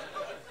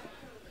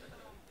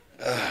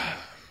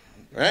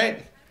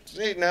 Right?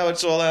 See, now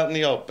it's all out in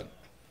the open.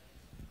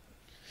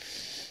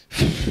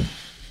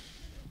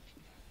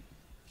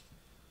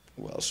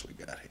 Who else we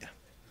got here?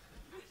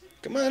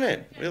 Come on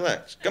in.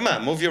 Relax. Come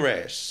on, move your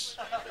ass.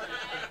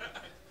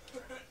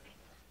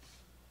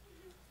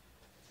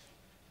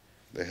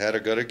 They had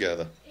to go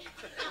together.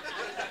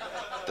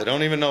 They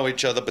don't even know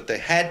each other, but they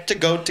had to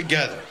go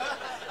together.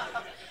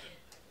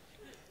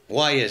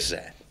 Why is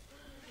that?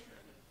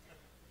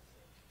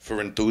 For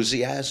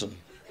enthusiasm.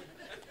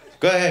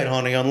 Go ahead,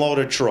 honey, unload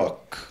a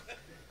truck.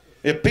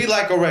 You pee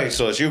like a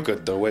racehorse, you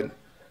could do it.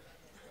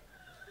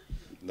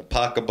 The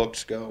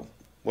pocketbooks go.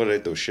 What do they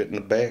do, shit in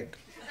the bag?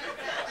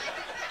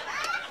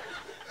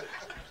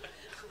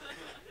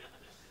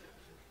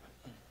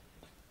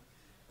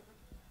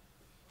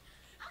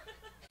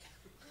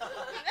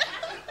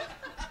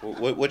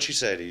 What'd she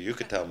say to you? You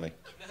could tell me.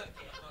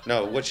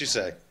 No, what'd she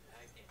say?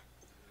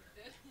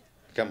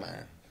 Come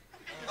on.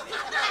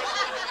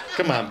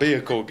 Come on, be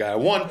a cool guy.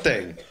 One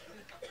thing.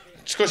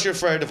 Just because you're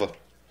afraid of her.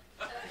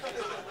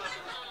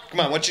 Come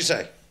on, what'd she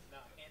say?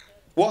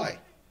 Why?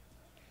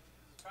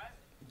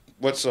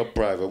 What's so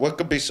private? What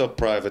could be so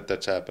private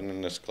that's happening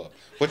in this club?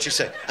 What'd she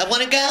say? I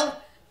want to go.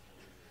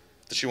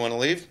 Does she want to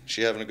leave? Is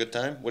she having a good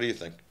time? What do you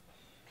think?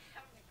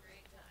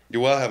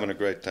 You are having a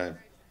great time.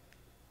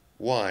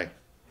 Why?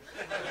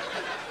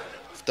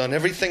 I've done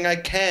everything I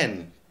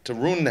can to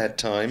ruin that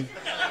time.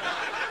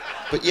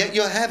 But yet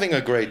you're having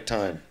a great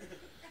time.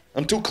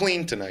 I'm too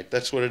clean tonight.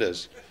 That's what it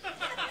is.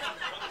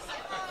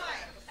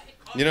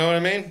 You know what I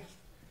mean?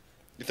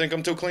 You think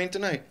I'm too clean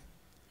tonight?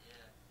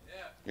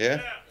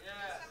 Yeah?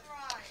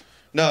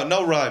 No,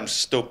 no rhymes,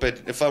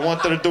 stupid. If I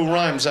wanted to do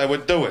rhymes, I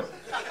would do it.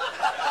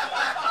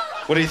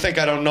 What do you think?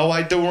 I don't know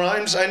I do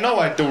rhymes? I know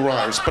I do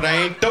rhymes, but I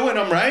ain't doing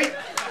them, right?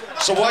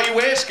 So why are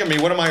you asking me?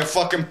 What am I, a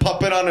fucking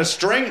puppet on a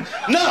string?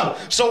 No!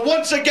 So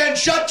once again,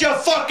 shut your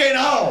fucking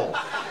hole!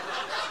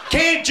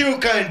 Can't you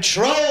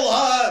control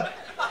her?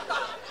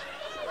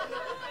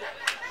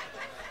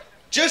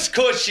 Just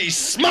 'cause she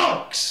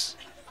smokes!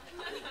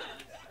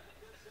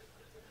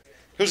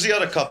 Who's the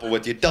other couple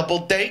with you? Double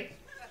date?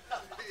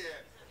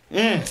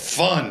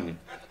 Fun.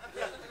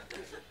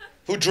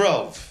 Who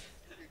drove?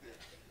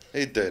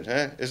 He did,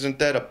 huh? Isn't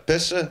that a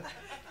pisser?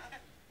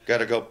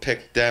 Gotta go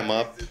pick them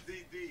up.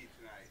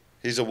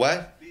 He's a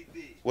what?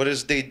 What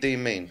does DD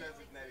mean?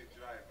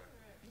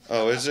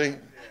 Oh, is he?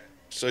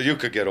 So you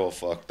could get all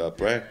fucked up,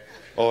 right?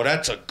 Oh,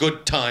 that's a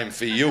good time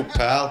for you,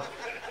 pal.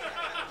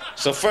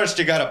 So first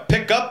you gotta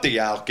pick up the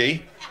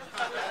alky,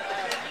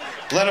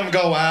 let him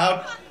go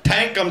out,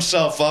 tank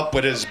himself up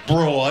with his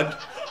broad.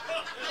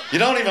 You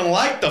don't even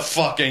like the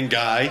fucking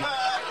guy.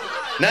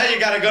 Now you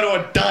gotta go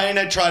to a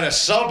diner, try to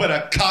sober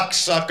the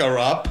cocksucker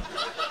up,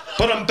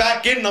 put him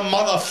back in the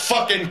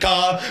motherfucking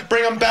car,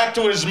 bring him back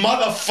to his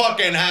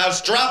motherfucking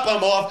house, drop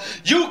him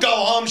off, you go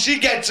home, she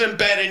gets in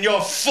bed, and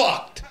you're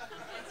fucked.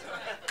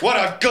 What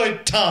a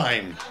good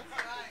time.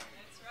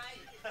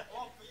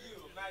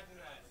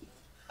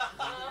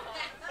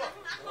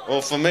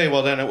 Well, for me,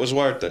 well, then it was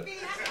worth it.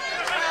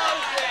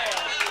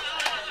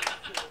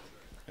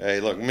 Hey,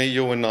 look, me,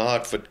 you, and the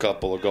Hartford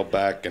couple will go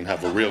back and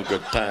have a real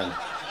good time.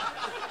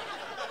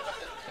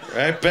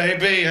 Right,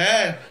 baby,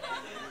 eh?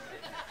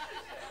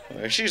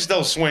 She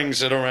still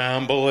swings it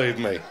around, believe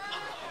me.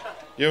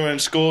 You're in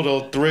school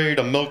till 3,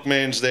 the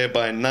milkman's there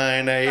by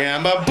 9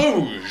 a.m. A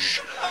boosh!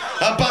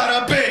 A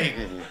bada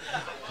bing!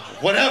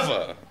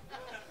 Whatever.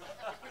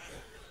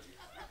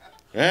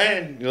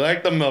 Right? You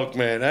like the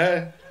milkman,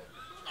 eh?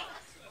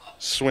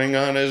 Swing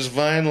on his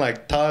vine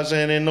like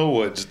Tarzan in the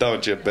woods,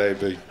 don't you,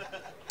 baby?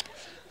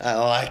 I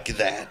like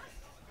that.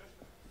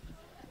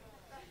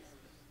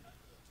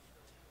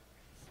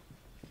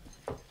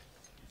 I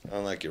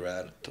don't like your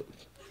attitude.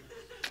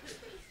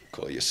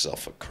 Call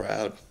yourself a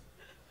crowd.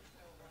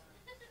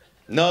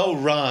 No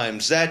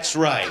rhymes, that's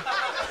right.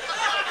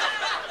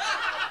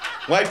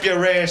 Wipe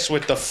your ass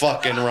with the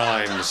fucking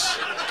rhymes.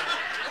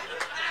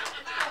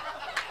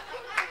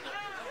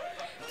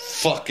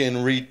 Fucking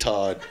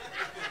retard.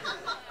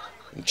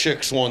 And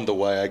chicks wonder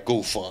why I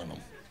goof on them.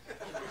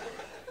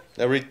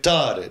 They're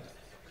retarded.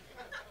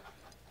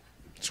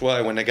 That's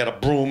why when they got a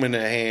broom in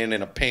their hand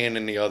and a pan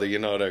in the other, you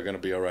know they're gonna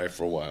be all right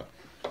for a while.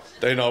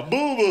 They know,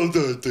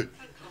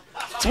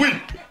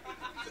 sweep,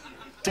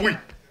 sweep.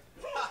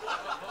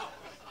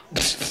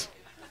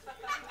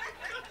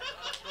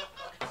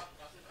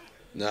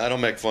 No, I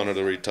don't make fun of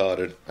the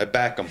retarded. I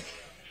back them.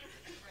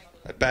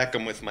 I back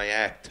them with my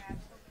act.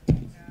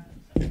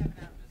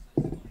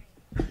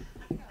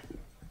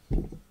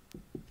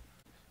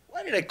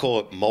 Why do they call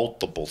it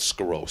multiple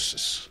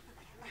sclerosis?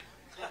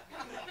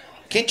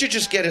 Can't you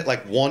just get it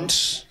like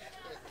once?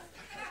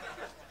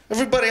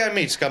 Everybody I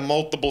meet's got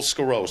multiple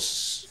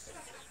sclerosis.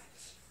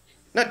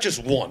 Not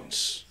just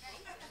once.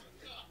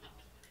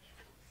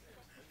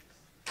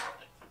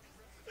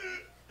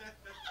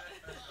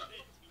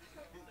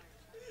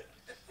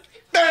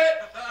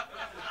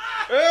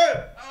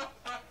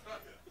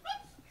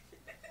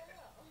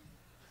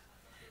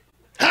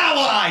 How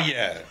are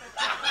you?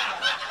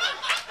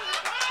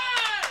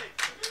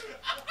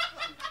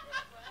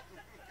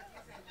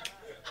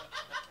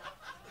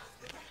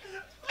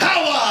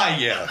 How are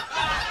you?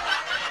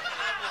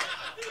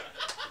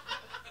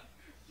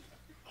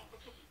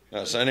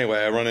 So anyway,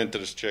 I run into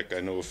this chick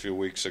I knew a few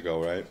weeks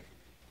ago, right?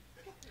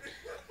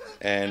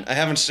 And I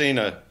haven't seen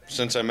her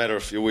since I met her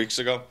a few weeks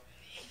ago.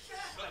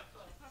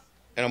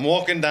 And I'm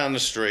walking down the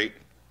street,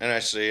 and I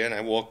see her, and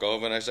I walk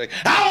over, and I say,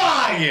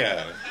 "How are you?"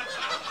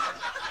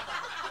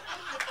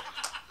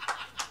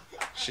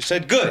 She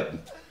said,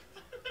 "Good."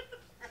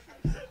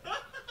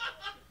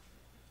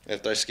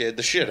 After I scared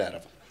the shit out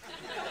of her.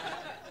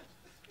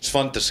 It's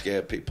fun to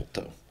scare people,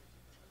 too.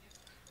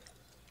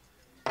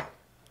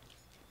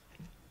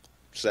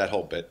 It's that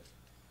whole bit.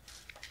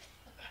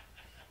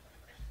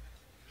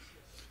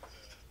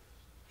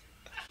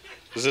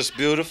 Is this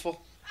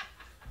beautiful?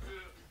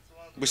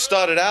 We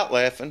started out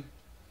laughing.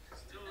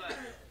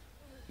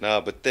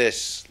 No, but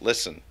this,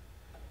 listen.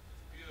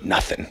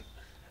 Nothing.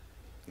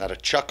 Not a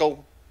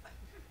chuckle.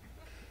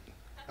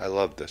 I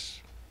love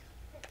this.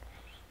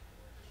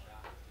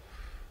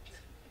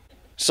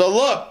 So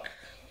look,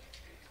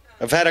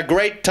 I've had a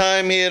great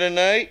time here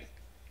tonight.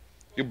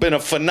 You've been a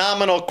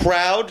phenomenal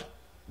crowd.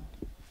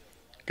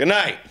 Good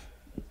night.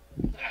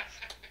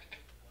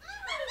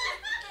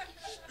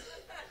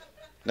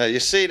 Now, you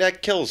see,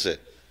 that kills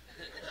it.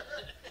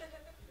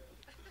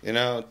 You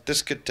know,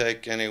 this could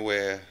take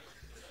anywhere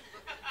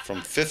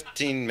from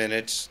 15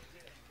 minutes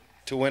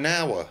to an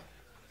hour.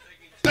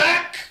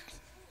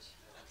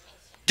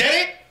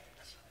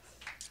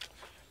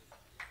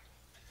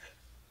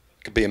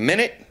 Could be a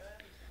minute,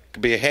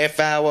 could be a half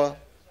hour,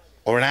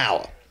 or an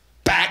hour.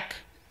 Back.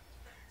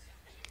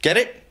 Get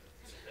it?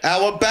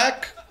 Hour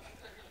back.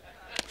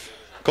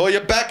 Call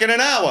you back in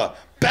an hour.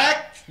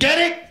 Back. Get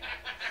it?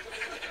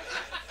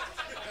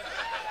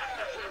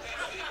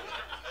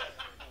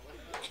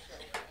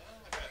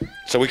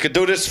 So we could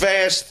do this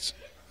fast,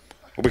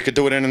 or we could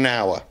do it in an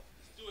hour.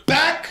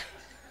 Back.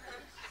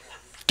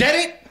 Get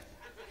it?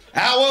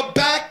 Hour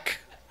back.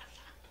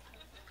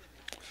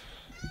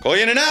 Call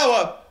you in an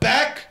hour.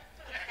 Back.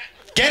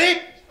 Get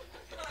it?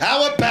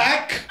 Hour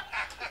back.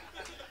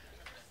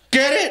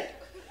 Get it?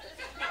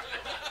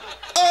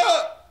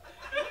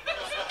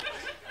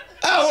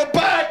 Hour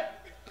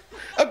back.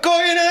 I'll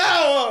call you in an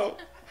hour.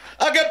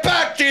 I'll get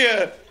back to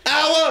you.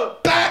 Hour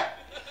back.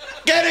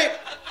 Get it?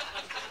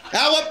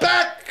 Hour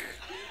back.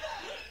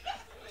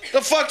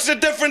 The fuck's the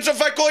difference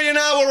if I call you an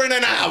hour in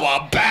an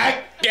hour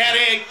back? Get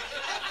it?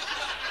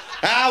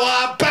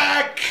 Hour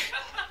back.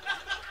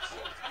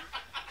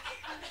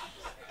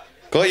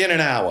 Call you in an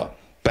hour.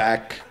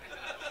 Back.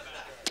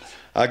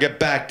 I'll get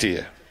back to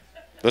you.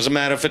 Doesn't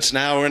matter if it's an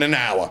hour and an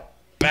hour.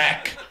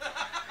 Back.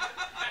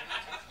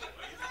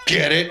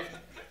 Get it?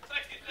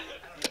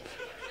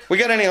 We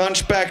got any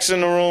hunchbacks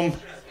in the room?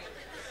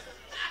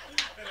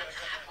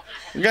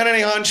 We got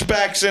any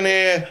hunchbacks in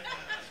here?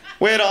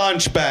 Where the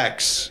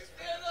hunchbacks?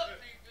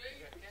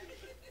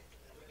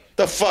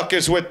 The fuck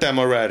is with them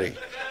already?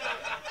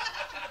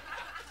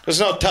 There's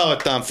no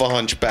telethon for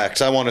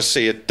hunchbacks. I want to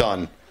see it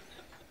done.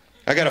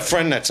 I got a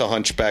friend that's a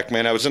hunchback,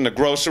 man. I was in the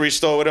grocery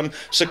store with him.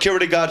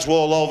 Security guards were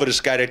all over this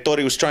guy. They thought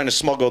he was trying to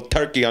smuggle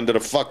turkey under the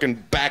fucking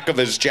back of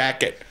his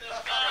jacket.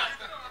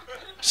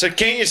 Said,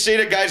 can't you see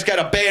the guy's got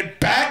a bad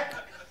back?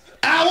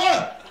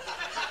 Hour?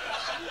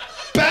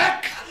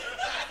 Back?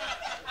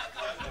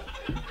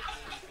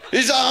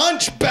 He's a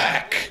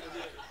hunchback.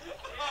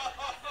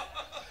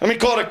 Let me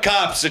call the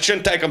cops. It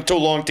shouldn't take them too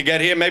long to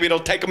get here. Maybe it'll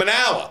take them an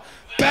hour.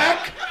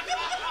 Back?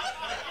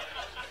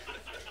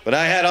 But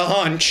I had a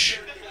hunch.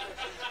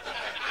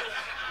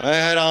 I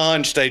had a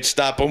hunch they'd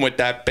stop him with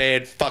that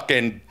bad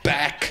fucking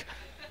back.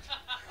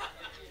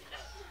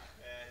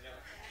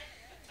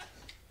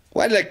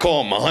 Why do they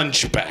call them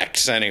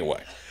hunchbacks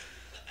anyway?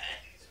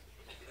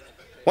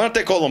 Why don't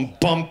they call them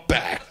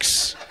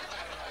bumpbacks?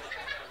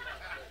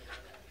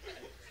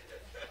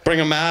 Bring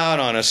them out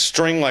on a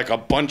string like a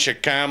bunch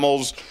of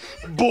camels.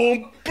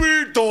 Boom,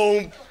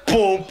 boom,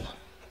 boom.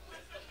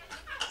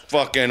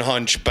 Fucking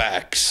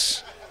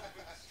hunchbacks.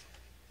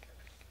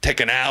 Take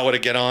an hour to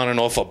get on and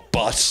off a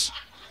bus.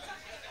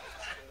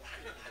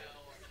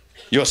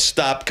 Your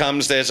stop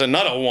comes, there's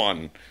another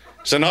one.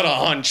 There's another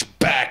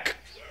hunchback.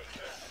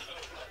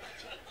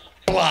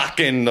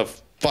 Blocking the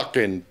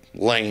fucking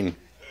lane.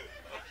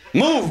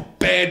 Move,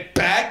 bad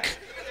back.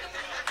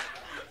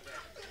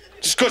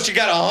 Just because you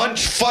got a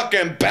hunch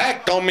fucking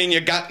back don't mean you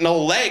got no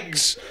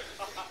legs.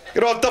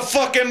 Get off the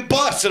fucking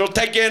bus. It'll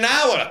take you an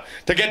hour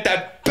to get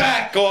that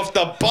back off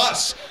the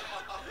bus.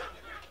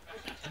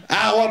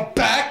 Hour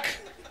back.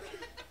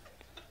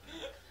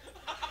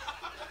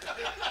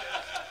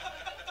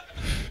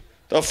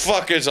 The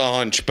fuck is a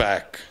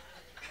hunchback?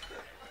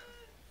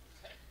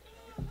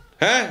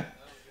 Huh?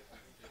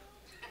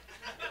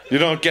 You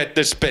don't get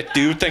this bit.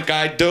 Do you think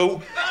I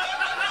do?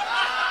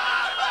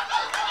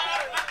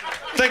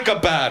 Think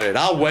about it.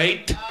 I'll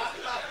wait.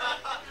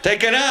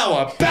 Take an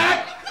hour.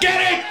 Back.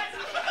 Get it?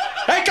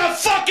 Take a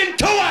fucking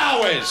 2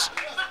 hours.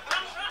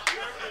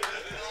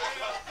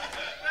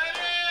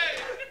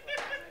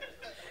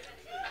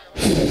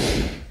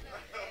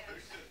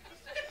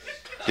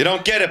 You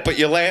don't get it, but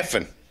you're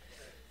laughing.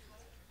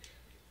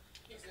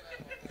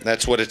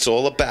 That's what it's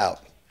all about.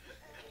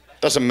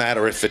 Doesn't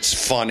matter if it's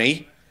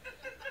funny.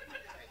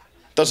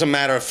 Doesn't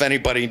matter if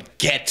anybody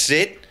gets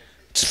it.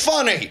 It's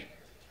funny.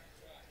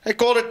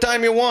 Take all the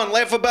time you want.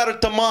 Laugh about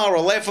it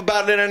tomorrow. Laugh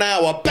about it in an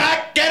hour.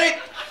 Back, get it?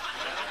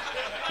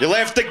 You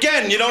laughed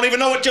again. You don't even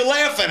know what you're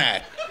laughing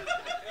at.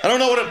 I don't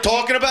know what I'm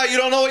talking about. You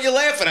don't know what you're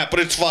laughing at, but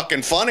it's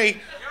fucking funny. You're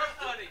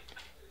funny.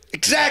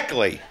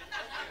 Exactly.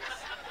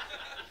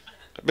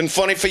 I've been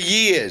funny for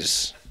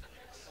years.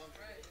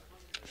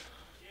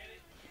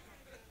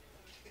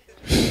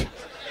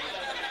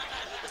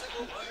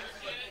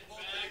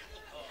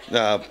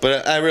 No,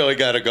 but I really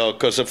gotta go,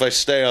 because if I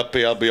stay up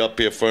here, I'll be up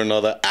here for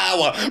another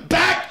hour.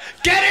 Back!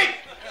 Get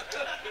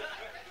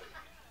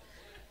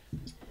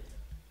it?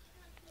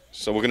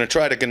 So we're gonna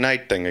try the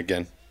goodnight thing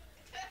again.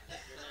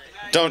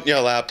 Don't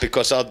yell out,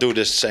 because I'll do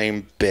the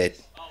same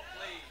bit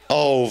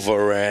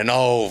over and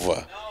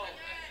over.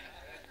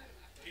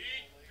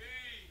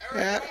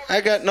 Yeah,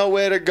 I got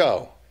nowhere to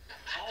go.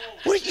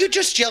 What, you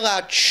just yell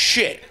out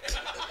shit.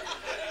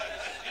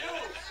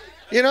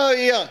 You know,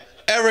 yeah,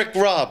 Eric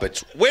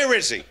Roberts, where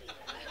is he?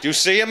 Do you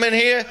see him in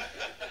here?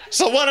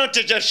 So why don't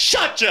you just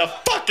shut your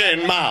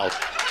fucking mouth?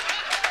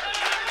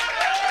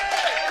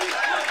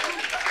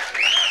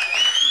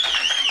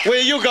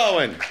 Where you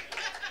going?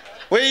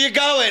 Where you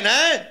going,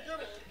 huh?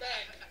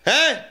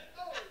 Huh?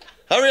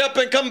 Hurry up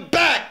and come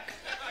back.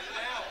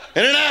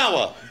 In an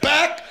hour.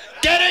 Back?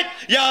 Get it?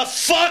 You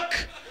fuck?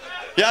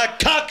 Ya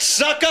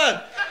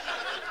cocksucker!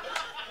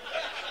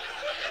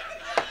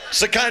 It's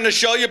the kind of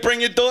show you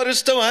bring your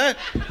daughters to, huh?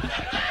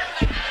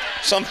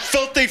 Some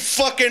filthy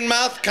fucking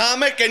mouth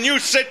comic and you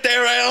sit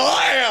there and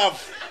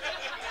laugh.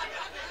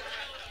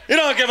 You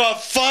don't give a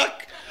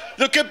fuck.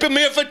 They'll keep him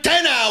here for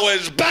 10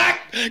 hours.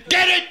 Back!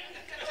 Get it!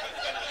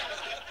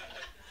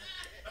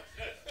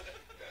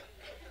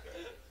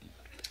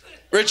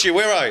 Richie,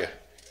 where are you?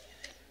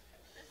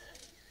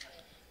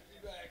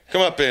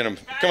 Come up here.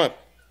 Come up.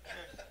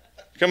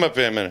 Come up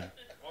here a minute.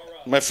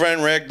 My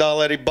friend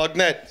Ragdoll Eddie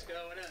Bugnett.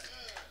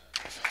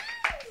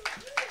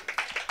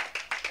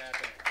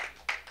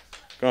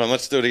 Come on,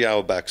 let's do the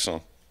Hourback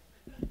song.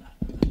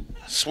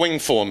 Swing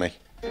for me.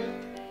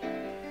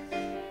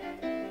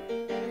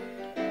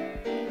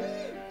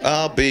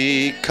 I'll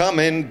be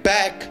coming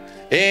back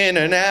in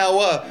an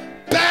hour.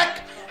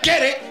 Back!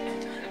 Get it!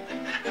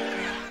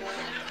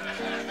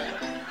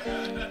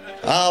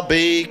 I'll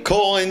be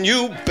calling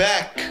you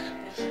back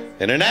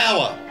in an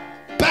hour.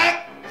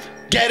 Back!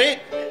 Get it?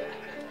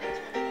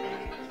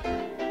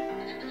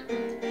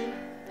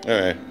 All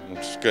right,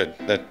 that's good.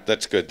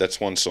 That's good. That's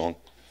one song.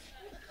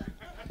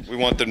 We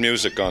want the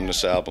music on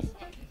this album.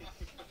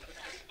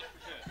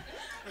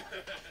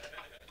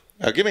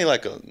 Now give me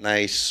like a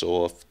nice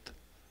soft.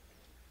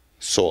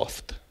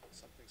 Something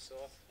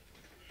soft.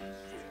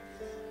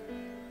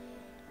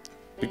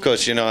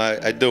 Because, you know,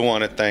 I do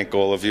want to thank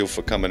all of you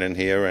for coming in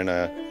here, and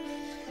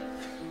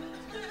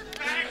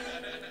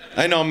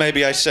I know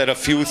maybe I said a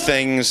few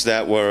things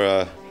that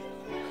were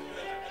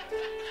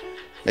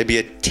maybe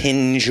a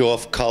tinge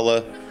off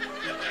color.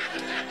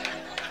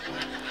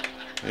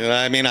 You know,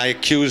 I mean, I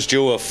accused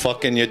you of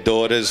fucking your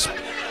daughters.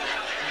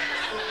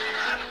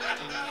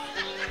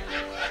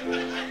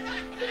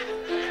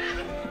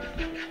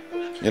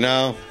 You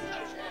know,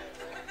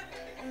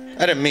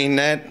 I didn't mean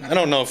that. I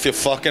don't know if you're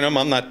fucking them.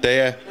 I'm not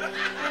there.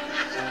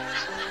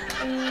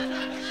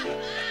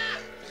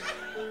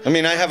 I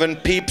mean, I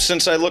haven't peeped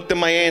since I looked in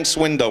my aunt's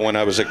window when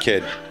I was a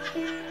kid.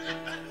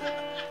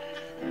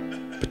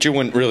 But you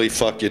wouldn't really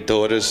fuck your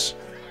daughters.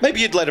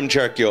 Maybe you'd let them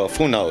jerk you off.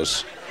 Who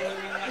knows?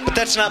 But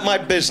that's not my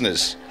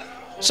business.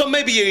 So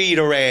maybe you eat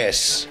her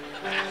ass.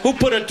 Who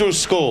put her through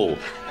school?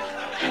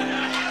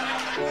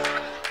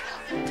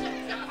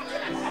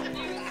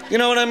 You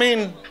know what I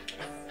mean?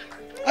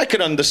 I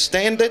could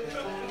understand it.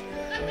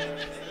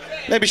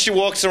 Maybe she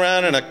walks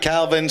around in a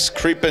Calvin's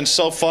creeping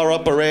so far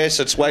up her ass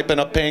it's wiping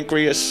her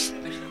pancreas.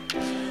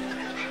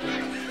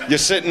 You're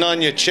sitting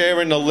on your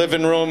chair in the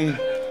living room.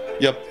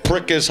 Your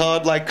prick is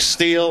hard like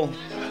steel.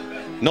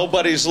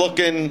 Nobody's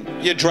looking.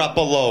 You drop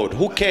a load.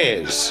 Who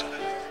cares?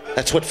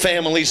 That's what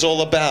family's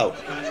all about.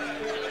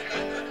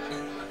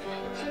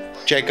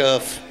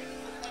 Jacob.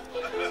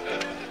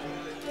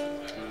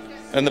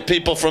 And the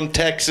people from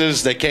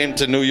Texas, they came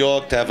to New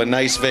York to have a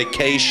nice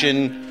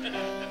vacation.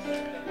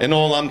 And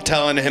all I'm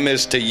telling him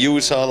is to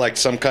use her like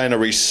some kind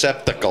of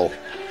receptacle.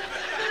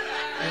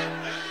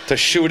 To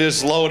shoot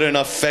his load in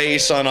her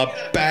face, on her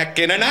back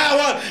in an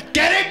hour.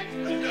 Get it?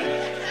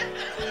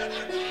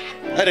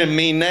 I didn't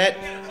mean that.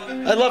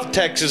 I love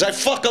Texas. I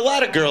fuck a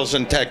lot of girls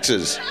in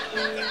Texas.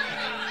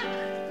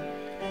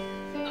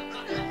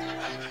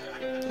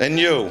 And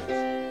you,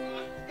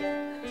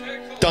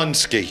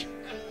 Dunsky.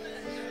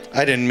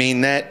 I didn't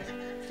mean that.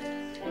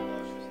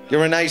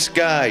 You're a nice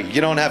guy. You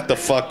don't have to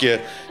fuck your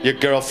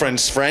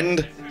girlfriend's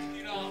friend.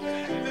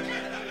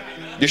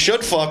 You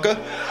should fuck her.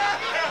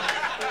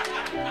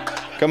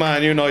 Come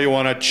on, you know you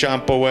want to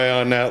chomp away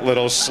on that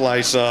little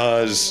slice of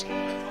hers.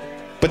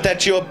 But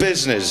that's your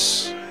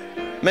business.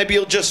 Maybe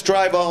you'll just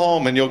drive her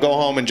home and you'll go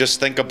home and just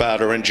think about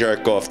her and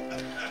jerk off.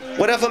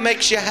 Whatever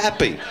makes you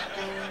happy.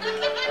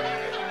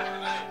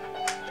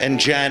 And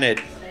Janet.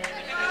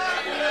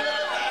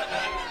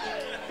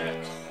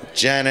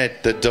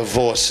 Janet, the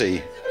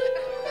divorcee.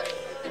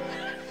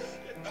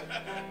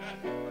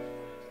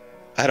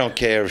 I don't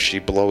care if she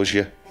blows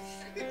you.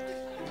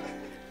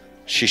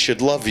 She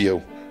should love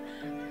you.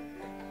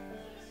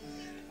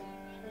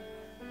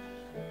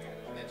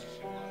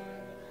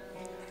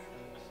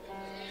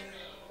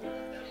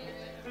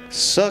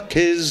 Suck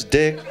his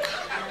dick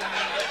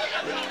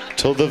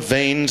till the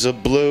veins are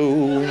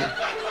blue.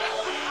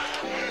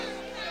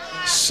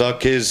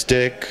 Suck his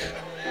dick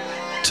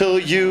till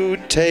you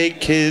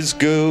take his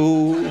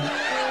goo.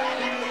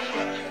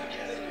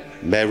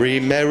 Merry,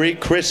 Merry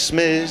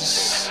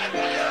Christmas.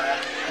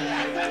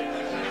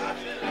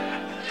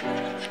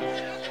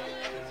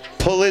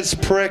 Pull his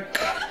prick.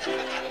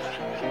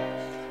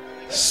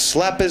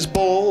 Slap his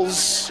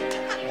balls.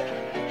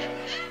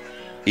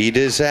 Eat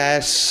his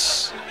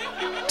ass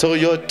till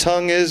your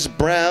tongue is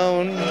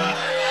brown.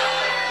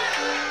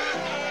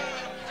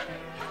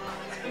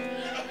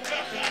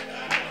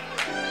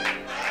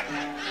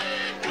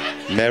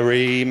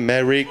 Merry,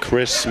 Merry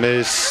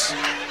Christmas.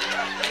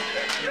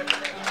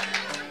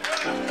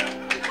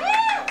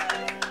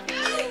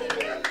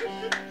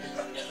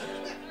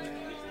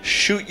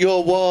 Shoot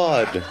your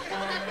wad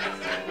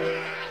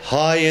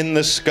high in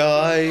the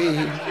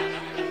sky.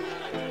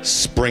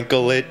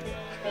 Sprinkle it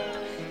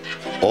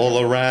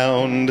all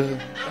around.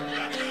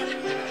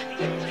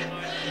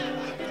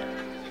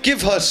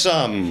 Give her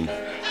some.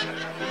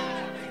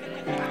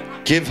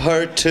 Give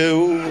her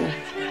two.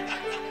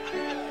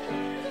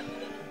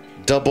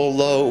 Double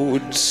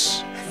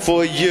loads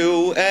for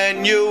you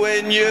and you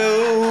and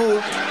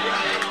you.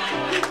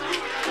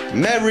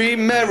 Merry,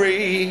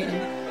 merry,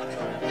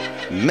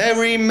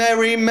 merry,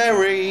 merry,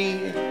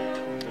 merry.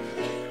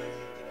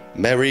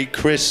 Merry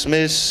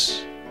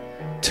Christmas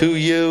to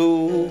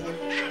you.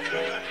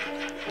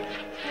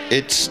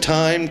 It's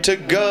time to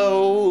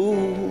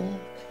go.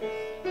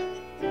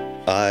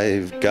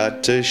 I've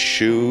got to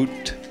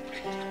shoot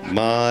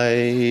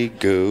my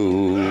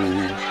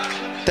goo.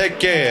 Take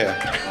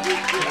care.